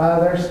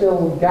 there are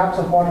still gaps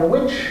of water,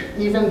 which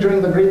even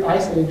during the Great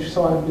Ice Age,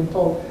 so I've been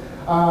told,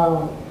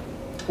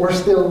 were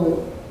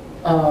still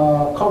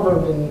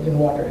covered in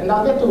water. And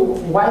I'll get to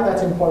why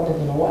that's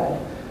important in a while.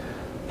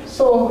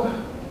 So,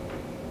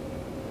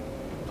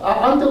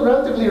 until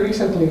relatively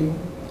recently,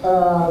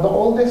 the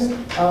oldest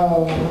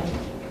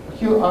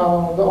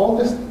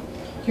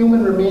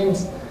human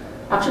remains,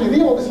 actually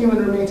the oldest human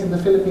remains in the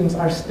Philippines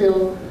are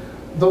still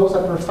those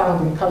that were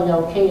found in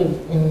Callao Cave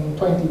in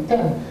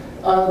 2010.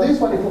 This is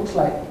what it looks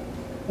like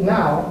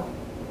now.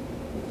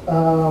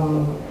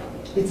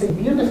 It's a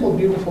beautiful,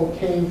 beautiful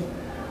cave.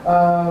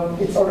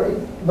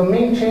 The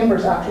main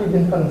chamber's actually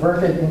been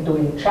converted into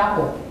a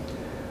chapel,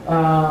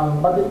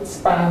 but it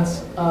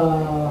spans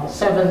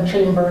 7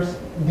 chambers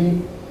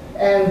deep,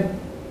 and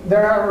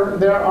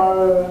there's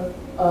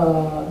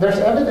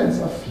evidence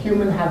of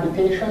human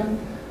habitation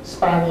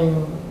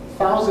spanning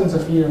thousands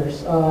of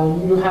years.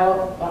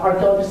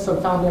 Archaeologists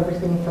have found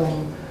everything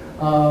from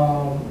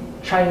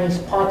Chinese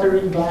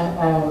pottery,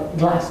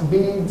 glass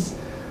beads,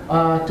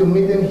 to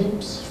midden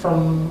heaps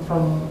from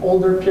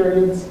older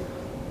periods.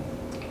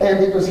 And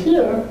it was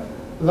here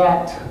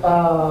that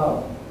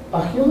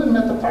a human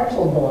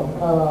metatarsal bone,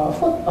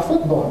 a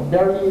foot bone,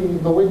 barely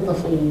the width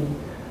of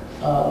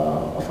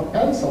a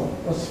pencil,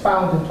 was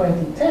found in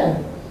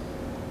 2010.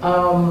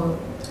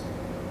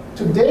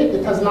 To date,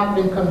 it has not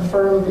been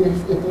confirmed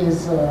if it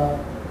is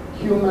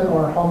human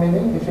or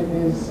hominin, if it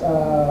is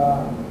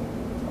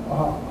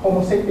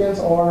Homo sapiens,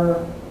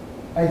 or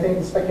I think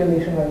the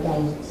speculation right now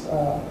is it's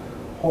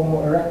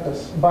Homo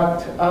erectus.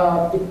 But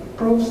it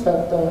proves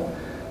that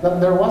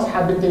there was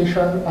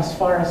habitation as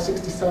far as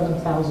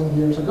 67,000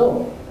 years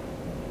ago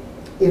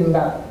in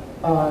that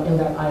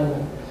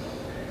island.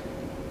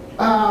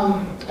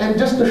 And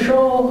just to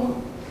show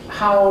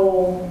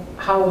how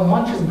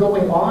much is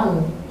going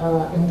on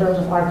in terms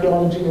of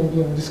archaeology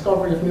and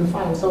discovery of new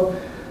finds. So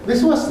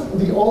This was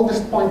the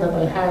oldest point that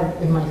I had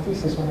in my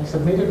thesis when I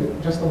submitted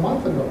it just a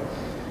month ago.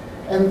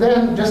 And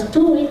then just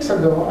 2 weeks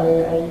ago,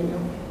 I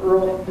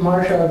wrote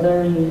Marcia a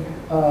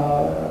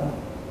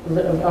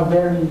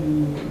very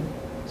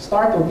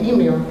startled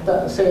email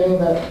saying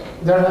that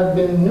there had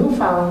been new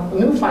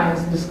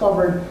finds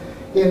discovered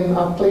in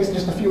a place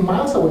just a few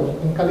miles away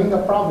in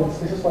Kalinga province.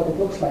 This is what it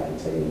looks like.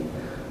 It's a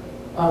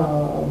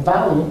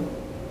valley.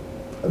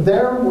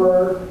 There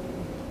were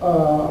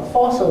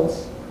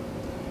fossils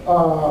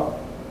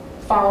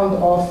found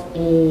of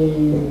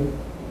a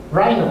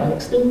rhino, an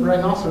extinct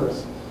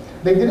rhinoceros.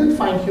 They didn't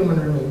find human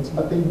remains,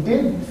 but they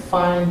did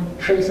find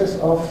traces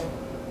of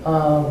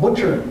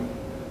butchery.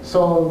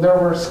 So there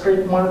were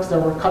scrape marks, there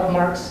were cut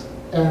marks,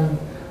 and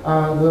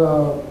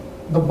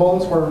the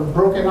bones were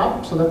broken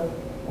up so that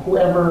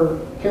whoever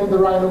killed the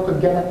rhino could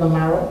get at the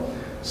marrow.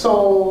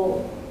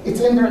 So it's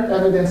indirect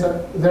evidence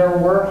that there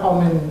were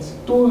hominins,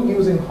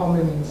 tool-using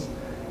hominins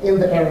in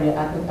the area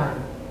at the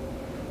time.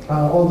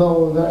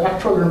 Although the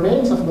actual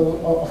remains of the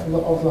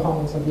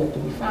hominins have yet to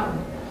be found.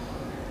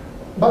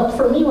 But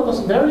for me, what was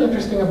very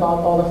interesting about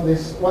all of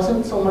this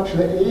wasn't so much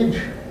the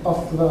age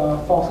of the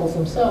fossils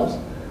themselves,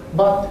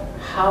 but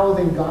how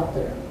they got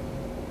there.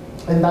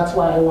 And that's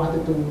why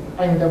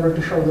I endeavored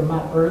to show the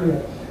map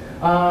earlier.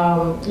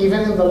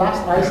 Even in the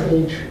last ice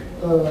age,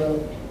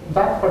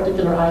 that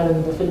particular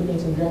island, the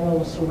Philippines in general,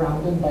 was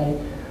surrounded by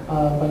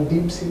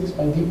deep seas,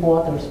 by deep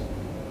waters.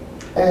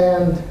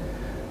 And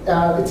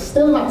it's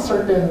still not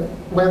certain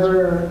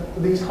whether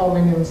these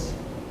hominins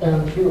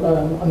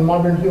and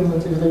modern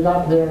humans, if they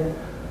got there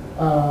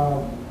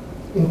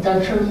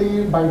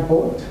intentionally by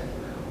boat,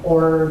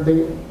 or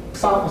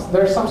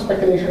there's some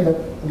speculation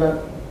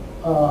that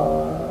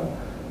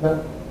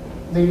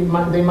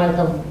they might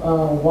have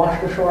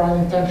washed ashore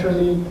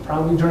unintentionally,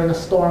 probably during a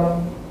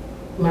storm,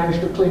 managed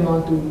to cling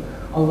onto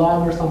a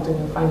log or something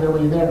and find their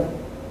way there.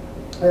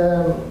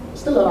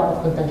 Still a lot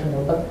of contention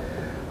there, but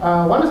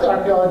one of the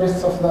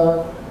archaeologists of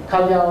the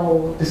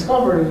Callao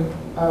discovery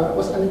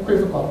was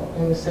unequivocal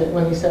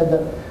when he said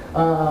that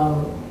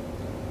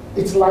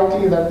it's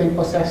likely that they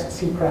possessed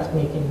seacraft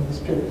making in this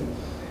period.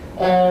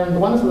 And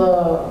one of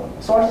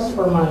the sources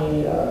for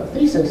my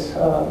thesis,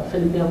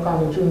 Felipe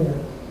Ocano Jr.,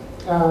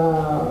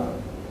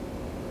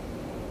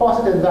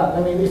 posited that.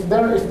 I mean, if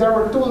there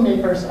were tool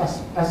makers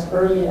as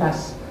early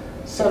as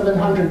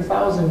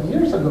 700,000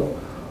 years ago,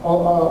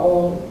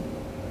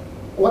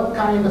 what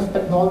kind of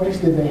technologies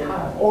did they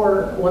have,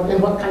 or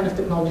what kind of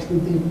technologies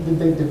did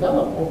they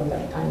develop over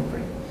that time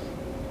frame?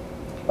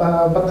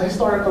 But the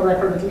historical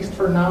record, at least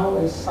for now,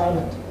 is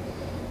silent.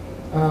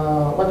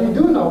 What we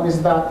do know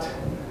is that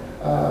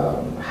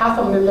half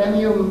a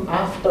millennium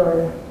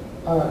after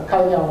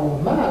Callao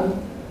Man,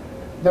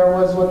 there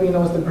was what we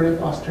know as the Great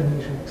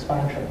Austronesian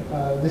Expansion.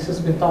 This has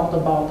been talked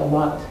about a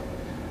lot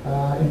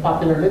in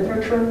popular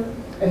literature,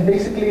 and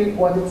basically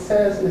what it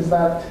says is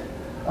that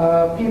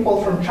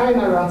people from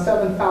China around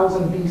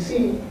 7000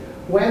 BC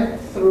went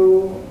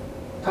through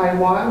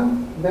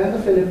Taiwan, then the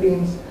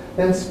Philippines,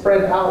 then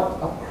spread out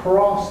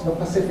across the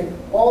Pacific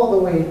all the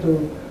way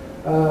to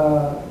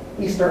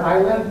Easter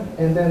Island,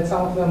 and then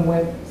some of them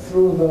went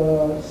through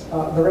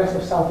the rest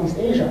of Southeast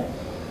Asia.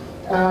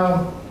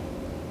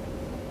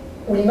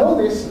 We know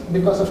this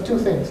because of two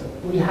things.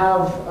 We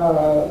have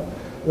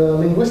the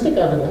linguistic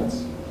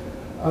evidence,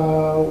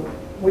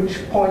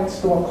 which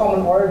points to a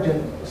common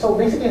origin. So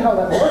basically how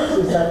that works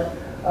is that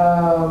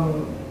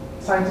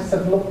scientists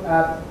have looked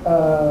at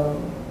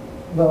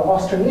the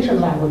Austronesian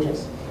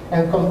languages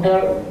and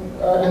compared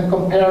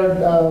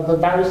the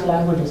various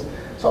languages.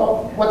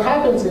 So what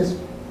happens is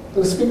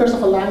the speakers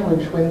of a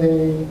language, when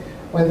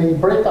they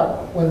break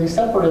up, when they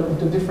separate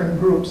into different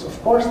groups, of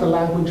course the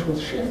language will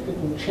shift, it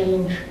will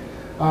change,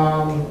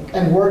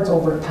 and words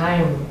over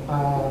time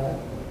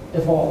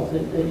evolve,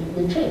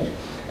 they change.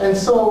 And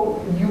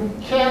so you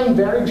can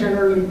very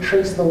generally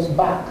trace those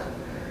back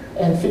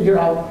and figure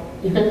out,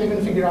 you can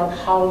even figure out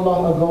how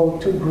long ago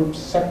two groups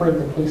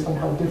separated based on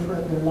how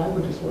different their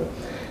languages were.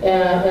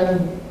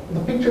 And the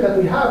picture that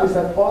we have is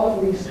that all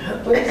of these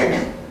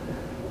places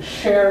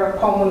share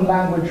common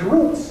language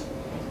roots,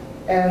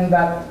 and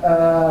that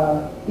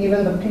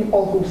even the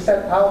people who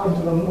set out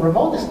into the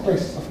remotest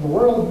places of the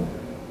world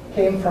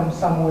came from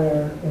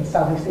somewhere in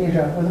Southeast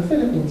Asia, or the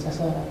Philippines as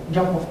a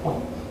jump-off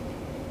point.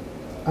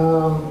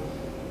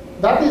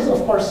 That is,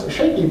 of course,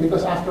 shaky,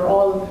 because after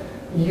all,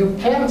 you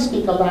can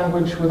speak a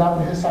language without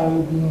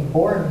necessarily being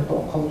born into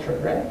a culture,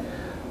 right?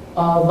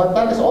 But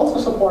that is also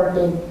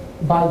supported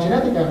by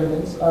genetic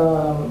evidence.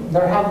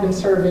 There have been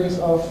surveys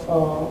of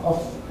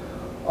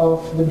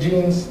the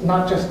genes,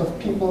 not just of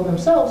people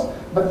themselves,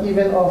 but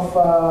even of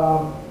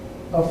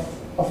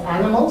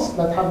animals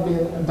that have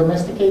been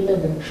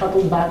domesticated and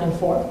shuttled back and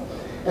forth,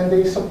 and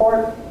they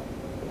support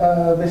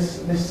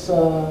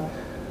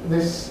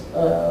this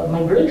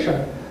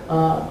migration.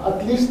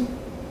 At least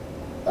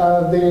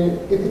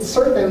it's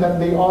certain that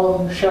they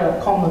all share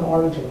a common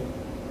origin.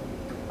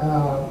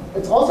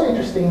 It's also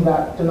interesting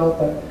to note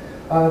that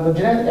the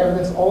genetic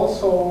evidence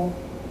also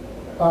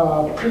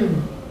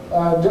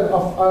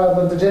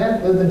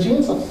the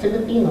genes of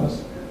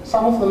Filipinos,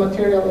 some of the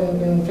material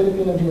in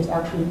Filipino genes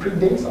actually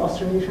predates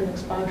Austronesian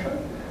expansion,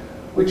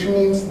 which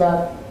means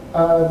that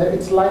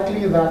it's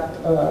likely that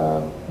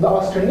the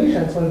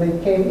Austronesians, when they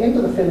came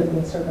into the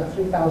Philippines circa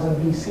 3000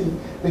 BC,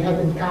 they had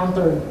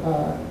encountered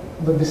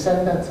the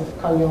descendants of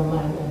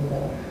Kalyoman and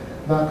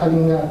the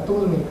Kalinga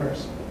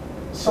toolmakers.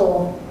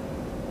 So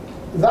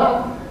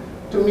that,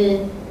 to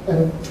me,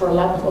 and for a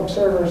lot of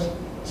observers,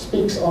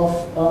 speaks of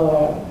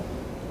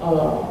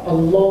a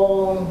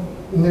long,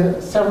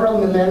 several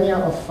millennia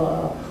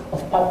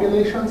of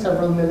population,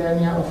 several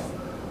millennia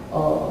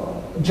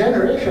of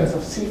generations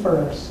of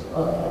seafarers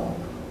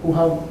who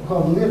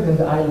have lived in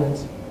the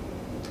islands.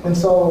 And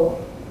so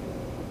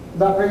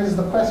that raises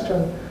the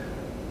question,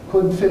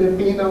 could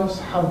Filipinos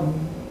have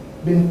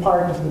been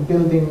part of the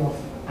building of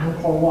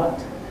Angkor Wat?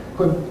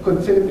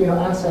 Could Filipino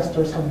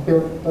ancestors have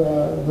built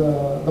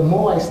the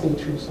Moai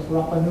statues of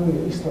Rapa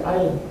Nui, Easter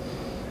Island?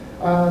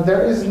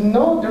 There is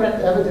no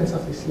direct evidence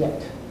of this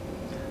yet.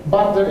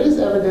 But there is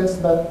evidence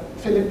that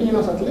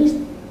Filipinos, at least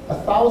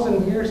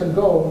 1,000 years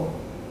ago,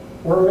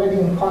 were already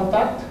in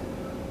contact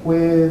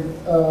with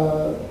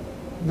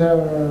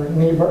their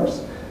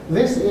neighbors.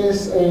 This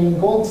is a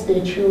gold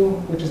statue,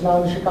 which is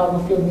now in the Chicago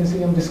Field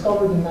Museum,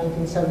 discovered in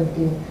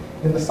 1917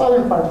 in the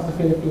southern part of the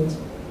Philippines.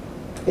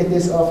 It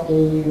is of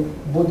a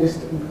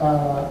Buddhist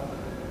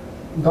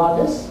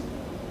goddess.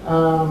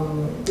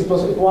 It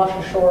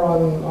washed ashore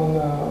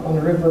on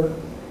a river,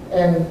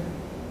 and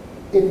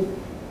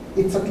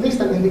it's at least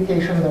an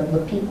indication that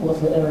the people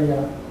of the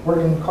area were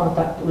in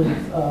contact with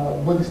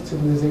Buddhist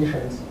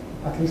civilizations,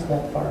 at least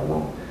that far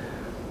along.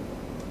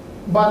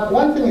 But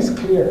one thing is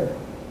clear.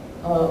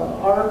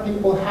 Our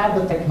people had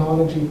the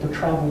technology to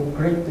travel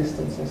great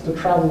distances, to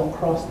travel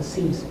across the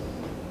seas.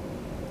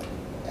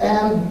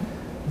 And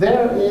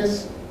there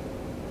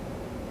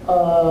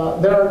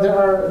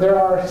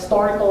are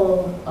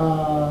historical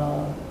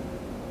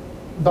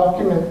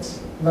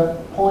documents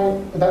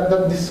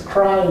that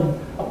describe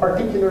a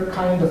particular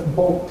kind of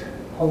boat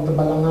called the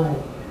balangay,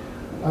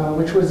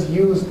 which was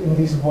used in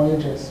these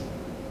voyages.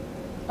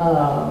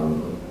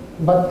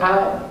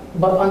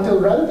 But until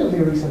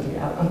relatively recently,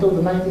 until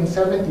the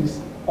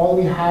 1970s, all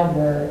we had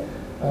were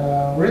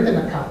written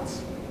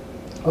accounts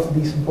of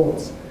these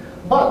boats.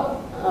 But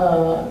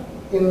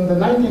in the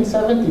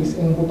 1970s,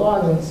 in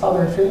Butuan, in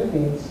southern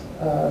Philippines,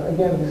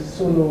 again, this is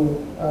Sulu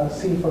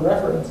Sea for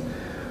reference,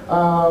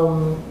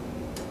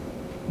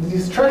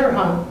 these treasure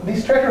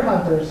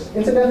hunters,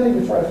 incidentally,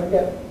 before I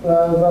forget,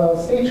 the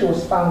statue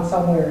was found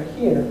somewhere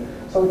here,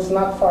 so it's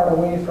not far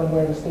away from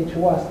where the statue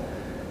was.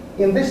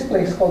 In this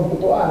place called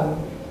Butuan,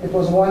 it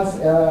was once,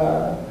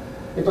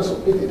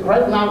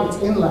 right now it's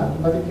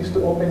inland, but it used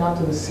to open out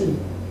to the sea.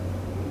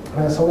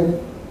 So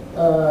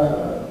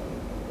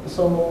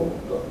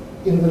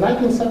in the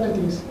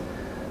 1970s,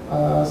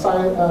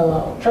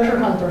 treasure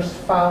hunters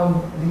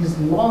found these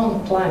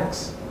long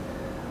planks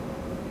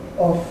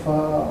of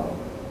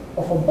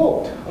a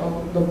boat.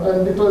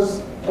 And it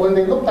was, when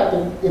they looked at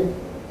it,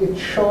 it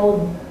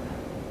showed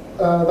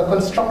the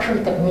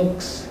construction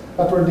techniques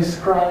that were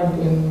described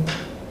in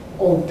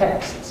old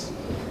texts.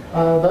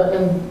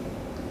 And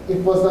it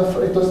was the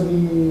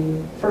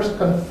first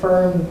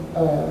confirmed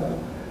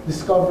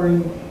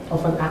discovery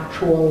of an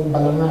actual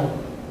balangay.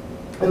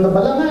 And the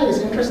balangay is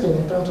interesting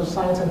in terms of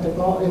science and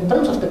technology, in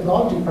terms of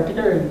technology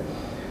particularly,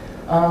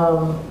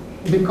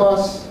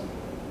 because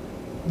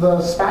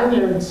the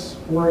Spaniards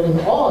were in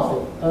awe of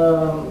it.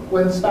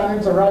 When the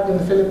Spaniards arrived in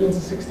the Philippines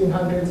in the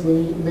 1600s,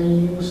 they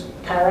used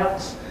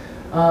carracks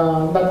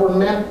that were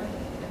meant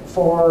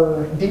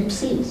for deep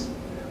seas.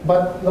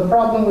 But the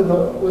problem with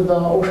the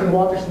ocean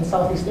waters in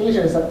Southeast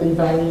Asia is that they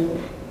vary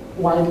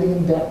widely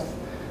in depth.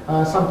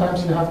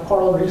 Sometimes you have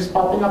coral reefs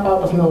popping up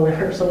out of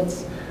nowhere, so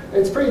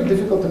it's pretty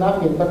difficult to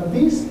navigate. But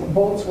these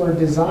boats were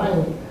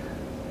designed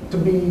to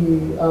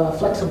be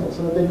flexible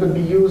so that they could be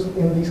used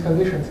in these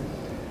conditions.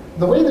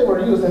 The way they were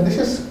used, and this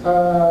is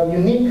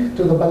unique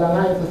to the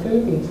balangay of the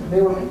Philippines, they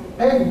were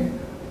pegged,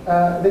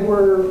 they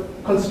were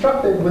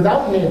constructed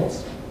without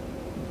nails.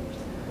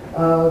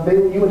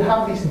 You would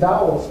have these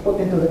dowels put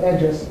into the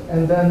edges,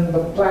 and then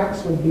the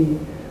planks would be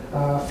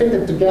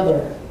fitted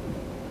together.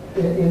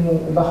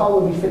 The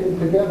hull would be fitted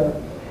together,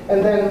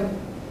 and then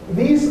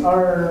these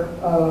are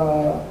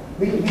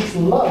these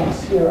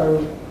lugs here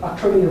are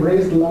actually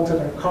raised lugs that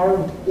are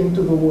carved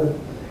into the wood,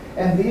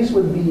 and these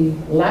would be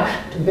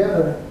lashed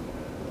together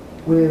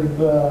with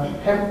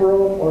hemp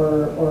rope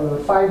or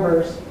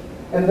fibers,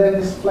 and then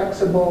this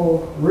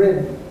flexible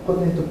rib put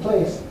into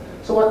place.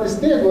 So what this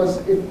did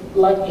was,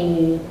 like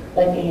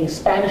a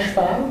Spanish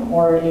fan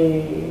or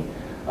a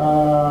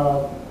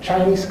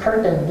Chinese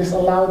curtain, this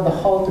allowed the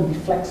hull to be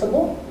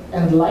flexible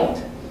and light,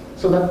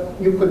 so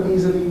that you could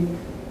easily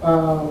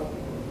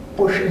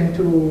push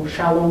into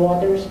shallow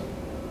waters.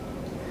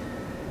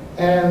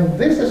 And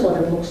this is what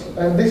it looks.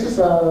 This is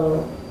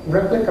a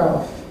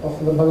replica of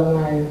the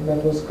balangay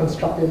that was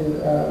constructed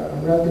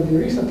relatively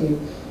recently,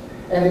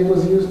 and it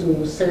was used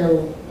to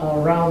sail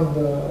around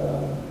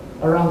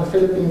the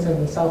Philippines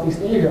and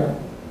Southeast Asia.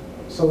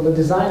 So the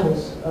design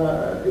was,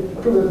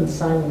 it proved that the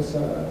design was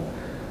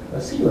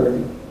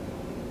seaworthy.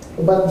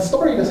 But the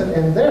story doesn't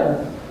end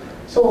there.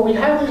 So we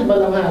have these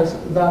balangays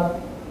that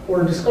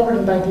were discovered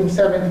in the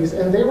 1970s,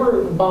 and they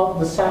were about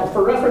the size,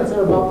 for reference, they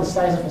were about the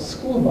size of a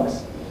school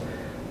bus.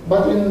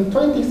 But in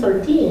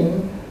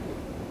 2013,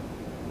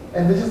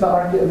 and this is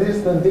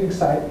the dig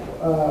site,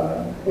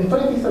 in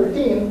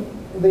 2013,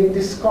 they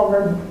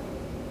discovered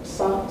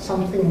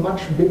something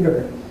much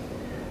bigger.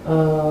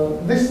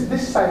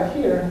 This site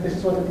here, this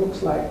is what it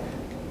looks like.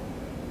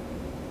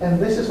 And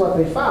this is what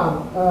they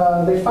found.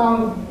 They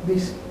found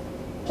these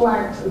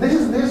planks. This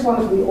is one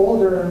of the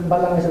older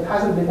balangays that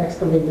hasn't been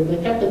excavated. They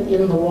kept it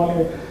in the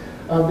water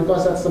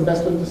because that's the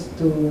best way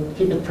to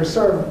keep it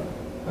preserved.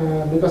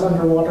 Because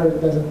underwater it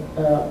doesn't,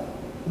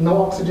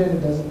 no oxygen,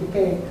 it doesn't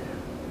decay.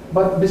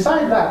 But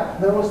beside that,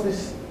 there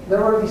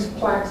were these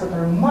planks that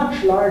are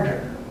much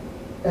larger.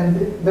 And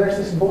there's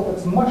this boat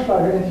that's much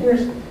larger. And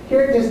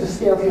here is the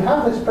scale. You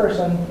have this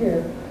person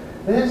here.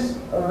 This is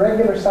a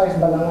regular sized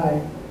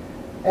balangay.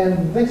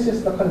 And this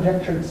is the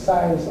conjectured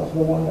size of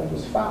the one that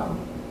was found.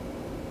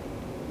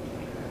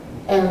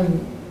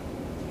 And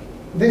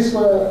this,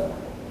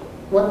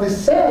 what this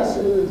says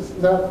is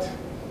that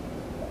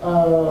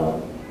the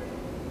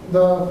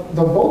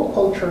boat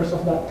cultures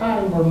of that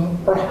time were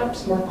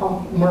perhaps more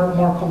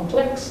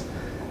complex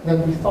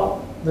than we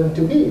thought them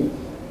to be.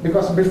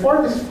 Because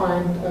before this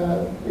find,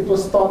 it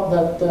was thought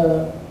that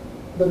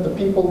the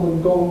people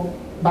would go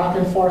back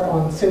and forth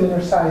on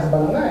similar sized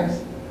balangays.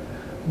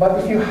 But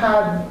if you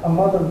had a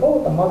mother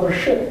boat, a mother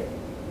ship,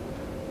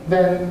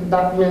 then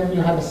that meant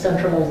you had a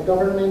centralized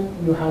government,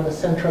 you had a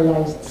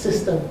centralized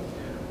system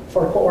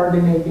for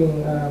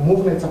coordinating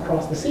movements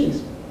across the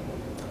seas.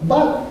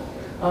 But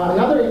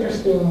another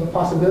interesting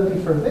possibility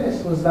for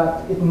this was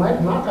that it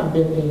might not have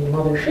been a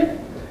mother ship,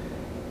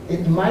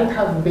 it might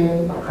have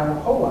been a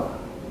caracoa.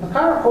 The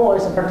caracoa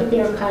is a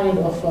particular kind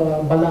of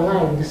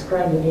balangay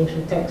described in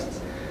ancient texts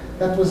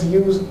that was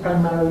used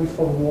primarily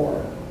for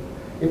war.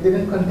 It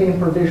didn't contain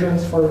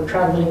provisions for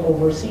traveling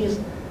overseas.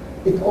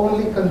 It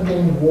only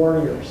contained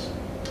warriors.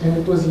 And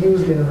it was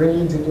used in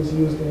raids, it was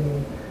used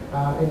in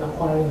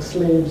acquiring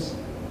slaves,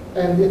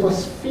 and it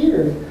was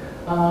feared.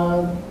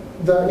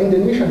 The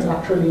Indonesians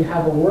actually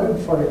have a word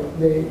for it.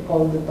 They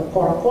called it the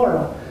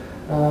cora-cora.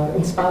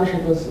 In Spanish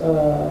it was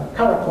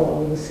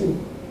caracol of the sea.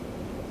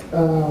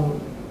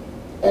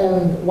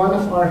 And one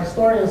of our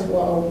historians,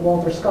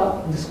 Walter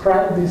Scott,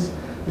 described these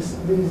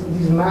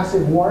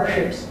massive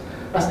warships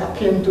as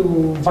akin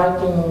to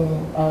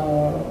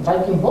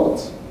Viking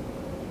boats.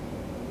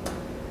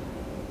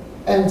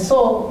 And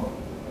so,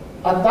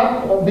 at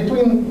that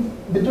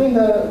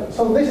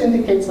so this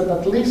indicates that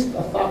at least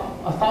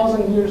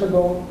 1,000 years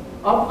ago,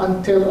 up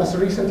until as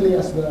recently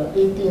as the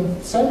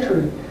 18th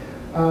century,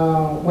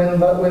 when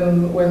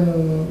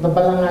the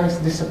balangays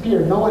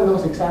disappeared, no one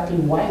knows exactly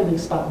why they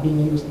stopped being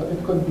used, but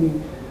it could be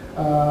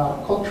a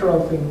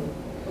cultural thing,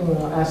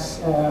 as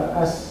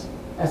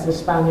the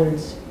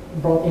Spaniards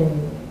brought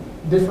in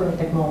different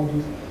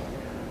technologies.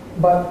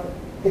 But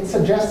it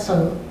suggests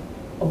a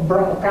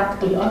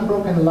practically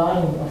unbroken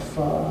line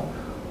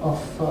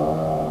of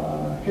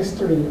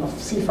history, of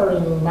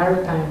seafaring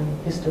maritime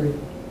history.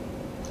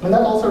 And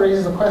that also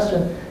raises the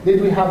question, did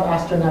we have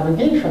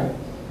astronavigation?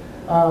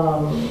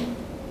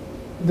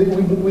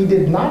 We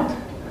did not,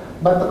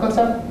 but the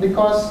concept,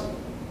 because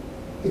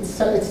it's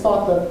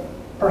thought that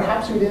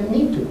perhaps we didn't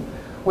need to.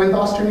 When the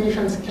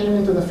Austronesians came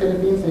into the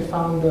Philippines, they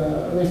found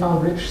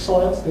rich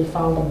soils, they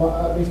found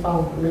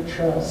rich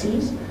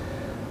seas,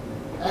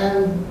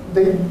 and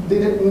they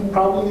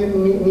probably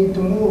didn't need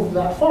to move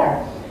that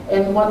far.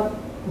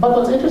 But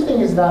what's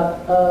interesting is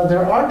that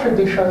there are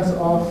traditions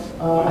of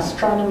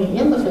astronomy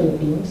in the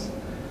Philippines,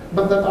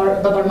 but that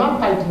are not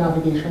tied to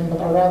navigation, but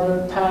are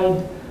rather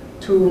tied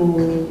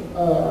to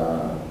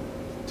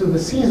the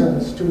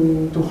seasons,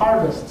 to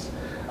harvests.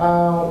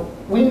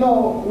 We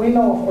know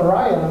of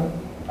Orion.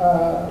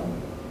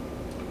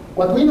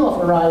 What we know of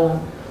Orion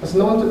is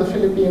known to the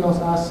Filipinos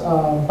as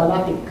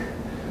balatik.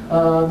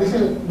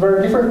 There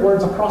are different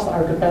words across the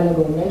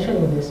archipelago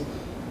mentioning this,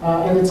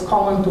 and it's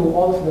common to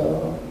all of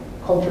the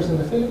cultures in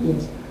the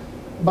Philippines.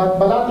 But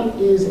balatik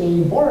is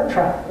a borer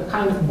trap, a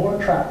kind of borer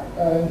trap.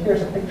 And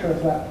here's a picture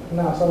of that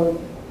now. So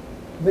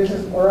this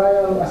is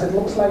Orion as it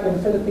looks like in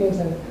the Philippines,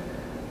 and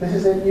this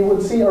is it. You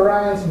would see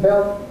Orion's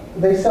belt.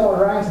 They sell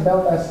Orion's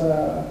belt as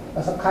a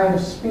kind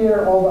of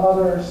spear, all the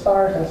other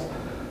stars as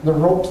the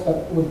ropes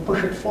that would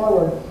push it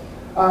forward.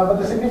 But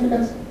the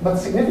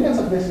significance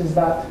of this is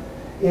that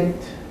it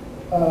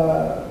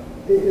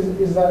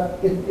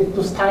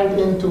was tied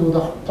into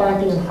the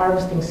planting and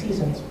harvesting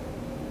seasons.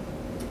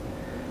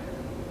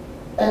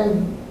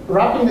 And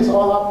wrapping this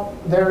all up,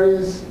 there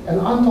is an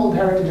untold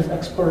heritage of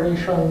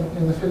exploration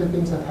in the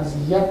Philippines that has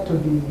yet to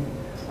be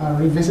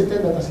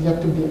revisited, that has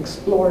yet to be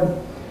explored.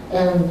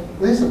 And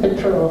this is a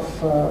picture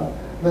of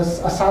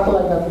a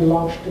satellite that we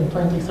launched in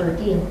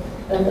 2013.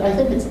 And I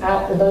think it's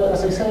apt, and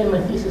as I say in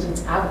my thesis,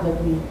 it's apt that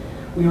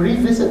we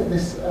revisit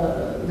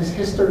this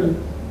history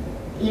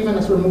even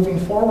as we're moving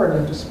forward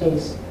into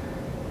space.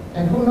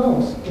 And who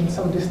knows, in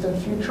some distant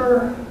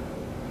future,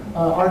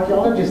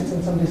 archaeologists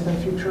in some distant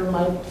future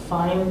might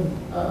find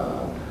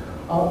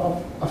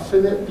a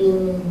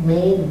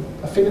Filipino-made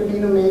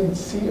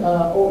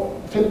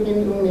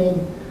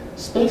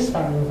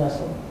spacefaring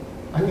vessel,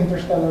 an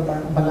interstellar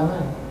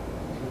balangay.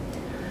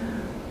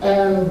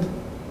 And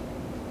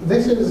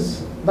that's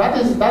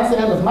the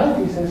end of my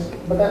thesis,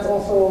 but that's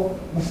also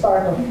the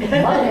start of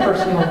my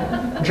personal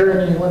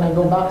journey when I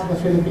go back to the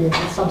Philippines.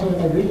 It's something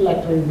that I really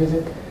like to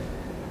revisit.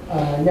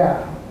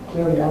 Yeah,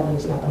 clearly Alvin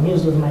is not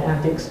amused with my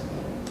antics.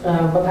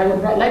 But I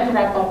would like to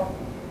wrap up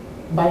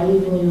by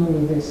leaving you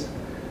with this.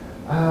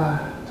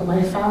 To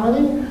my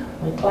family,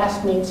 my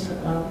classmates,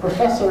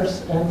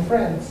 professors, and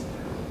friends,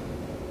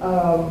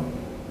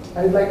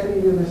 I'd like to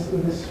leave you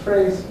with this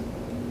phrase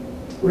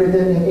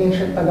written in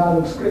ancient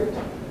Tagalog script.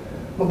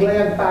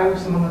 Maglayag tayo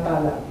sa mga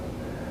tala.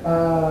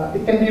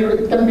 It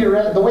can be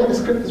read, the way the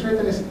script is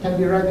written is it can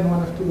be read in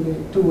one of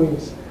two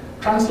ways.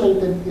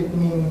 Translated, it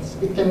means,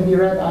 it can be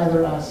read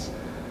either as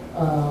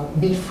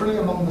be free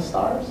among the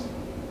stars,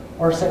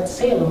 or set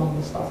sail among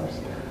the stars.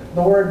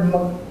 The word,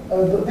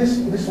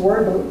 this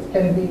word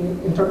can be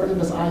interpreted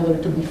as either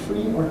to be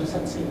free or to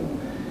set sail.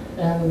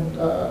 And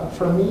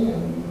for me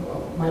and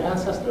my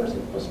ancestors,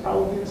 it was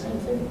probably the same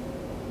thing.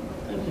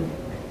 Thank you.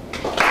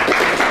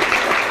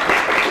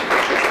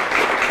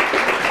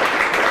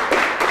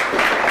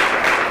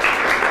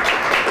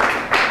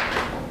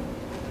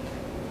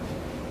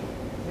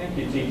 Thank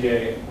you,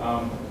 TJ. I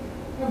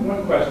have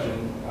one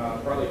question,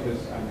 partly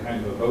because I'm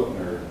kind of a boat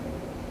nerd.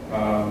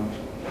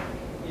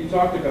 You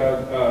talked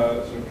about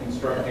sort of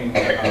constructing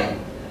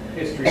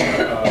history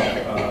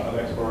of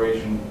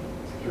exploration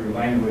through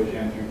language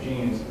and through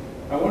genes.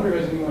 I wonder,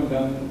 has anyone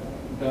done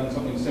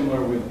something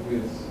similar with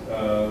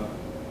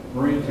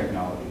marine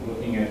technology,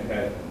 looking at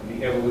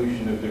the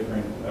evolution of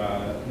different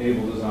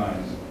naval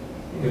designs?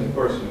 Because of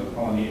course, the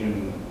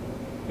Polynesian,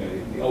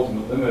 the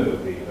ultimate limit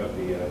of the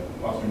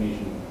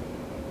Austronesian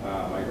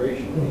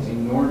migration were these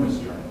enormous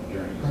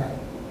journeys,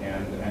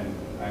 and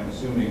I'm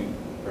assuming,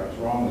 perhaps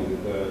wrongly,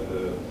 that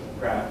the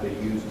craft they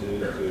used to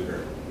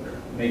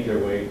make their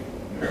way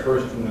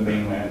first from the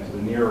mainland to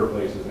the nearer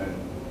places and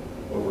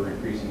over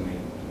increasingly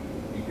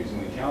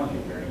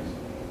challenging journeys,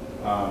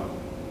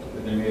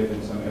 that there may have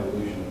been some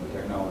evolution of the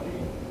technology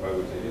by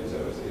which they did so.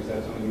 Is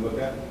that something you look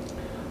at?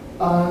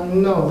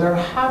 No, there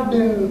have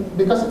been,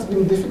 because it's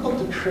been difficult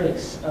to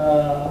trace.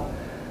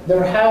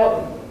 There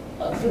have,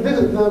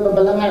 the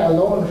balangay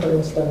alone, for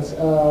instance,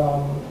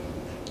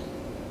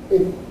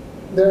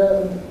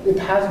 it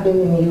has been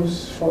in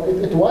use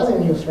it was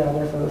in use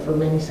rather for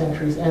many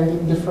centuries, and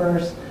it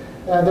differs.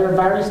 There are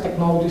various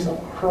technologies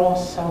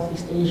across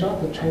Southeast Asia,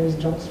 the Chinese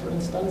junks, for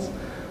instance.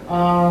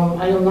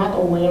 I am not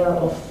aware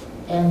of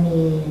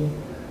any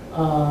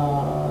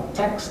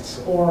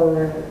texts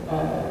or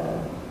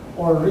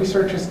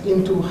researches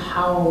into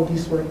how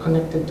these were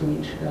connected to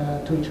each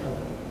other.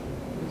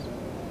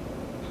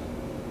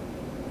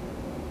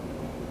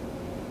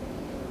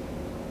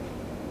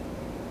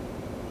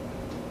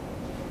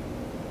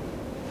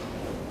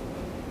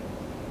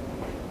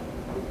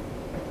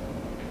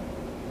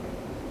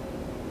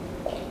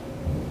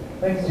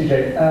 Thanks,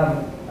 TJ.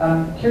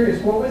 I'm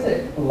curious, what was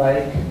it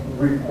like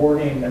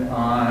reporting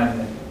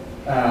on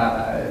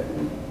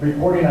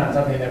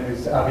something that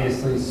was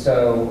obviously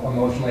so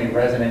emotionally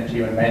resonant to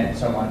you and meant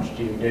so much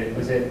to you?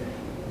 Was it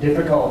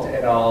difficult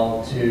at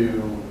all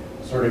to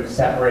sort of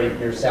separate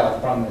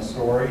yourself from the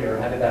story, or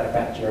how did that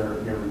affect your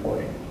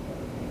reporting?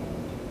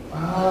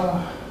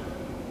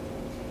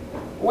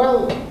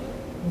 Well,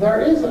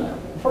 there is,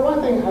 for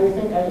one thing, I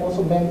think I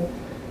also been.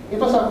 It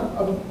was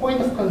a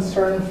point of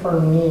concern for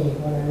me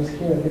when I was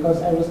here,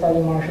 because I was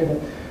telling Marcia that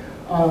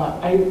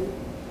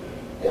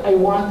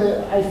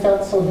I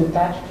felt so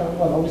detached from,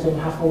 well, obviously I'm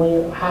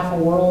half a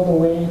world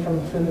away from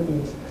the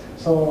Philippines.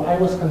 So I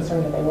was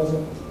concerned that I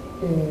wasn't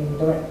in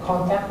direct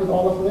contact with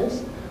all of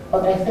this.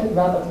 But I think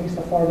that at least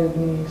afforded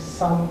me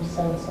some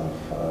sense of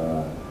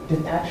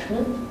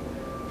detachment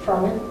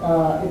from it.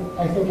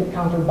 I think it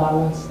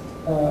counterbalanced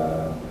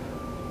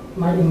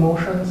my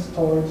emotions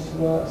towards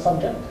the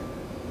subject.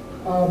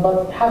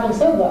 But having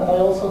said that, I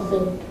also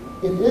think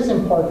it is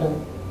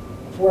important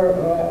for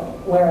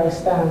where I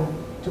stand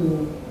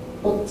to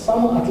put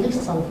at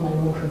least some of my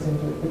emotions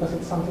into it, because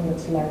it's something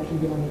that's largely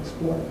been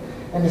unexplored.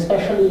 And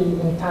especially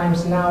in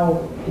times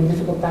now, in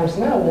difficult times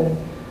now, when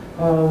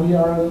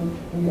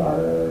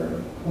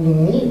we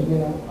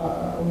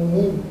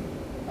need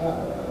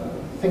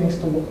things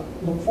to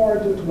look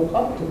forward to look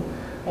up to.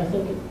 I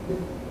think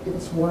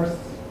it's worth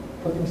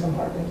putting some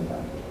heart into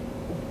that.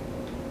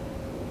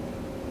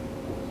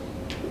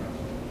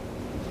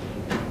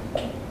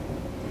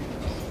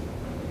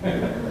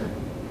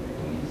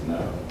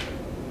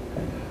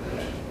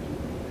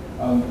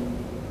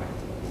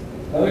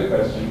 Another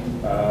question.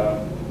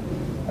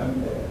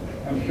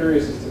 I'm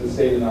curious as to the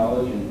state of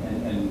knowledge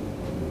and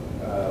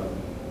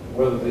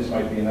whether this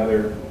might be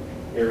another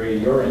area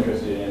you're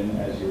interested in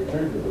as you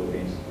return to the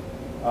Philippines.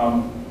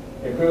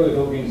 Clearly, the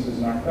Philippines is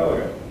an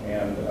archipelago,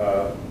 and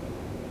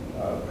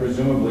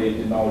presumably it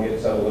didn't all get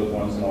settled at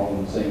once and all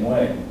in the same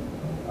way.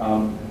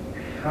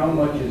 How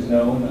much is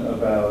known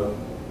about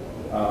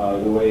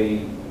the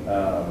way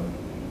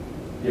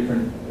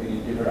different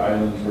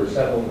islands were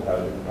settled, how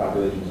different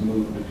populations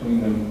moved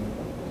between them?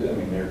 I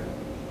mean, there are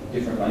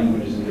different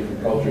languages and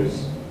different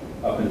cultures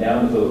up and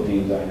down the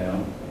Philippines, I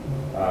know.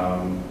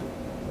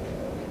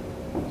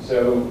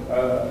 So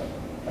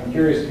I'm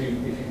curious if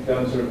you've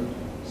done sort of,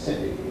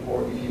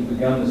 or if you've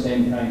begun the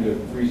same kind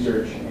of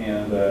research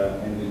and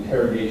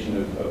interrogation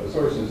of the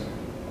sources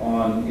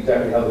on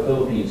exactly how the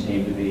Philippines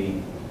came to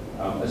be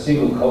a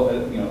single,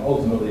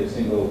 ultimately a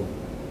single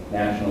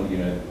national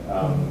unit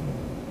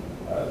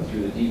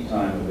through the deep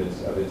time of its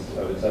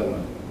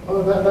settlement.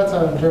 Well, that's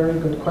a very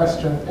good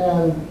question.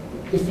 And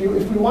if you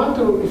want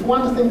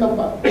to think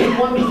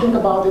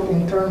about it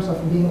in terms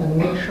of being a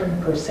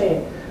nation per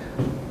se,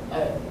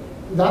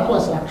 that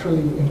was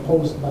actually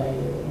imposed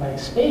by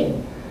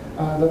Spain.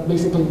 That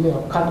basically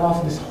cut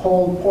off this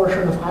whole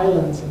portion of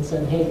islands and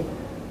said, hey,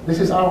 this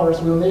is ours.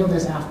 We'll name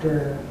this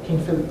after King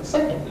Philip II.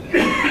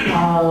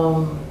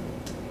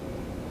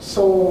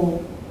 So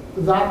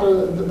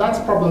that's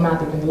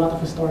problematic, and a lot of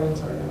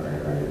historians are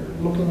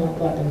looking at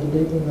that and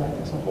debating that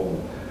as a whole.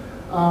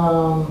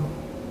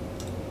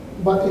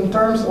 But in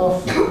terms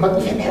of,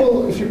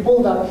 if you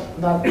pull that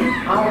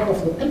out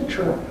of the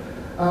picture,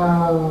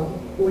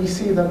 we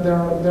see that there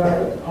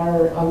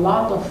are a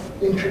lot of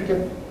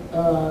intricate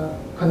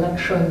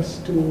connections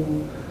to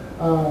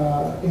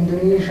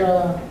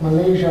Indonesia,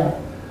 Malaysia,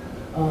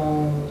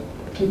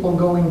 people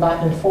going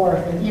back and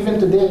forth. And even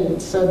today,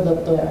 it's said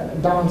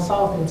that down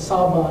south in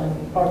Sabah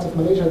and parts of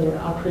Malaysia, there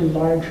are actually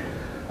large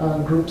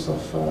groups of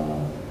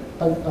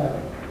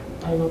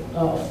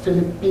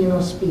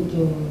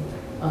Filipino-speaking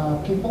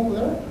people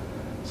there.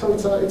 So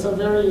it's a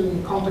very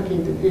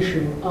complicated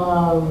issue.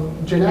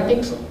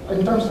 Genetics,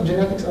 in terms of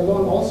genetics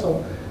alone,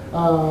 also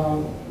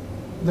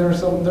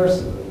there's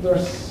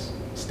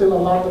still a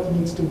lot that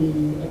needs to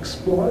be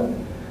explored.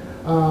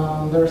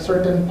 There are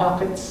certain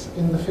pockets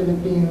in the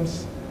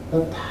Philippines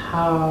that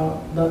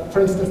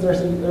for instance,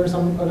 there's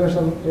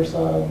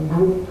a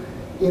group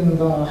in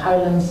the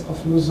highlands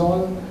of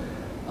Luzon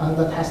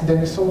that has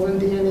Denisovan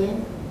DNA,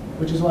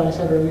 which is why I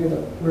said earlier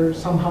that we're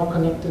somehow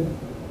connected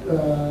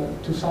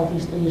to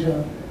Southeast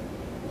Asia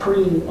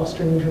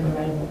pre-Austronesian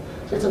arrival.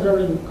 So it's a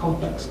very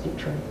complex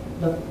picture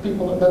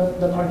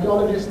that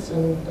archaeologists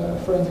and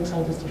forensic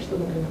scientists are still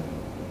looking at.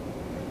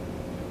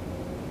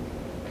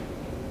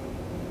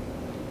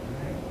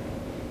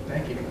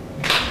 Thank you.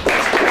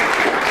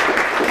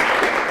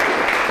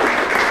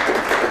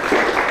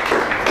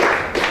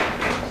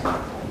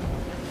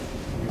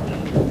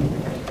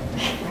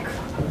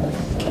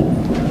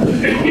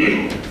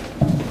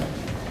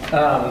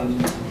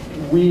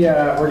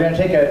 We're going to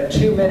take a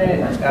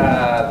 2-minute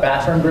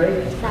bathroom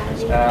break.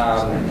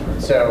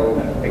 So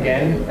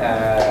again,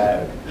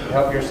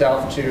 help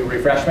yourself to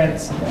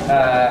refreshments.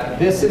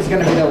 This is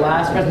going to be the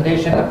last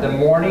presentation of the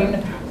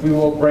morning. We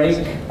will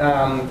break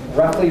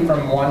roughly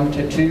from 1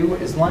 to 2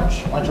 is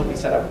lunch. Lunch will be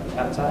set up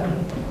outside.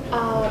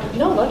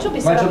 No, lunch will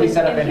be set up. Lunch will be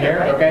set up in here,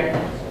 right? Okay.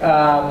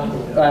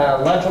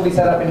 Lunch will be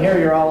set up in here.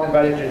 You're all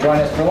invited to join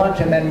us for lunch,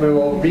 and then we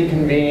will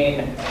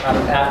reconvene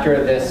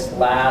after this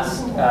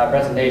last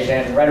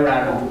presentation, right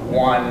around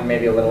 1,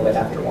 maybe a little bit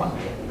after 1.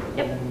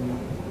 Yep.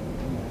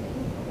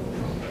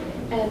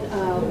 And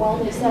while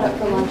they set up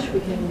for lunch, we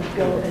can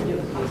go and do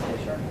a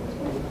conversation.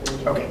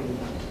 Okay.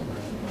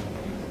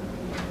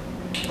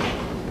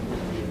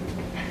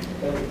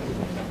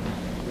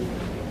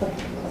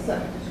 So,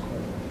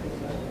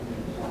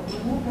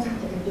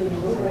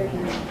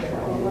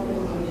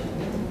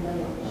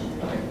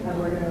 and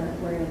we're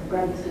gonna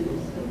grab the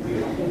students.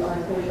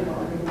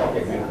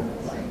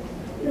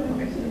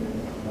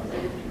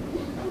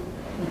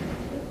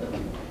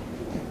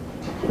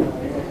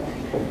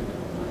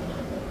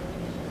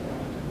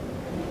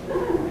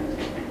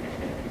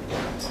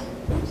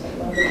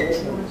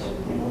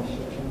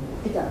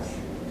 It does.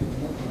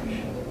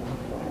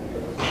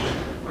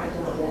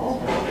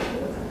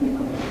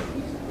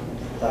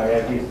 Sorry,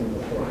 I've used them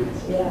before.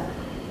 Yeah.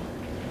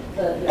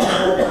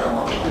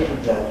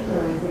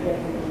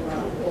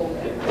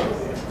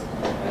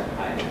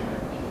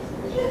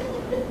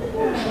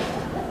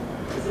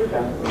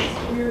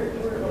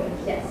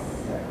 Yes.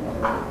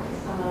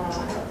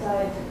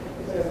 Outside.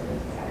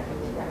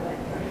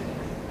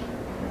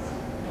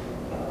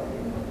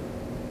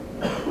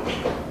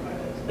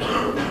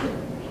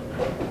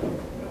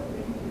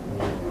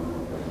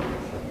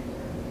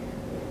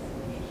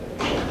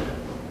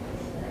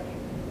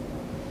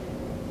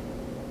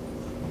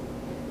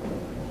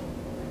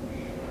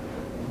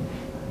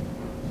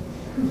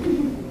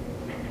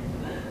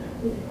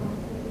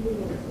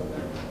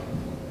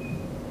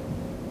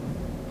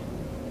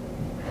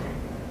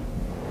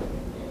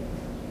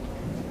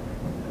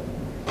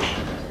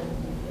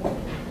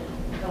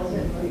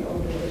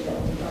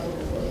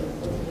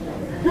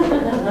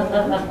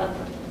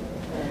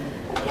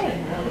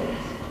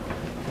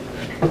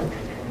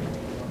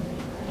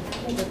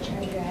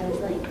 I was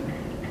like,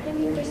 have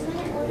you ever seen it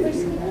over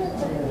Sweden?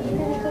 Are you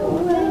gonna go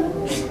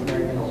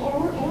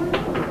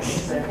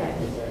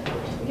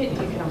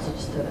can also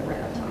just throw that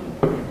right on top.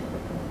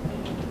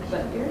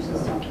 But yours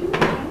is so cute.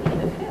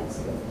 And it fits.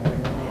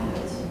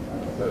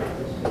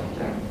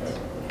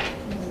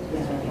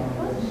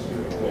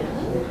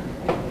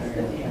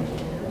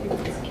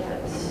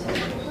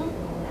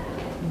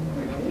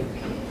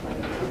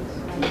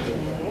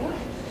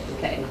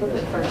 Okay, flip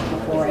it first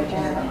before I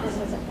turn it on. This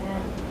was a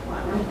bad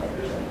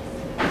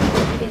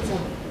It's a.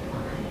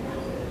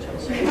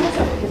 So you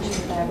also put your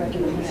fabric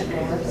in these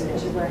gloves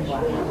because you're wearing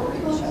black.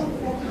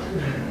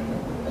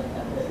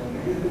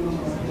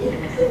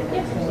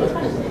 Yes, that's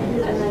fine.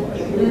 And then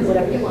you can do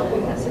whatever you want.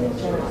 That's it.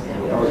 Turn it on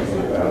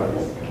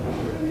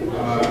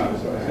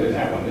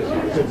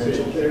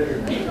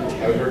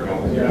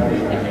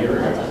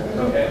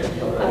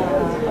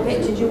okay,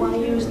 did you want to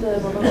use the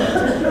remote?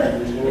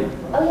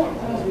 Oh, yeah.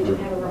 We do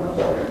have a remote.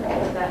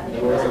 That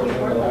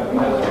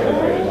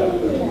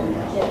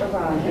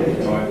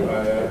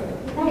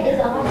That is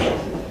awesome.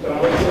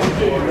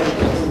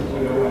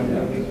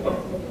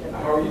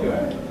 How are you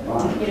doing?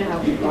 you know how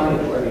we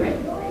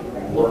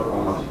Work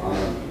on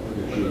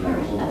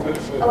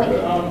Oh, wait,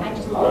 I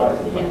just.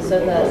 yeah, so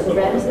the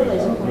red is the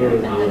laser pointer,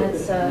 and then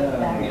it's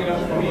back. You know,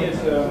 for me, it's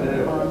the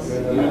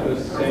same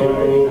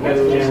as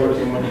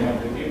the one you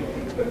have with you.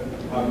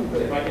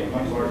 But if I get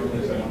much larger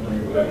than this, I don't bring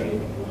it with me.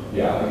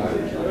 Yeah.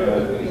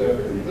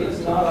 It's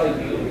not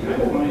ideal. I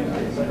don't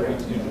mind separating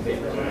two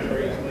papers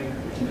very easily.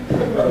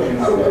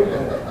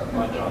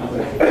 Much on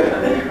it.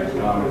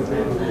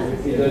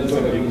 It does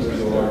look like it's the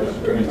largest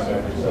screen I've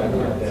ever seen.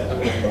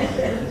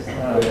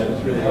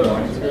 It's really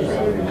long.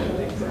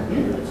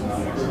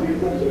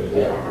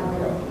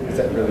 Is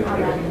that really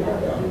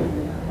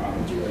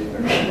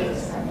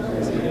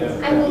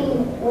I mean,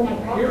 when I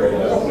practice,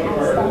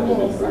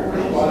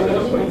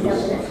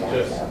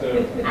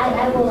 I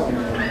will.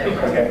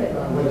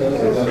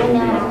 I'm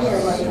not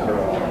actually.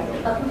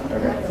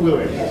 Okay.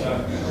 Fluid.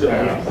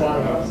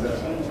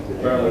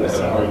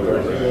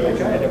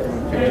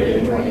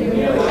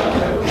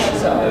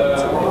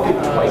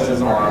 Twice as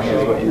long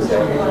as what you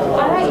said.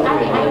 All right, I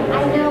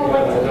know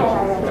what to tell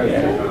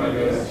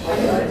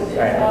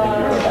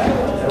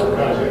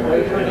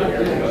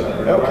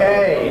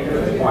Okay,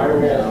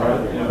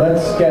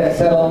 let's get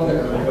settled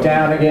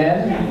down again.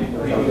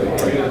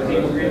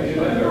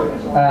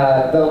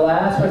 The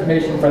last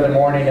presentation for the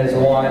morning is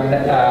one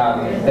that...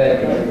 I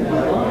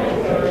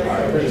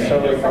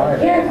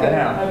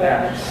know,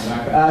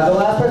 yeah. The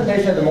last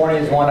presentation of the morning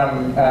is one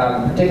I'm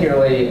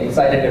particularly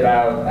excited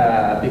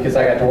about because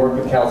I got to work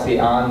with Kelsey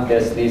on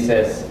this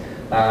thesis.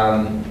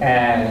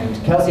 And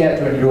Kelsey had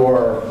to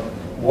endure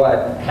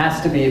what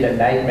has to be the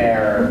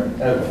nightmare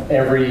of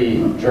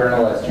every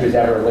journalist who's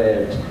ever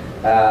lived.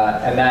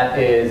 And that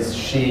is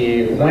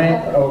she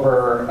went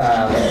over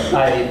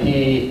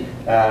IAP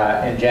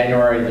in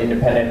January, the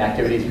independent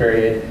activities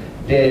period,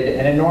 did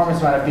an enormous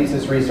amount of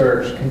thesis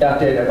research,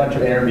 conducted a bunch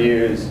of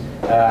interviews,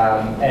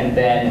 and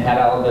then had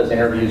all of those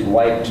interviews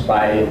wiped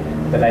by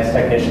the nice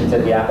technicians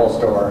at the Apple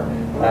store.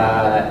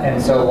 And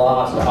so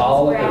lost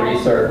all of the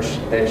research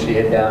that she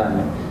had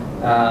done.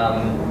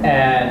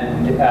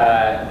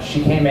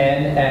 She came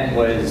in and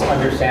was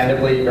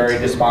understandably very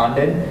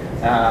despondent.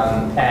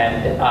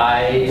 And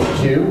I,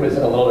 too, was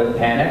a little bit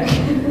panicked.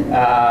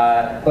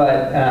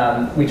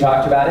 But we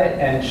talked about it,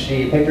 and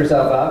she picked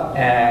herself up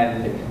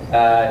and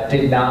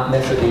did not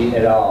miss a beat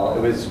at all.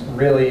 It was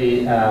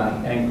really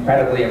an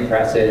incredibly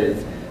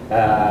impressive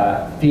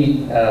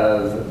feat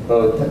of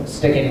both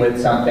sticking with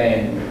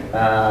something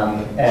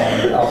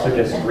and also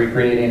just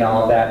recreating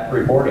all of that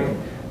reporting.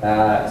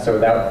 So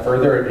without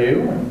further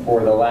ado,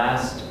 for the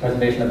last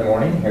presentation of the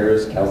morning,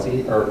 here's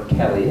Kelsey, or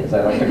Kelly, as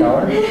I like to call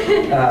her.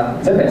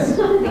 Zippis.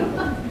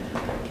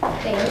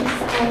 Thanks,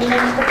 and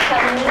thanks for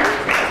coming.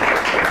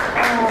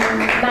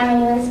 My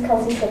name is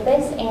Kelsey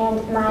Zippis,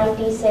 and my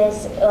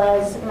thesis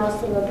was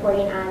mostly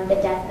reporting on the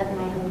death of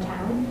my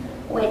hometown,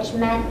 which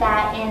meant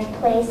that in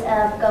place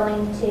of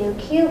going to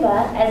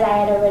Cuba, as I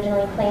had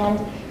originally planned,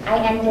 I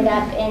ended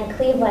up in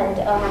Cleveland,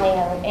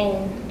 Ohio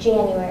in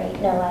January,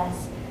 no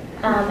less.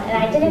 And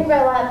I didn't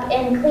grow up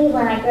in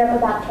Cleveland. I grew up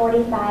about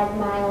 45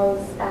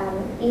 miles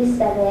east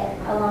of it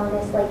along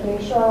this Lake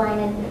Erie shoreline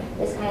in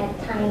this kind of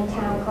tiny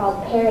town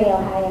called Perry,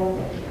 Ohio.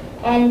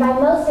 And by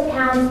most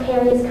accounts,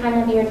 Perry is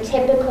kind of your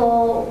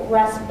typical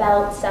Rust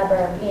Belt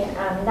suburb.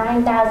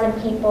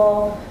 9,000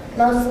 people,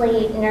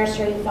 mostly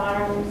nursery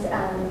farms.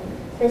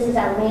 This is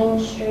on Main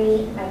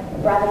Street. My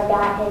brother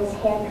got his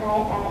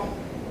haircut at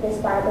this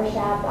barber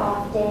shop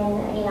often.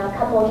 A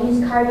couple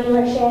used car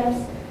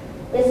dealerships.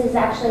 This is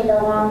actually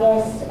the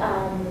longest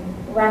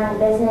running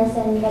business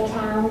in the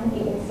town.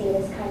 You can see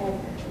this kind of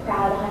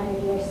proud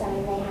 100-year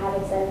sign they have.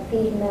 It's a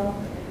feed mill.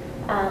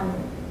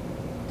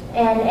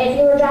 And if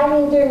you were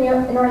driving through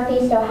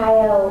Northeast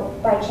Ohio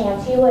by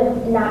chance, you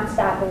would not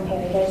stop in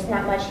Perry. There's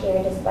not much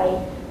here, despite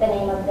the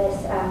name of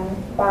this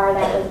bar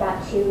that was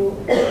about 2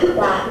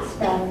 blocks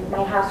from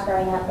my house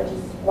growing up, which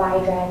is why I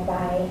drive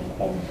by,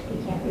 and you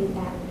can't read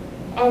that.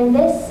 And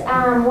this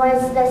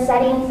was the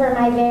setting for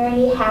my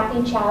very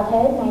happy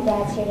childhood. My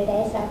dad's here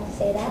today, so I have to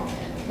say that.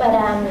 But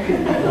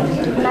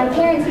my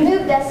parents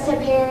moved us to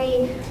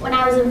Perry when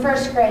I was in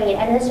first grade,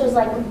 and this was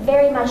like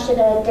very much to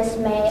the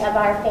dismay of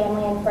our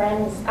family and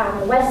friends on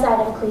the west side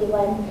of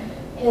Cleveland,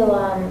 who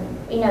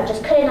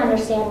just couldn't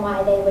understand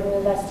why they would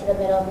move us to the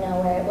middle of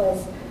nowhere. It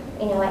was,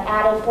 it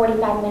added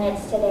 45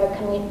 minutes to their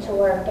commute to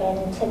work,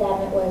 and to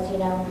them it was,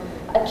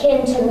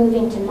 akin to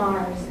moving to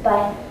Mars.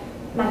 But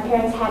my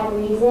parents had a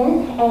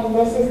reason, and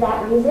this is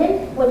that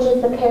reason, which is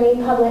the Perry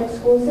public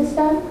school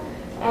system,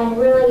 and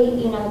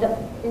really,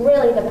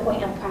 the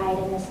point of pride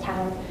in this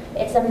town.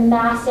 It's a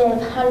massive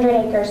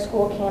 100-acre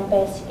school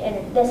campus,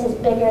 and this is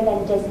bigger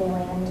than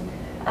Disneyland.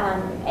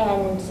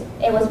 And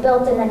it was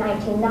built in the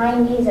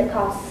 1990s. It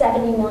cost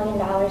 $70 million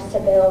to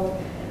build.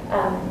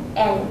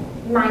 And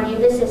mind you,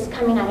 this is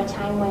coming at a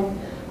time when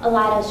a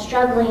lot of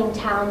struggling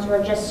towns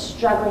were just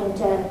struggling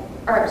to,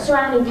 or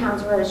surrounding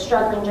towns were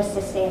struggling just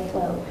to stay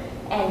afloat.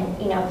 And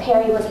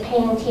Perry was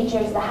paying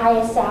teachers the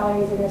highest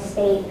salaries in the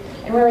state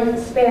and really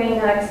sparing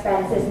no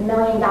expenses. $1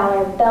 million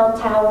bell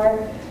tower.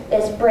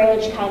 This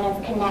bridge kind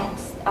of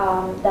connects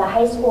the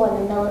high school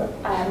and the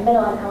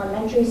middle and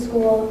elementary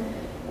school.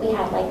 We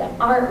had like an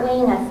art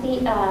wing, a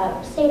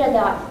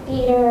state-of-the-art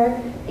theater,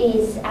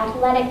 these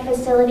athletic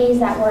facilities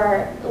that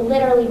were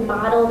literally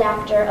modeled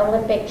after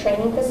Olympic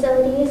training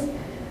facilities.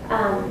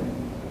 For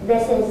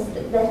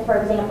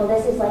example,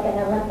 this is like an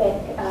Olympic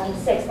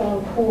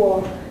 6-lane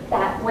pool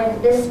that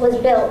when this was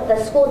built, the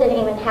school didn't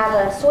even have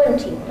a swim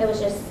team. It was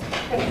just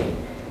crazy.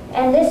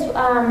 And this is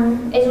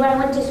where I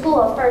went to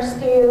school, 1st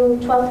through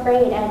 12th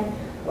grade, and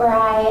where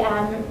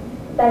I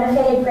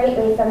benefited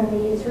greatly from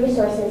these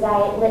resources.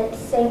 I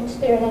lip-synced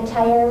through an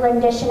entire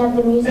rendition of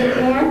The Music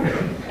Man,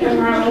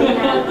 and I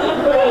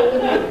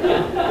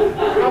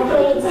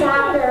played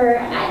soccer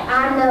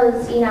on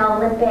those,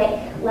 Olympic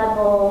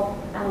level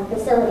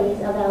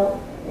facilities, although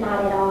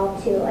not at all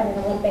to an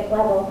Olympic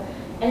level.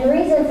 And the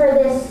reason for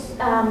this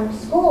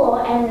school,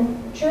 and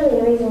truly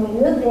the reason we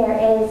moved there,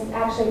 is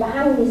actually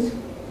behind these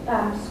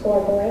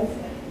scoreboards,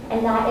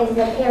 and that is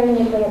the Perry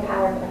Nuclear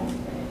Power Plant.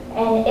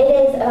 And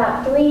it is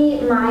about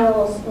 3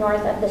 miles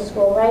north of the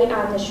school, right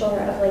on the shore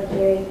of Lake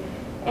Erie.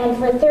 And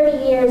for 30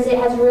 years, it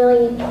has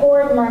really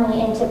poured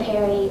money into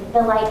Perry,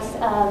 the likes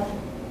of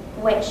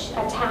which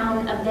a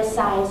town of this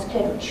size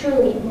could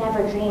truly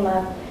never dream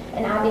of,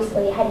 and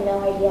obviously had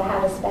no idea how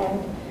to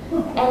spend.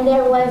 And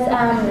there was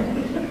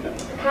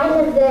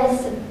kind of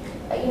this,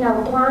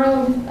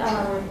 blind,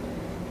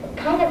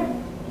 kind of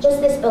just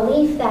this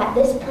belief that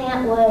this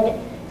plant would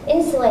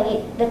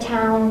insulate the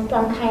town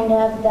from kind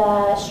of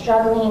the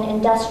struggling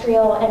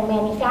industrial and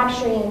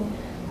manufacturing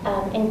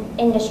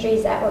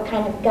industries that were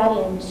kind of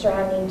gutting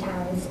surrounding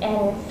towns.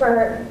 And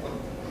for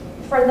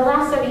the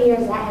last 30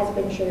 years, that has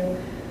been true.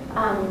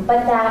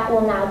 But that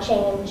will now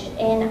change.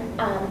 In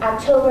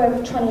October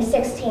of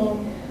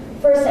 2016,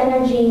 First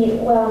Energy,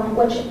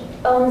 which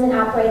owns and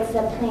operates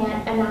the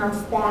plant,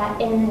 announced that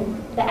in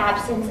the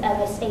absence of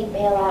a state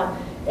bailout,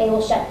 they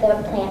will shut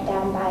the plant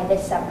down by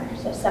this summer,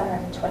 so summer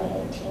of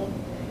 2018.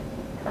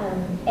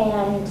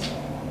 And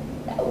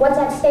what's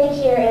at stake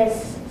here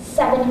is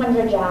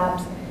 700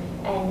 jobs,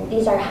 and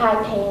these are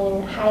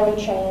high-paying, highly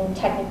trained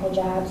technical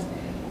jobs,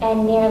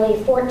 and nearly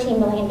 $14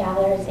 million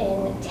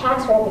in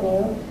tax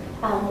revenue,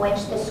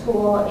 which the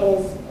school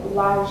is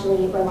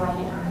largely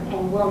reliant on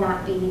and will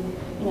not be,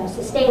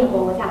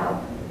 sustainable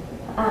without.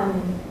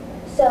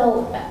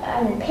 So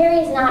Perry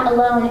is not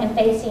alone in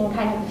facing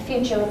kind of a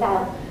future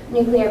without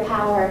nuclear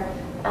power.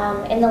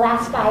 In the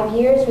last 5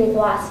 years, we've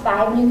lost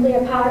 5 nuclear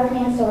power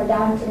plants, so we're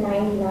down to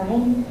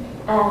 99.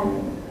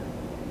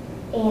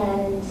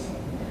 And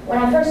when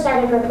I first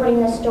started reporting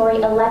this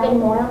story, 11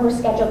 more were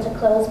scheduled to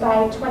close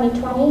by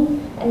 2020,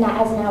 and that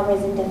has now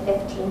risen to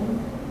 15.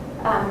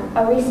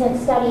 A recent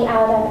study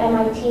out of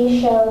MIT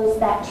shows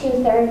that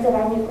 2/3 of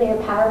our nuclear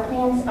power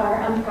plants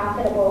are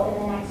unprofitable in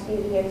the next few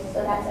years,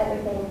 so that's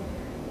everything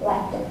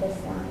left of this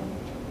line.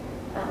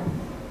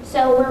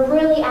 So we're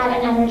really at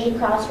an energy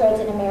crossroads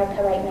in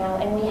America right now,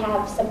 and we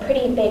have some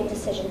pretty big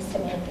decisions to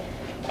make.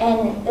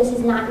 And this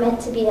is not meant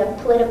to be a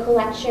political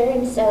lecture,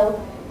 and so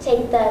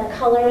take the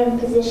color and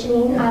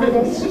positioning on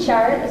this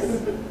chart as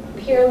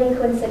purely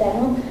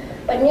coincidental.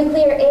 But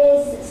nuclear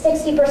is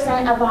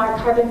 60% of our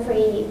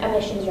carbon-free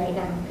emissions right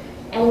now.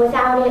 And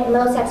without it,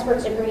 most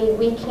experts agree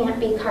we can't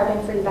be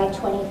carbon-free by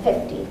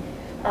 2050.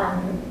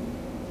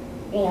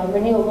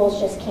 Renewables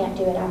just can't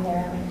do it on their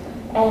own.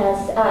 And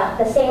as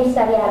the same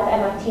study out of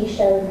MIT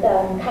showed,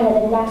 kind of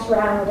the next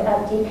round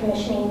of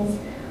decommissionings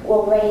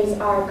will raise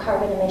our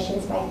carbon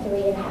emissions by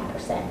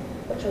 3.5%,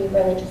 which we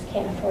really just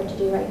can't afford to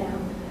do right now.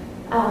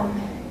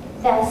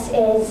 This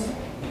is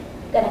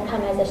going to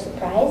come as a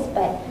surprise,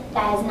 but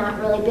that has not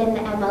really been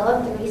the MO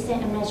of the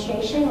recent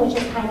administration, which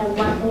is kind of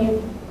lump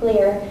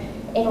nuclear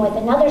in with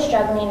another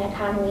struggling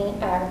economy,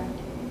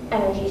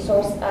 energy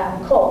source,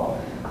 coal,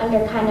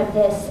 under kind of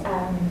this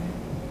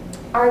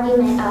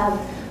argument of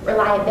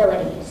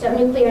reliability. So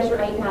nuclear is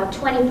right now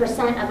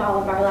 20% of all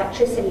of our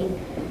electricity,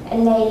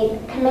 and they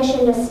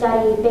commissioned a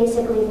study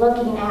basically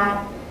looking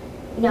at,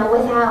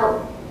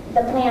 without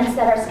the plants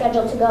that are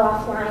scheduled to go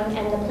offline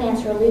and the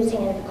plants we're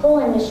losing in the coal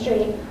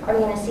industry are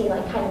going to see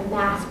like kind of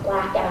mass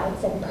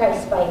blackouts and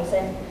price spikes,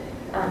 and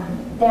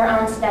their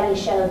own study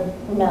showed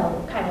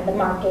no, kind of the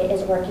market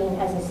is working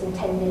as it's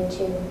intended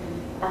to.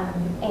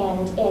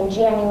 And in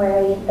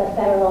January, the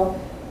Federal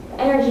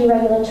Energy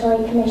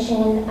Regulatory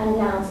Commission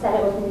announced that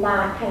it would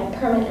not kind of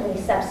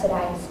permanently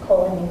subsidize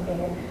coal and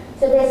nuclear.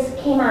 So this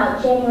came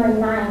out January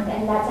 9th,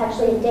 and that's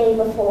actually a day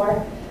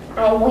before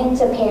I went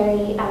to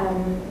Perry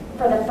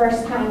for the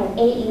first time in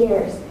 8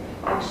 years,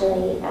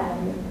 actually.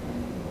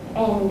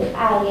 And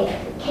I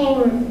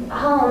came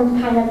home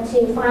kind of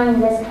to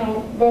find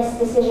this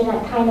decision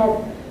that kind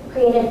of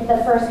created the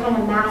first kind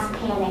of mass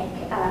panic,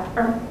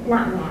 or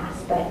not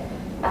mass, but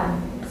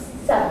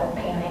subtle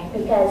panic,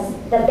 because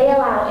the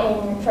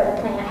bailout for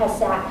the plant has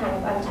sat kind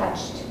of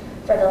untouched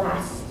for the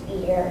last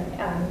year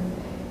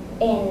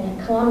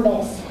in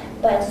Columbus.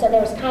 But so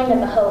there was kind of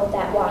a hope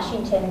that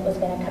Washington was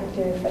going to come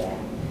through for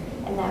them,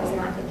 and that was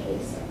not the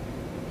case.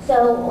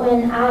 So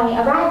when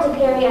I arrived at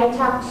Perry, I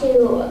talked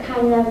to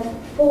kind of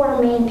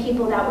 4 main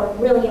people that are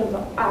really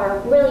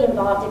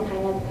involved in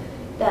kind of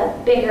the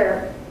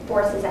bigger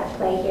forces at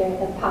play here,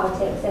 the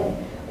politics. And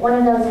one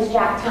of those is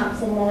Jack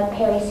Thompson, the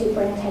Perry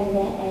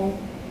superintendent, and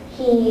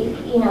he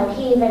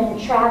even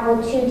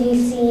traveled to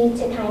DC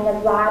to kind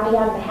of lobby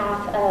on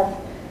behalf of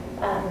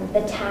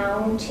the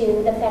town to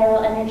the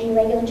Federal Energy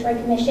Regulatory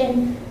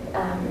Commission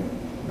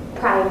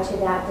prior to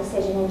that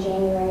decision in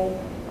January.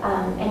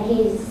 And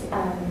he's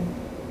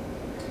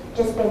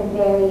just been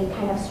very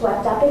kind of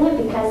swept up in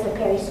it because the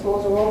Perry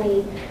schools will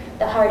be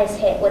the hardest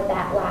hit with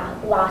that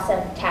loss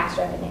of tax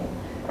revenue.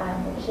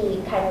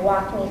 He kind of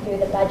walked me through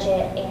the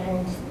budget,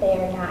 and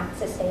they're not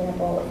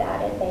sustainable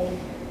without it.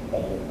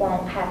 They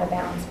won't have a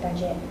balanced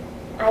budget.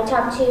 I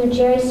talked to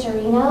Jerry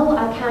Serino,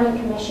 a county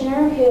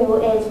commissioner,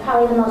 who is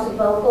probably the most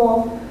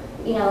vocal,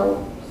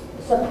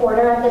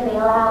 supporter of the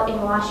bailout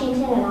in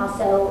Washington, and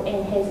also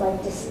in his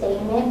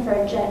disdainment for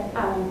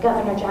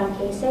Governor John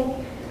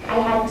Kasich. I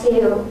had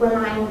to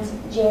remind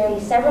Jerry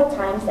several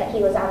times that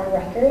he was on the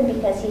record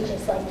because he's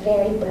just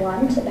very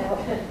blunt about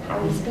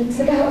how he speaks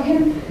about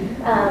him.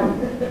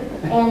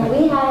 And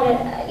we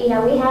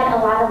had a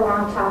lot of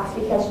long talks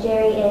because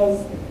Jerry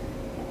is,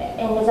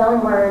 in his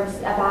own words,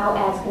 about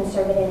as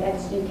conservative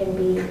as you can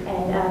be,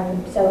 and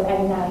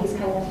now he's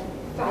kind of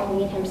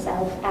finding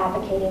himself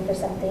advocating for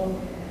something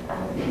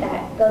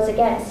that goes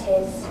against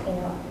his,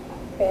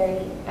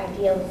 very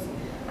ideals.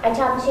 I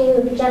talked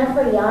to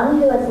Jennifer Young,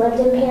 who has lived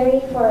in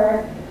Perry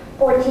for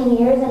 14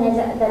 years and is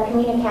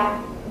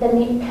the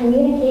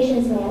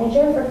communications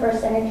manager for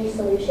First Energy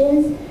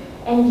Solutions.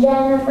 And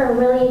Jennifer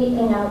really,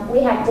 we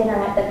had dinner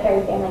at the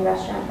Perry Family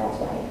Restaurant, that's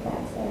why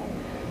that's there.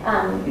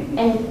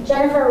 And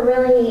Jennifer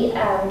really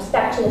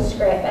stuck to the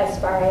script as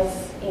far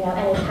as,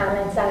 any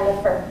comments on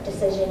the FERC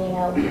decision,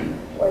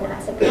 we're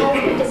not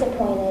surprised, we're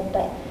disappointed,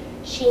 but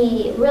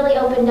she really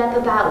opened up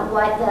about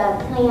what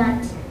the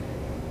plant,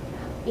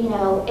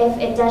 if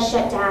it does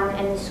shut down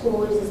and the school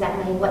loses that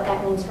money, what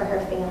that means for her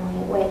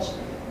family, which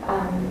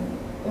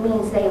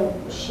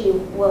means she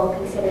will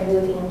consider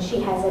moving.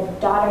 She has a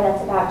daughter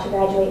that's about to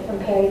graduate from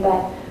Perry,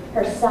 but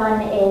her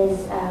son is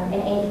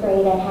in 8th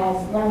grade and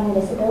has learning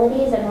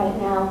disabilities, and right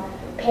now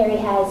Perry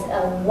has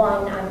a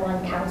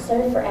one-on-one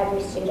counselor for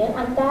every student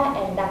like that,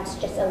 and that's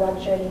just a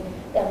luxury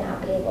they'll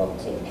not be able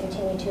to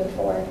continue to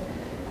afford.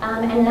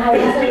 And I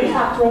also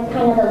talked with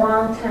kind of the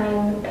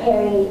longtime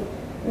Perry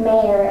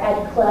mayor,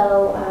 Ed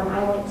Clow.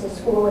 I went to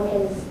school with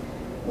his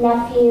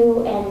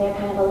nephew, and they're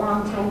kind of a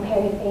longtime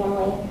Perry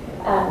family.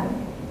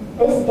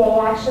 This day,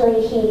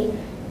 actually,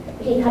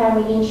 he cut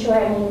a meeting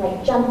short, and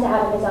he jumped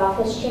out of his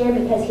office chair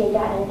because he had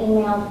gotten an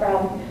email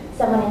from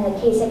someone in the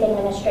Kasich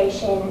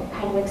administration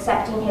kind of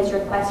accepting his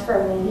request for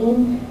a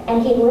meeting,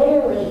 and he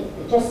literally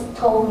just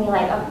told me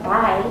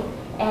bye,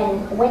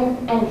 and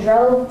went and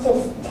drove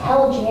to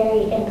tell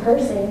Jerry in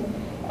person,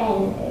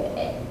 and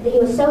he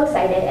was so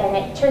excited. And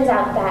it turns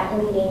out that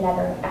meeting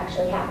never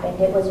actually happened.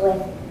 It was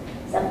with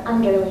some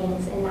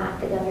underlings and not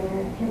the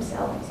governor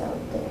himself, so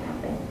it didn't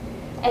happen.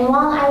 And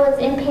while I was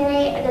in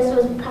Perry, this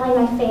was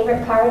probably my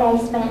favorite part. I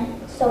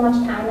spent so much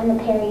time in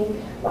the Perry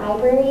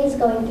libraries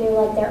going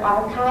through their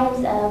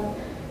archives of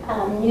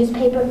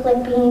newspaper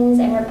clippings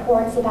and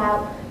reports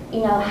about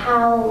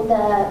how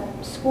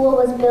the school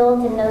was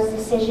built and those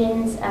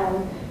decisions,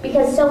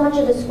 because so much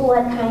of the school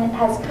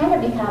has kind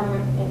of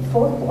become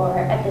folklore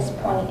at this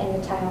point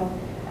in the town.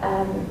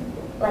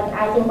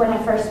 I think when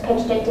I first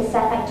pitched it to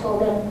Seth, I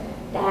told him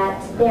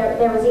that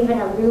there was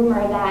even a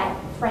rumor that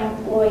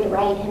Frank Lloyd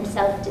Wright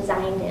himself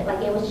designed it.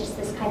 It was just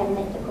this kind of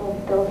mythical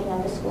building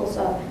of the school.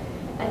 So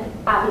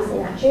obviously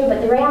not true,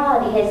 but the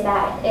reality is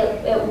that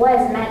it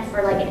was meant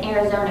for an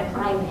Arizona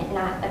climate,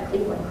 not a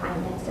Cleveland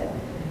climate. So,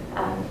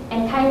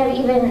 and kind of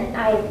even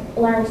I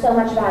learned so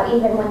much about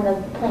even when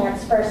the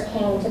plants first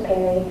came to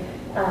Perry.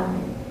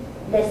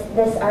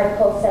 This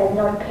article said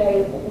North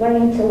Perry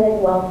learning to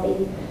live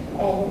wealthy,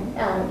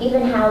 and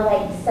even how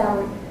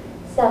some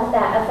stuff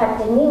that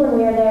affected me when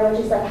we were there,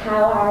 which is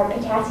how our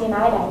potassium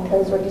iodine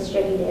pills were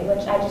distributed,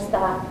 which I just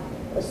thought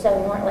was so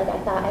normal. Like I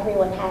thought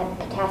everyone had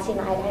potassium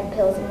iodine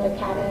pills in their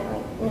cabinet.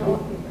 Like no, I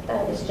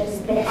thought it was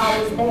just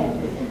always there.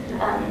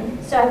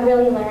 So I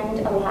really learned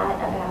a lot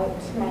about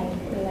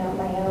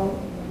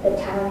the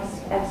town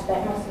I've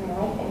spent most of my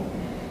life in.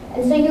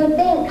 And so you would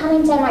think,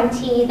 coming to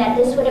MIT, that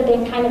this would have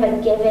been kind of a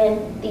given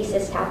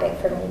thesis topic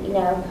for me,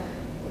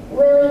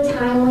 really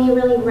timely,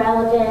 really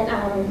relevant.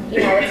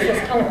 It's this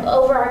kind of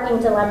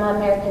overarching dilemma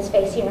America's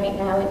facing right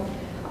now, and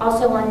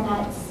also one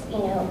that's,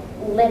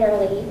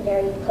 literally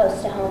very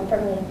close to home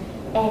for me.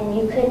 And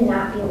you could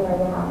not be more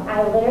wrong.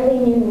 I literally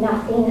knew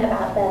nothing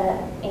about the,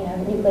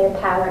 nuclear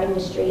power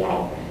industry.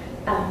 I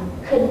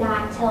could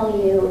not tell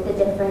you the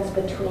difference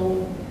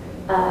between,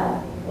 a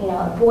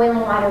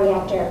boiling water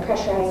reactor, a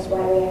pressurized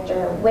water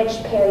reactor,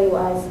 which Perry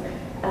was.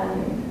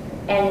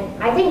 And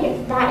I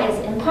think that is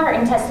in part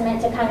in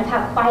testament to kind of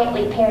how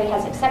quietly Perry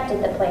has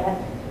accepted the plan.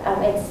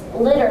 It's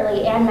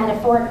literally and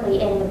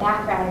metaphorically in the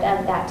background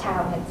of that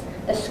town.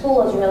 The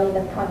school is really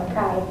the point of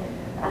pride.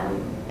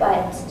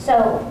 But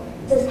so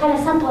to kind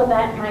of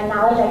supplement my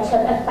knowledge, I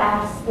took a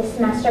class this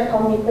semester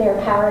called Nuclear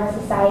Power and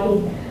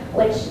Society,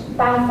 which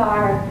by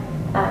far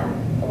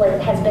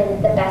has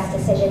been the best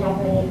decision I've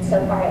made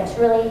so far. It's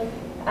really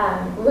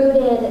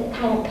rooted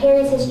kind of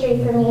Perry's history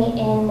for me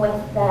in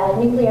with the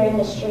nuclear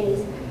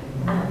industry's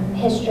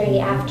history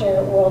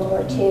after World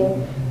War II.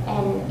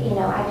 And,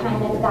 I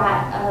kind of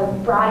got a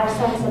broader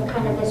sense of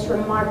kind of this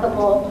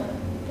remarkable,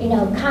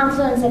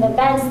 confluence of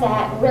events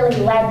that really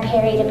led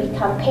Perry to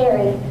become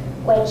Perry,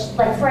 which,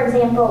 like, for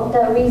example,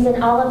 the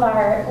reason all of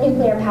our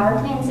nuclear power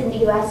plants in the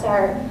U.S.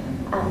 are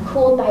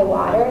cooled by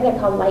water, they're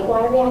called light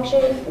water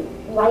reactors,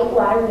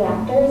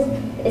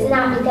 is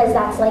not because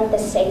that's like the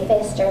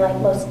safest or like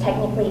most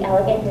technically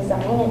elegant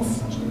design.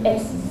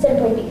 It's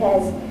simply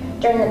because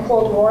during the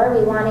Cold War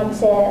we wanted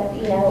to,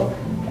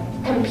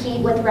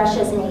 compete with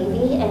Russia's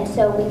Navy, and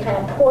so we kind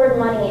of poured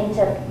money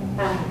into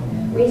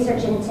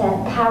research into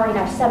powering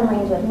our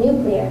submarines with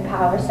nuclear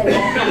power, so you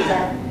don't have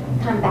to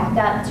come back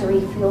up to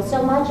refuel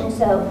so much. And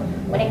so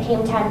when it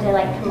came time to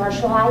like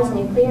commercialize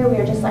nuclear, we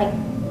were just like,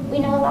 we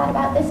know a lot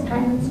about this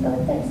kind, let's go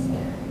with this.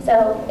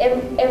 So it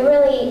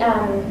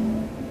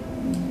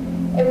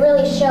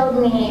really showed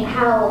me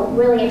how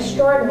really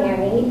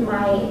extraordinary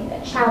my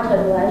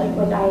childhood was,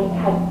 which I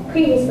had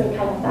previously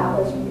kind of thought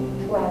was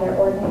rather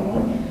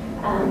ordinary.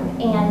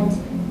 And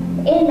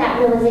in that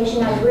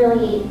realization,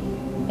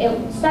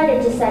 it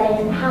started to set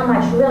in how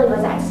much really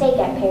was at stake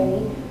at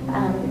Perry,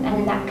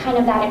 and that kind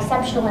of that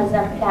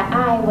exceptionalism that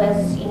I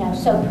was,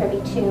 so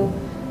privy to,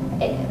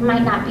 it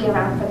might not be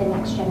around for the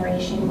next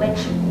generation, which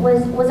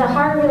was a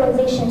hard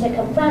realization to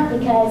confront,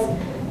 because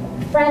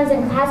friends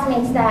and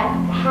classmates that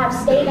have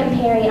stayed in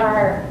Perry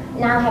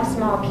now have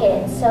small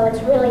kids. So it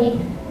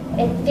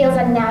feels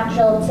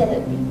unnatural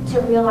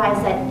to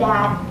realize that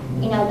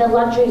the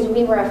luxuries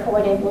we were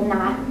afforded will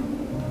not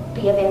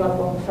be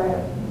available for,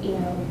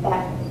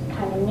 that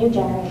kind of new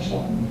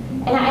generation.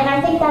 And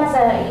I think that's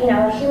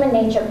a human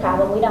nature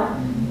problem. We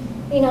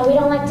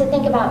don't like to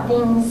think about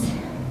things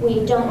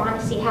we don't want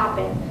to see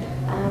happen.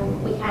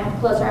 We kind of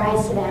close our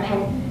eyes to them.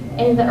 And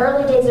in the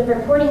early days of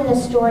reporting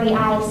this story,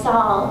 I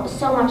saw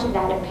so much of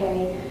that at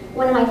Perry.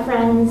 One of my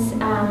friends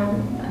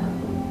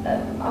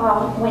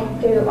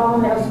went through all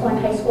middle school and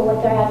high school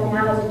with her, and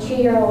now as a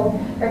 2-year-old,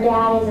 her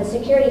dad is a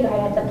security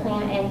guard at the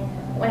plant. And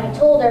when I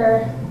told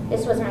her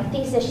this was my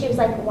thesis, she was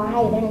like,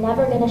 why? They're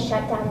never going to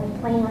shut down the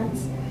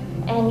plants.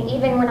 And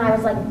even when I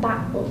was like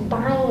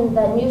buying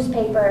the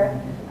newspaper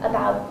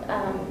about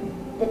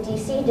the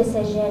DC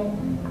decision,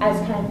 I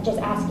was kind of just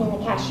asking the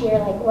cashier,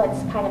 like,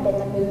 what's kind of been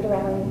the mood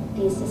around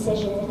these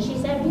decisions. And she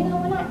said,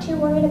 we're not too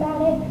worried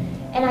about it.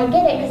 And I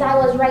get it, because I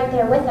was right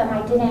there with them.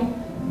 I didn't,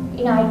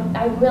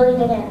 I really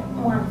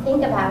didn't want to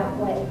think about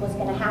what was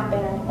going to happen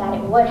or that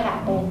it would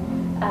happen.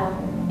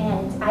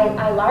 And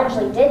I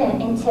largely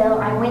didn't until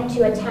I went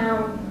to a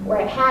town where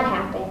it had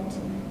happened.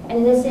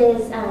 And this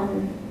is,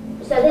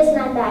 so this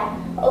meant that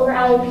over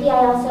IAP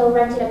I also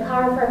rented a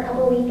car for a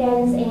couple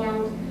weekends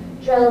and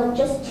drove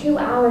just 2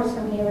 hours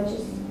from here, which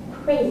is a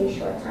crazy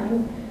short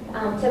time,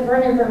 to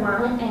Vernon,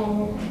 Vermont.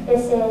 And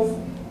this is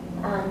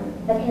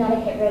the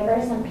Connecticut River.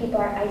 Some people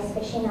are ice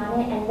fishing on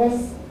it. And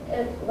this,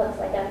 it looks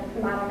like a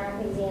modern art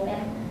museum.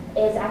 It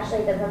is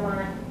actually the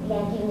Vermont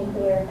Yankee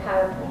Nuclear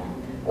Power Plant,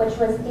 which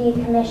was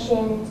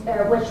decommissioned,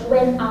 or which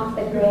went off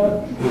the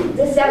grid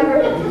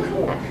December,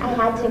 I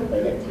had to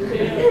include it,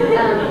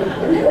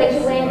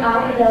 which went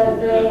off the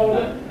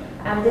grid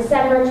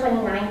December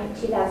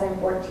 29th,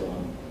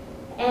 2014.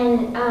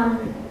 And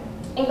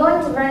in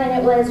going to Vernon,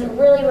 it was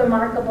really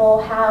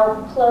remarkable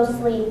how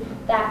closely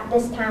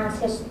this town's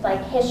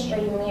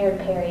history mirrored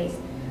Perry's.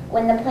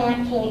 When the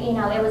plant came,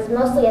 it was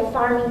mostly a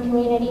farming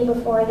community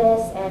before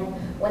this, and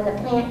when the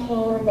plant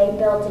came, they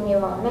built a new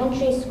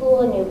elementary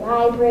school, a new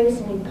library,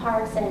 some new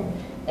parks, and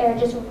they're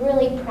just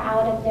really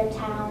proud of their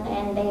town,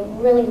 and they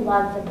really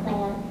love the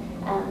plant.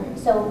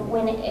 So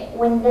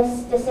when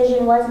this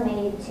decision was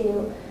made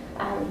to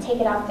take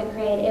it off the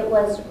grid, it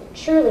was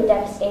truly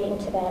devastating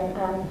to them.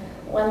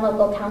 One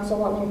local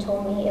councilwoman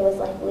told me it was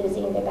like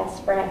losing their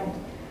best friend.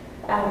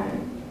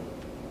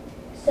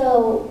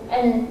 So,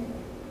 and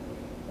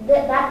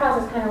that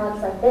process kind of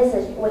looks like this,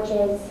 which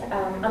is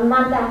a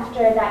month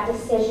after that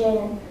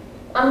decision,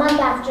 a month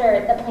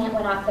after the plant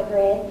went off the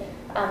grid,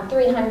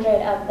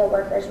 300 of the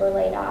workers were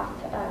laid off,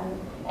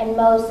 and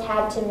most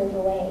had to move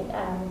away.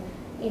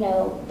 You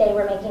know, they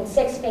were making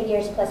 6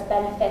 figures plus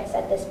benefits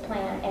at this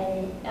plant,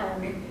 and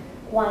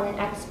one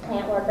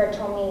ex-plant worker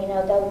told me, you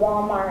know, the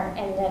Walmart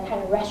and the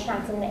kind of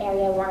restaurants in the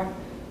area weren't,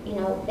 you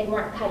know, they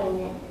weren't cutting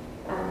it.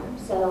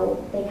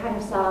 So they kind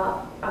of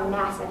saw a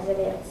mass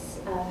exodus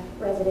of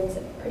residents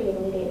pretty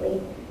immediately.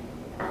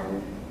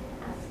 I'll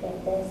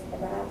skip this, the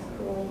rod's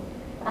cooling.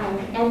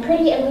 And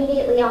pretty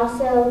immediately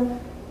also,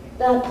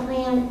 the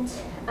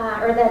plant,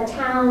 or the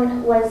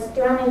town was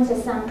thrown into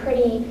some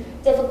pretty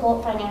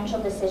difficult financial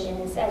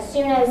decisions. As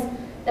soon as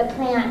the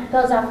plant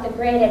goes off the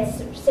grid, it's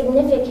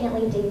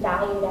significantly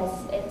devalued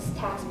as its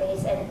tax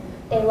base, and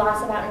they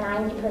lost about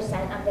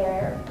 90% of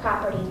their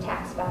property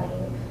tax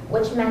value,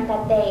 which meant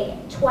that they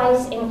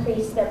twice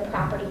increased their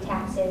property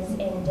taxes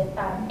in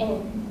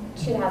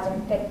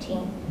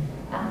 2015.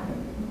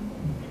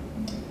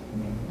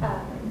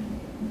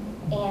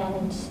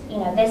 And you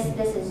know,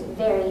 this is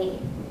very,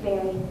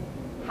 very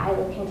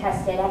highly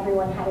contested.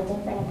 Everyone had a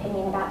different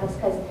opinion about this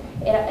because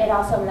it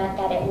also meant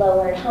that it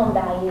lowered home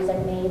values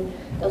and made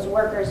those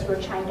workers who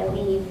were trying to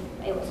leave,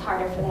 it was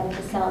harder for them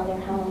to sell their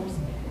homes.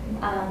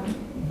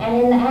 And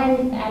in the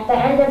end, at the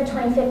end of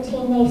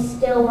 2015, they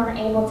still weren't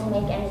able to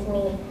make ends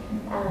meet,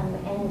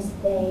 and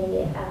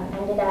they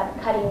ended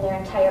up cutting their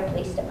entire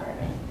police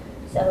department.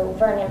 So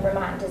Vernon,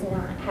 Vermont does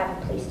not have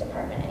a police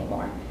department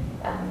anymore.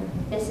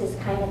 This is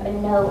kind of a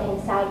note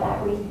inside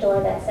that wreath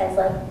door that says,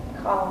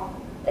 like, call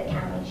the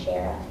county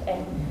sheriff.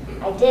 And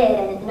I did,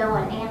 and no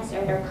one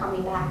answered or called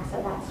me back,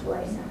 so that's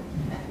worrisome.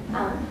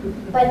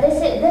 But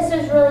this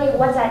is really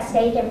what's at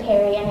stake in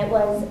Perry, and it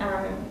was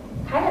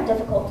kind of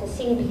difficult to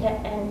see because,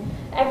 and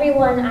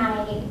everyone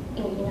I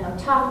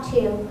talked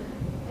to,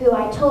 who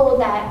I told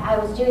that I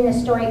was doing this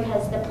story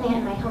because the plant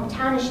in my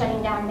hometown is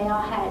shutting down, they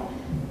all had,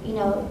 you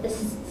know, the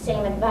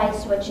same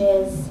advice, which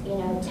is, you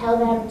know, tell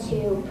them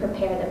to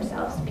prepare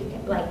themselves,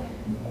 because, like,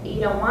 you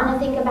don't want to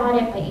think about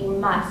it, but you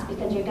must,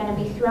 because you're going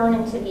to be thrown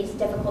into these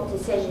difficult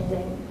decisions,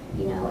 and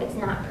you know, it's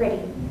not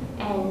pretty.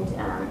 And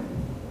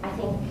I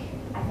think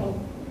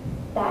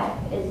that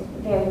is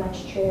very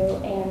much true.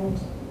 And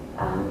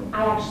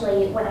I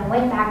actually, when I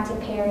went back to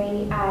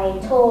Perry, I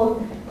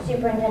told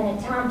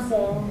Superintendent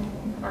Thompson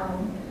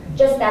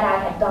just that I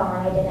had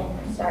gone. I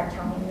didn't start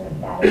telling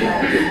him that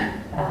advice.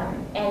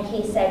 And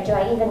he said, "Do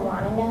I even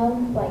want to know?"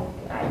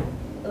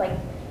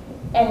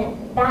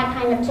 And that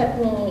kind of took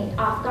me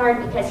off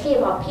guard, because he,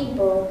 of all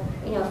people,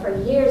 you know, for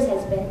years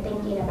has been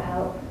thinking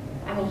about,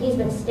 I mean, he's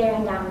been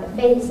staring down the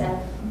face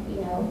of, you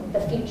know,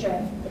 the future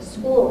of the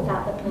school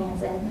without the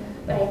plans.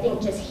 But I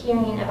think just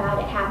hearing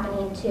about it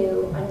happening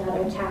to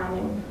another town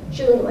and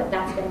truly what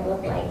that's going to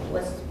look like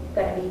was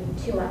going to be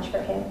too much for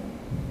him.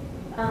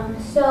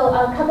 So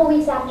a couple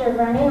weeks after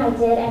Vernon, I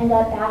did end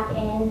up back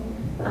in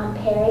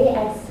Perry,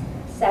 as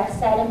Seth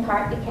said, in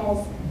part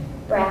because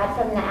Brad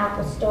from the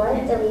Apple Store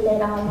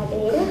deleted all my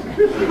data.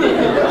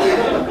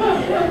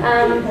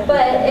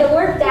 But it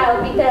worked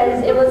out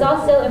because it was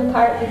also in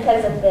part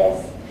because of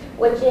this,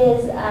 which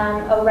is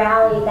a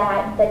rally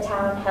that the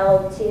town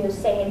held to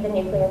save the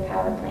nuclear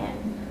power plant,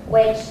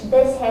 which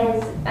this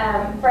has,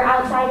 for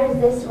outsiders,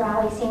 this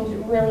rally seems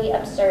really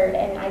absurd,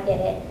 and I get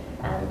it.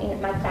 You know,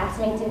 my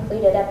classmates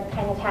included have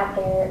kind of had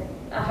a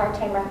hard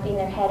time wrapping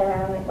their head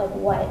around, like,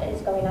 what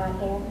is going on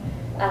here.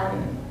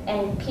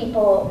 And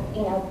people,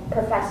 you know,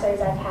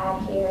 professors I've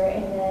had here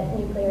in the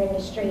nuclear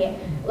industry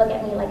look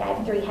at me like I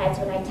have 3 heads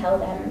when I tell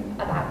them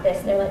about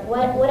this. They're like,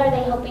 what are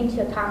they hoping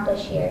to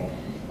accomplish here?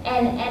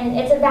 And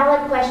it's a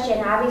valid question.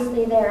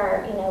 Obviously there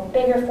are, you know,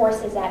 bigger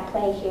forces at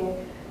play here.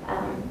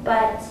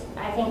 But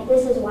I think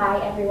this is why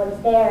everyone's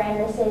there, and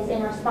this is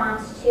in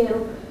response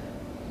to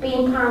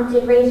being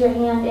prompted, raise your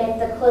hand if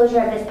the closure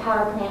of this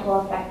power plant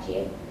will affect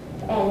you.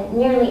 And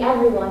nearly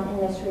everyone in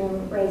this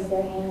room raised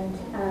their hand.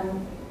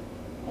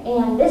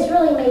 And this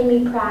really made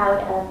me proud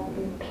of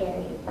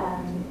Perry.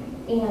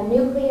 You know,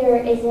 nuclear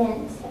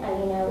isn't,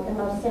 you know, the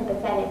most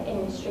sympathetic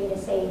industry to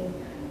save,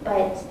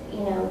 but, you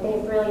know,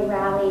 they've really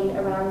rallied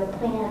around the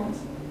plant,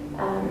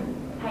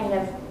 kind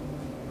of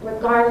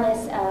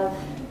regardless of,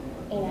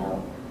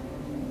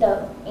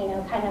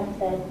 kind of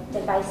the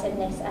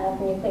divisiveness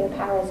of nuclear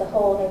power as a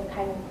whole. They've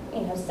kind of,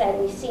 you know, said,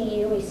 we see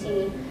you, we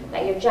see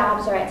that your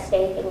jobs are at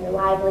stake and your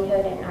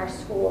livelihood and our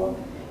school,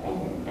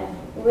 and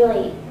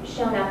really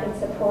shown up in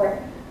support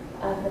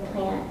of the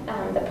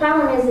plant. The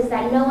problem is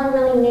that no one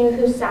really knew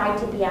whose side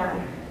to be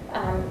on.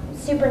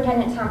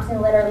 Superintendent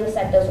Thompson literally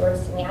said those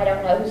words to me, I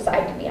don't know whose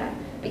side to be on.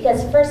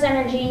 Because First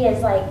Energy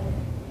is like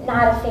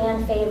not a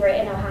fan favorite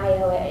in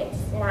Ohio.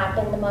 It's not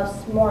been the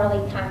most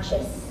morally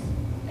conscious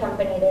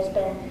company. There's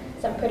been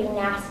some pretty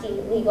nasty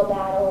legal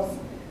battles,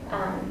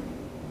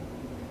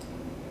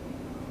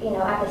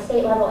 at the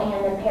state level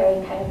and in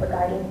Perry, kind of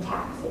regarding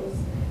taxes.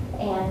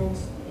 And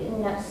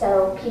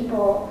so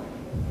people,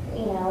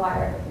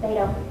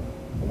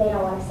 they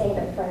don't want to save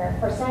it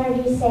for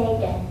synergy's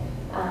sake, and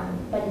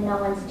but no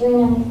one's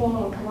doing anything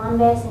in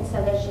Columbus, and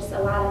so there's just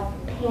a lot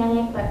of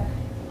panic. But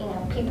you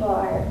know,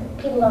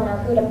 people don't know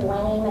who to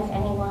blame, if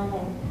anyone.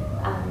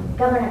 And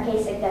Governor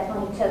Kasich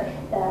definitely took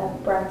the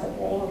brunt of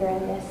the anger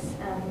in this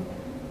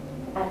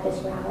at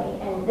this rally.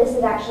 And this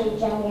is actually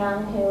Jen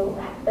Young, who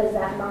was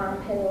that mom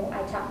who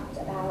I talked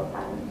about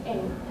and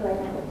who I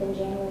met with in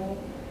January.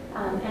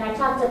 And I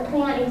talked to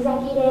plant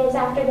executives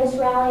after this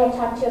rally. I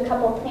talked to a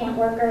couple of plant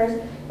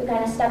workers who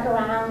kind of stuck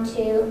around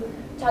to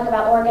talk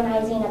about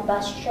organizing a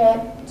bus trip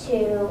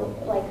to,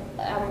 like,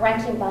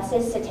 renting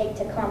buses to take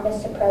to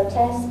Columbus to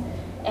protest.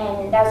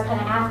 And that was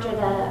kind of after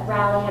the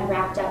rally had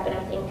wrapped up, and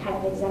I think kind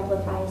of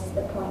exemplifies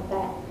the point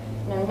that,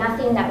 you know,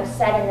 nothing that was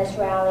said in this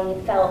rally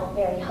felt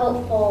very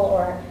hopeful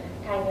or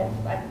kind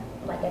of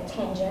like a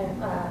tangent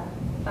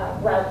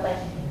route, like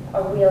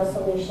a real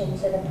solution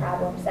to the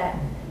problems that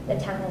the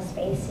town is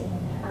facing.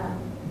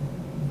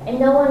 And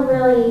no one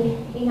really,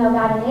 you know,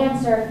 got an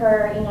answer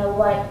for, you know,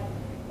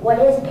 what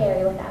is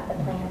Perry without the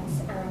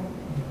plants.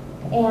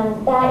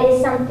 And that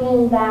is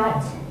something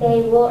that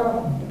they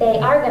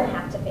are going to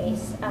have to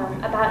face.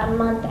 About a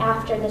month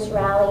after this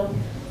rally,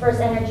 First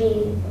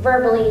Energy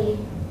verbally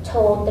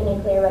told the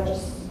Nuclear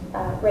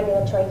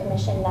Regulatory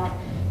Commission that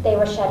they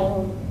would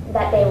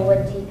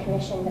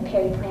decommission the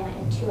Perry plant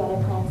and 2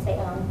 other plants they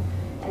own.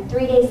 And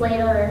 3 days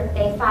later,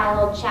 they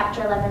filed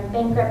Chapter 11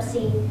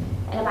 bankruptcy.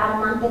 And about a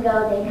month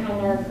ago, they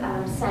kind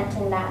of sent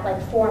in that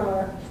like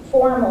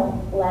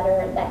formal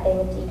letter that they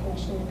would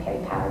decommission the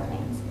Perry power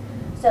plants.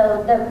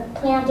 So the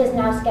plant is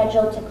now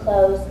scheduled to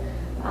close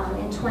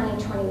in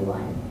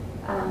 2021,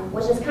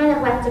 which has kind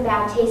of left a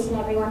bad taste in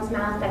everyone's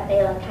mouth that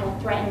they like kind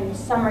of threatened the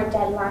summer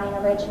deadline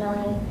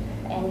originally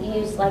and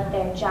used like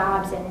their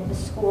jobs and the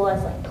school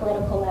as like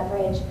political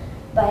leverage.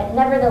 But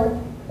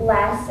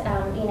nevertheless,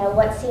 you know,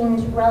 what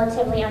seemed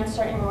relatively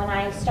uncertain when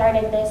I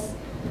started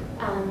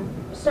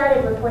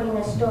reporting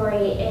this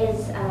story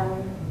is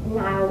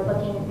now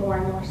looking more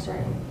and more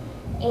certain.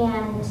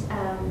 And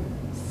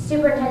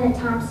Superintendent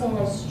Thompson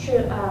is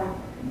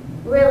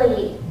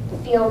really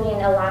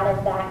fielding a lot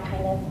of that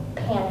kind of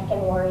panic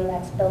and worry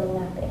that's building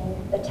up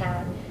in the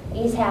town.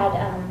 He's had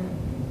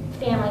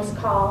families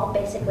call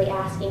basically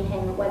asking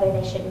him whether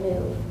they should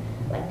move,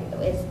 like,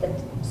 is the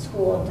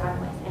school done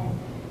with? And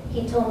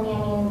he told me, I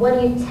mean, what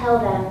do you tell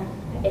them?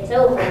 It's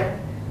over.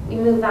 We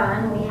move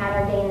on. We had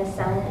our day in the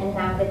sun, and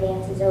now the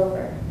dance is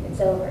over.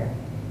 It's over.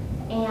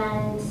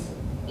 And,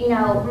 you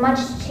know, much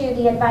to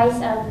the advice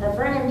of the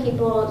Vernon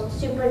people,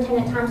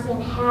 Superintendent Thompson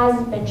has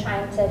been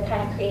trying to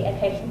kind of create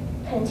a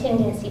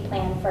contingency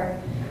plan for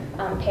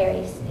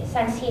Perry.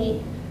 Since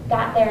he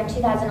got there in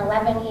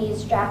 2011,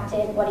 he's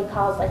drafted what he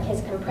calls like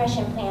his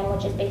compression plan,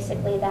 which is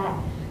basically that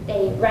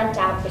they rent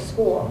out the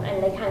school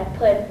and they kind of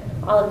put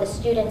all of the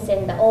students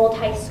in the old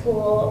high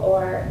school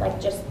or like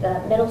just the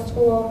middle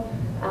school.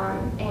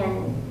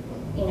 And,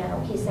 you know,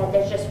 he said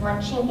there's just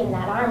one chink in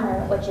that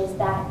armor, which is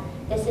that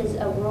this is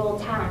a rural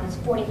town. It's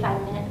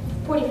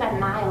 45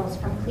 miles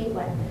from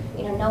Cleveland.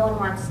 You know, no one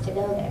wants to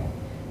go there,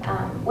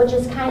 which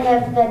is kind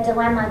of the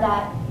dilemma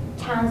that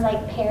towns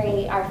like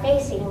Perry are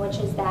facing, which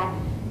is that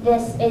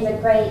this is a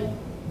great,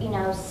 you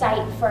know,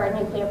 site for a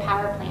nuclear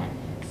power plant,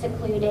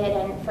 secluded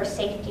and for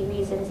safety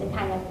reasons and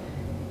kind of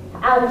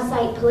out of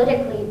sight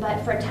politically,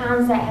 but for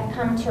towns that have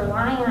come to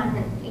rely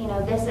on, you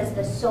know, this as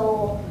the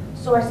sole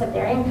source of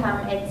their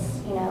income,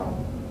 it's, you know,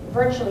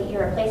 virtually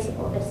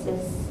irreplaceable. This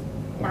is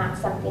not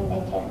something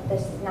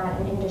this is not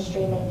an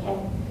industry they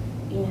can,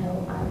 you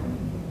know,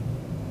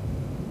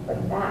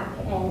 bring back.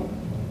 And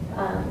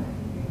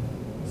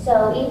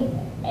so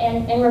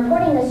in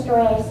reporting this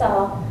story, I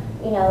saw,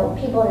 you know,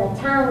 people in the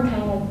town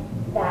kind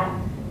of that,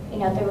 you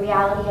know, the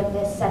reality of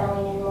this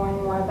settling in more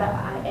and more,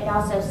 but it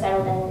also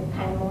settled in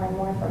kind of more and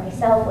more for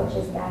myself, which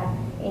is that,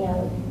 you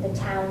know, the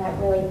town that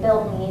really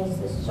built me is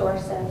the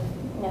source of,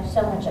 you know,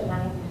 so much of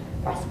my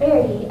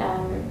prosperity.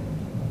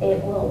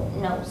 It will,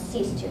 you know,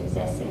 cease to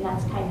exist, and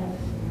that's kind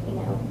of, you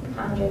know,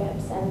 conjured up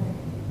some,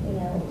 you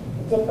know,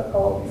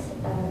 difficult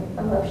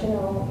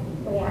emotional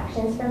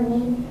reactions from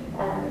me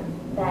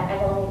that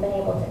I've only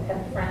been able to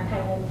confront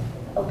kind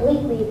of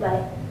obliquely,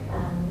 but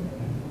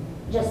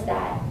just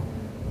that,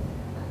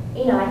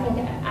 you know, I think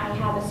I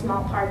have a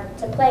small part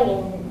to play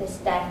in this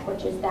death,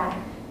 which is that,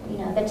 you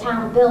know, the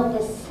town built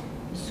this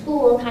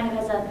school kind of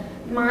as a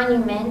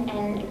monument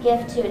and a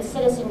gift to its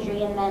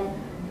citizenry, and then,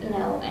 you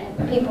know,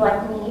 and people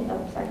like me,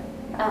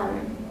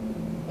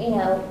 you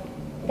know,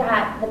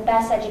 got the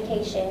best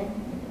education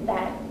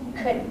that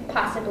could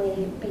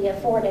possibly be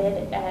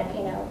afforded at,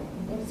 you know,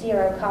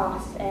 zero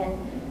cost. And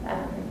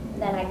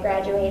then I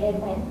graduated,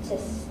 went to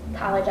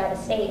college out of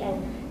state,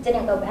 and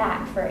didn't go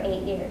back for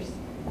 8 years.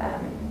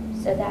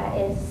 So that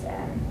is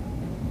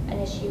an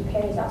issue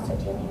Perry's also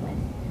dealing with.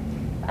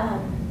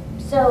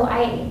 So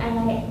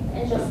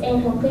and just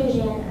in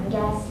conclusion, I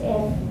guess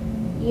if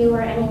you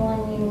or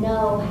anyone you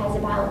know has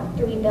about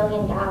 $3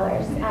 billion,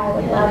 I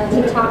would love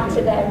to talk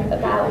to them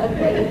about a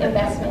great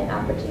investment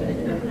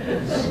opportunity.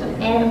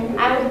 And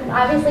I would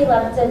obviously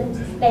love to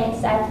thank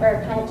Seth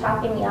for kind of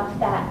talking me off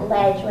that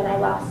ledge when I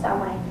lost all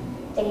my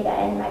data,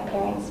 and my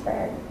parents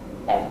for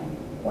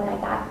when I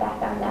got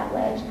back on that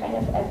ledge kind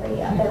of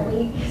every other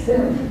week. So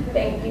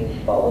thank you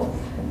both.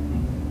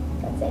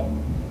 That's it.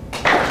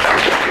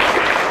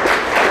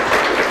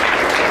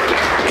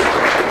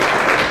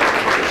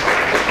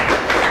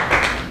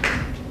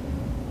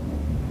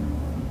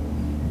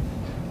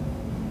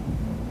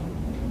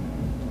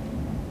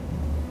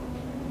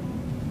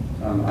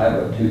 I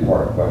have a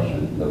two-part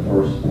question. The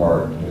first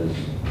part is,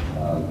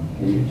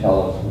 can you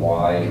tell us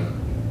why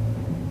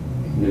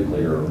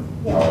nuclear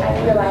Yeah, power I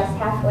plants realized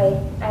halfway.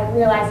 I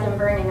realized in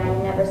Vernon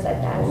I never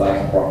said that.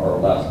 are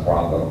less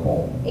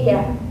profitable?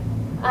 Yeah.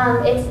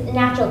 It's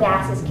natural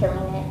gas is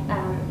killing it.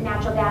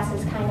 Natural gas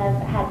has kind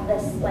of had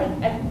this, like,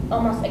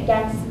 almost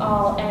against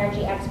all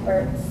energy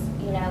experts,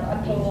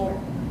 opinion,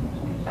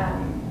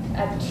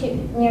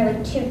 nearly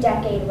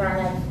 2-decade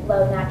run of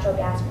low natural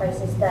gas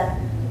prices.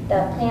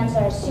 The plants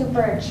are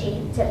super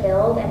cheap to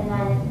build, and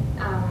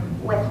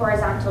then with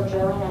horizontal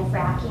drilling and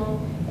fracking,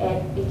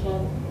 it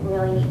became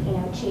really,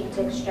 cheap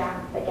to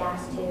extract the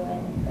gas too,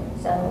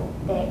 and so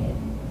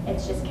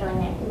it's just killing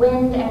it.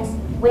 Wind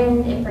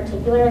in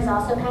particular is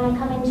also kind of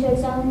coming to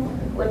its own,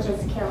 which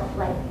is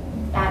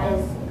that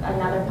is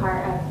another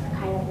part of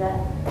kind of the,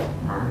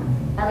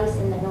 at least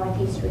in the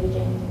Northeast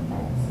region.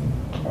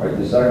 All right,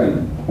 the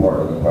second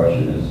part of the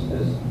question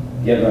is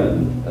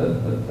given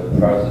the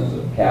presence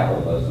of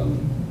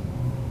capitalism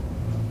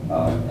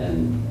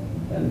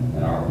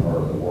in our part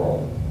of the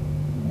world,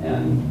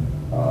 and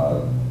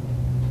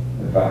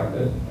the fact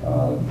that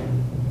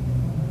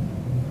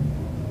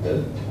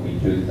we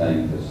do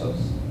think as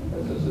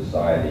a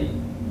society,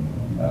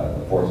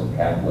 the force of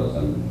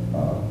capitalism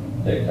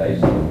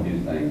dictates that we do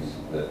things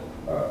that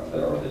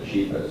are the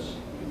cheapest.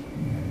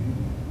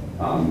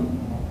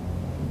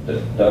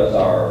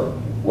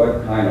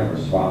 What kind of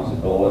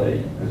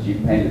responsibility, because you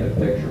painted a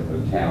picture of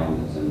a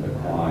town that's in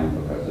decline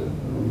because of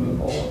the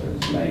removal of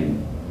its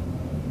main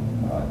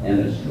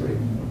industry.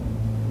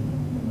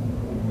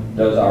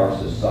 Does our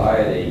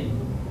society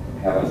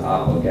have an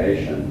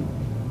obligation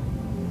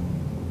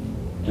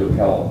to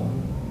help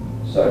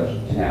such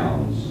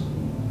towns,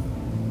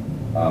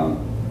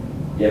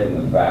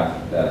 given the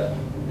fact that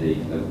the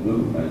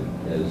movement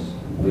is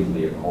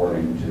completely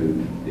according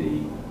to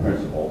the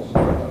principles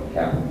of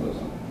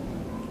capitalism?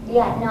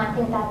 Yeah, no, I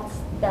think that's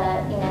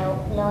the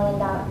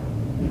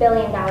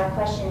billion-dollar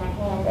question at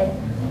hand, and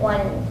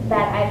one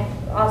that I've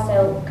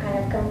also kind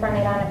of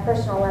confronted on a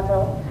personal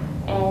level.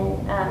 And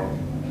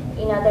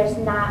there's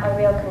not a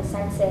real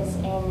consensus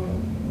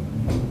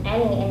in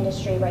any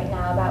industry right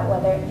now about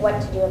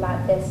what to do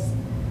about this.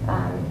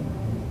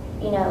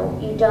 You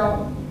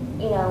don't,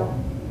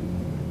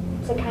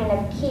 to kind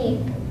of keep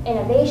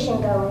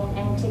innovation going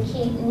and to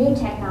keep new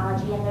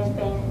technology, and there's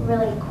been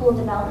really cool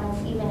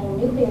developments even in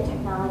nuclear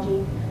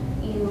technology.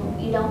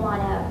 You don't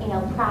want to,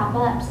 prop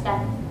up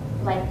stuff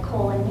like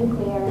coal and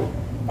nuclear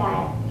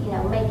that,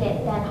 make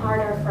it then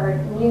harder for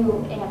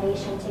new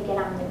innovation to get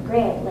on the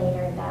grid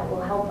later that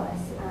will help us.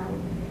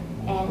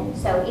 And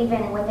so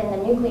even within the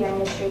nuclear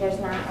industry, there's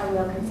not a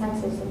real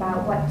consensus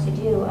about what to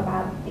do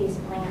about these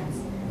plants.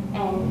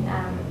 And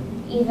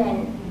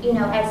even,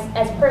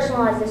 as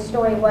personal as this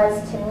story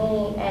was to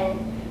me and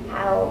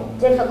how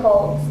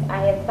difficult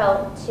I have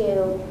felt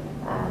to,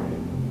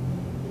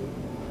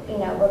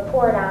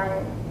 report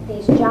on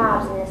these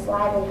jobs and this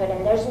livelihood,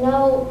 and there's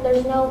no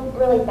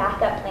really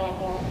backup plan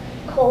here.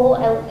 Coal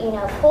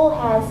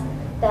has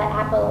the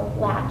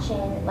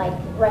Appalachian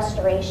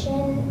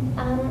restoration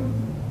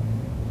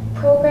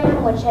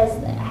program, which has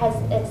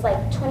it's like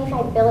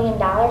 $25 billion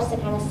to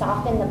kind of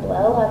soften the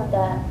blow of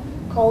the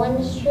coal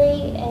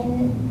industry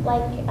in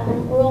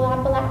rural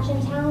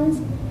Appalachian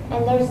towns,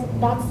 and there's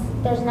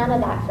none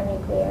of that for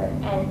nuclear.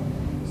 And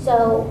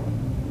so,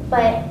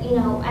 but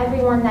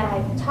everyone that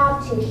I've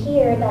talked to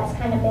here, that's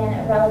kind of been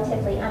a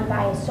relatively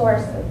unbiased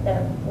source.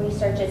 The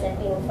research isn't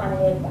being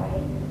funded by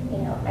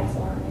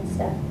Exelon and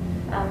stuff,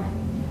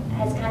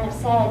 has kind of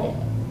said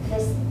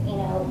this.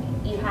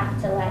 You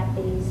have to let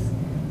these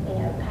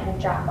kind of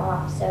drop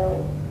off.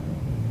 So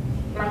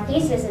my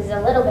thesis is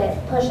a little bit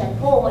push and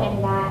pull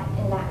in that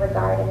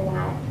regard, in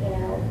that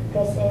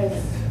this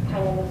is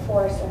kind of a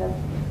force of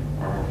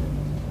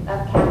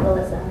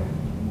capitalism,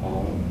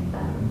 and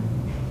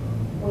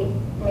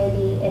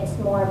maybe it's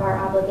more of our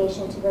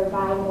obligation to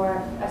provide more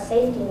of a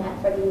safety net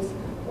for these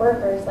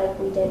workers, like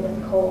we did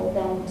with coal,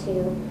 than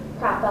to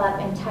prop up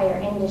entire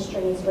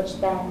industries, which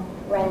then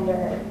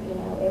render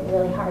it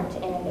really hard to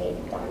innovate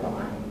down the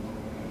line.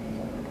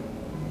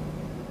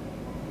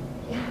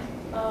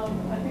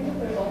 I think that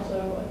there's also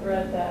a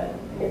thread that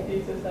your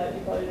thesis that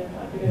you probably don't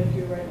have to get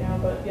into right now,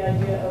 but the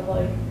idea of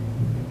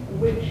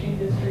which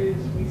industries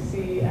we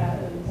see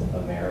as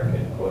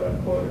American, quote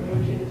unquote, and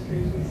which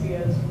industries we see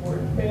as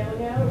worth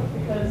bailing out,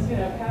 because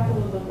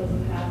capitalism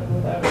doesn't happen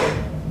without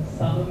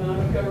some amount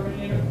of government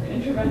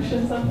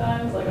intervention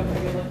sometimes. I'm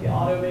thinking the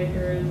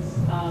automakers,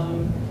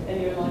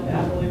 and even the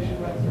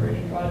Appalachian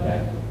Restoration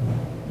Project.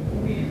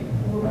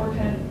 We're more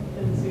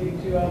tendency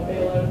to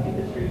bail out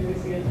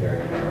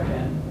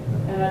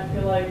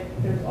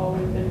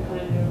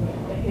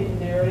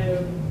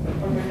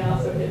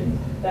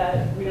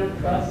that we don't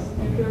trust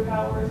nuclear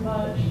power as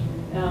much,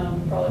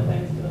 probably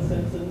thanks to The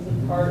Simpsons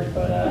in part,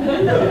 but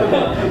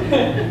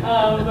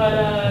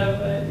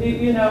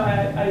you know,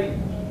 I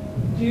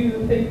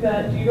do think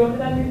that, do you go into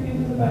that in your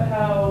thesis about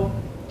how,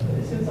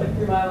 since like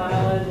 3 Mile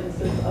Island and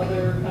since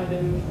other kind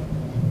of,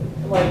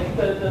 like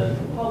the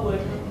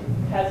public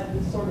has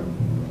this sort of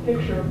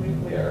picture of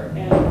nuclear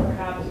and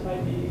perhaps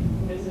might be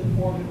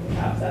misinformed, and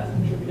perhaps that's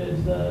contributed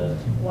to the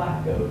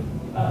lack of,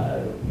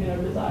 you know,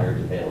 desire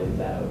to bail these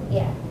out?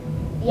 Yeah,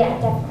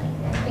 definitely.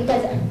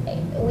 Because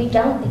we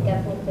don't think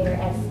of nuclear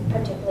as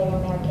particularly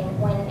American,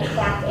 when in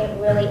fact it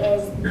really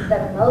is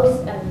the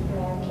most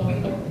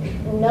American.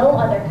 And no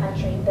other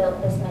country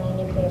built this many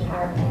nuclear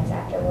power plants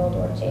after World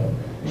War II.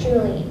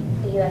 Truly,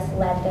 the U.S.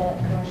 led the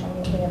commercial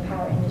nuclear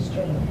power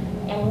industry.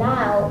 And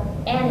now,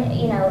 and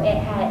you know, it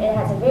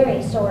has a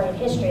very sordid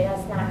history.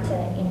 That's not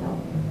to, you know,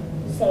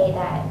 say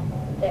that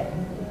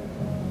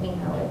you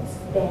know, it's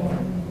been,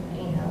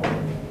 you know,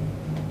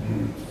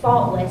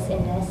 faultless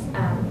in this.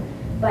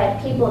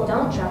 But people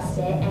don't trust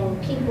it, and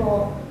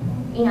people,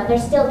 you know,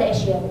 there's still the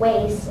issue of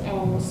waste,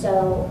 and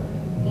so,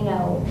 you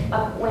know,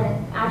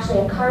 when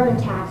actually a carbon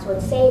tax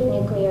would save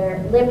nuclear,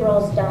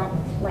 liberals don't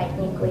like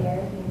nuclear,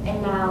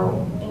 and now,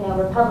 you know,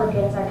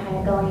 Republicans are kind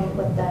of going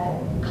with the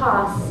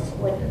cost,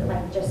 with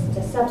like just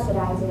to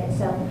subsidize it,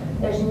 so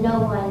there's no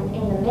one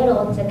in the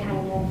middle to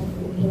kind of,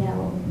 you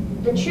know,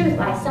 the truth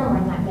lies somewhere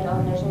in that middle,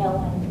 and there's no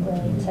one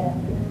really to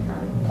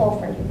pull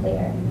for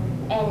nuclear.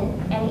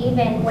 And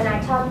even when I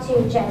talked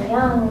to Jen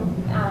Young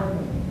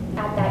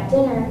at that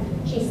dinner,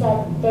 she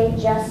said they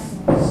just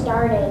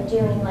started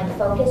doing like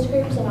focus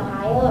groups in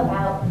Ohio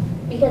about,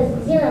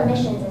 because zero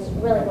emissions is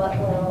really what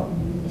will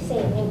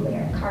save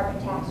nuclear,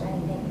 carbon tax or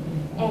anything.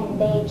 And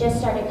they just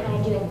started kind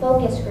of doing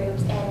focus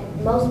groups,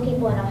 and most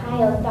people in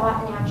Ohio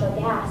thought natural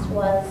gas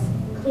was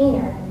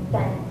cleaner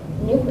than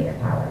nuclear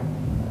power,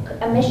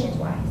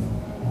 emissions-wise.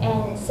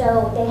 And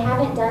so they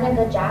haven't done a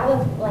good job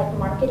of like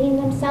marketing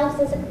themselves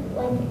as a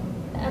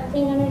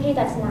clean energy.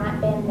 That's not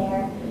been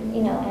their,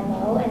 you know,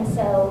 MO, and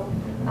so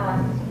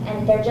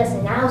and they're just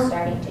now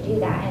starting to do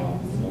that, and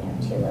it's, you know,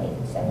 too late.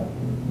 So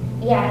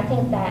yeah, I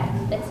think that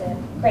it's a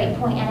great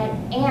point,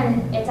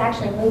 and it's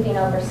actually moving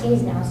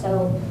overseas now.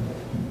 So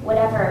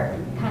whatever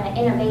kind of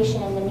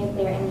innovation in the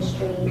nuclear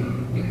industry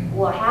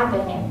will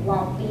happen, it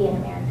won't be in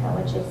America,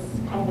 which is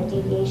kind of a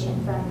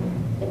deviation from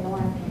the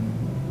norm.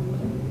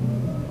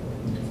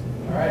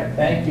 All right,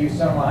 thank you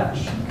so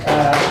much.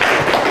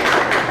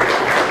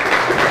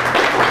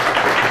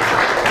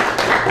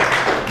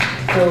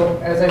 So,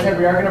 as I said,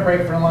 we are going to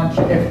break for lunch.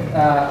 If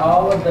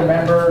all of the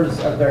members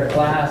of their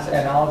class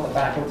and all of the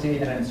faculty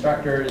and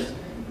instructors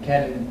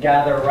can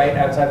gather right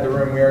outside the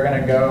room, we are going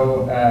to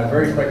go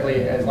very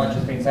quickly as lunch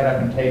is being set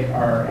up and take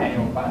our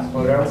annual class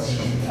photo.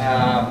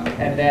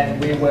 And then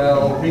we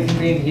will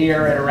reconvene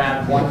here at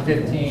around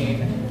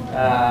 1:15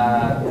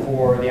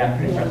 for the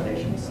afternoon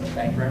presentations.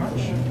 Thank you very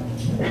much.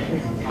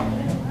 Right?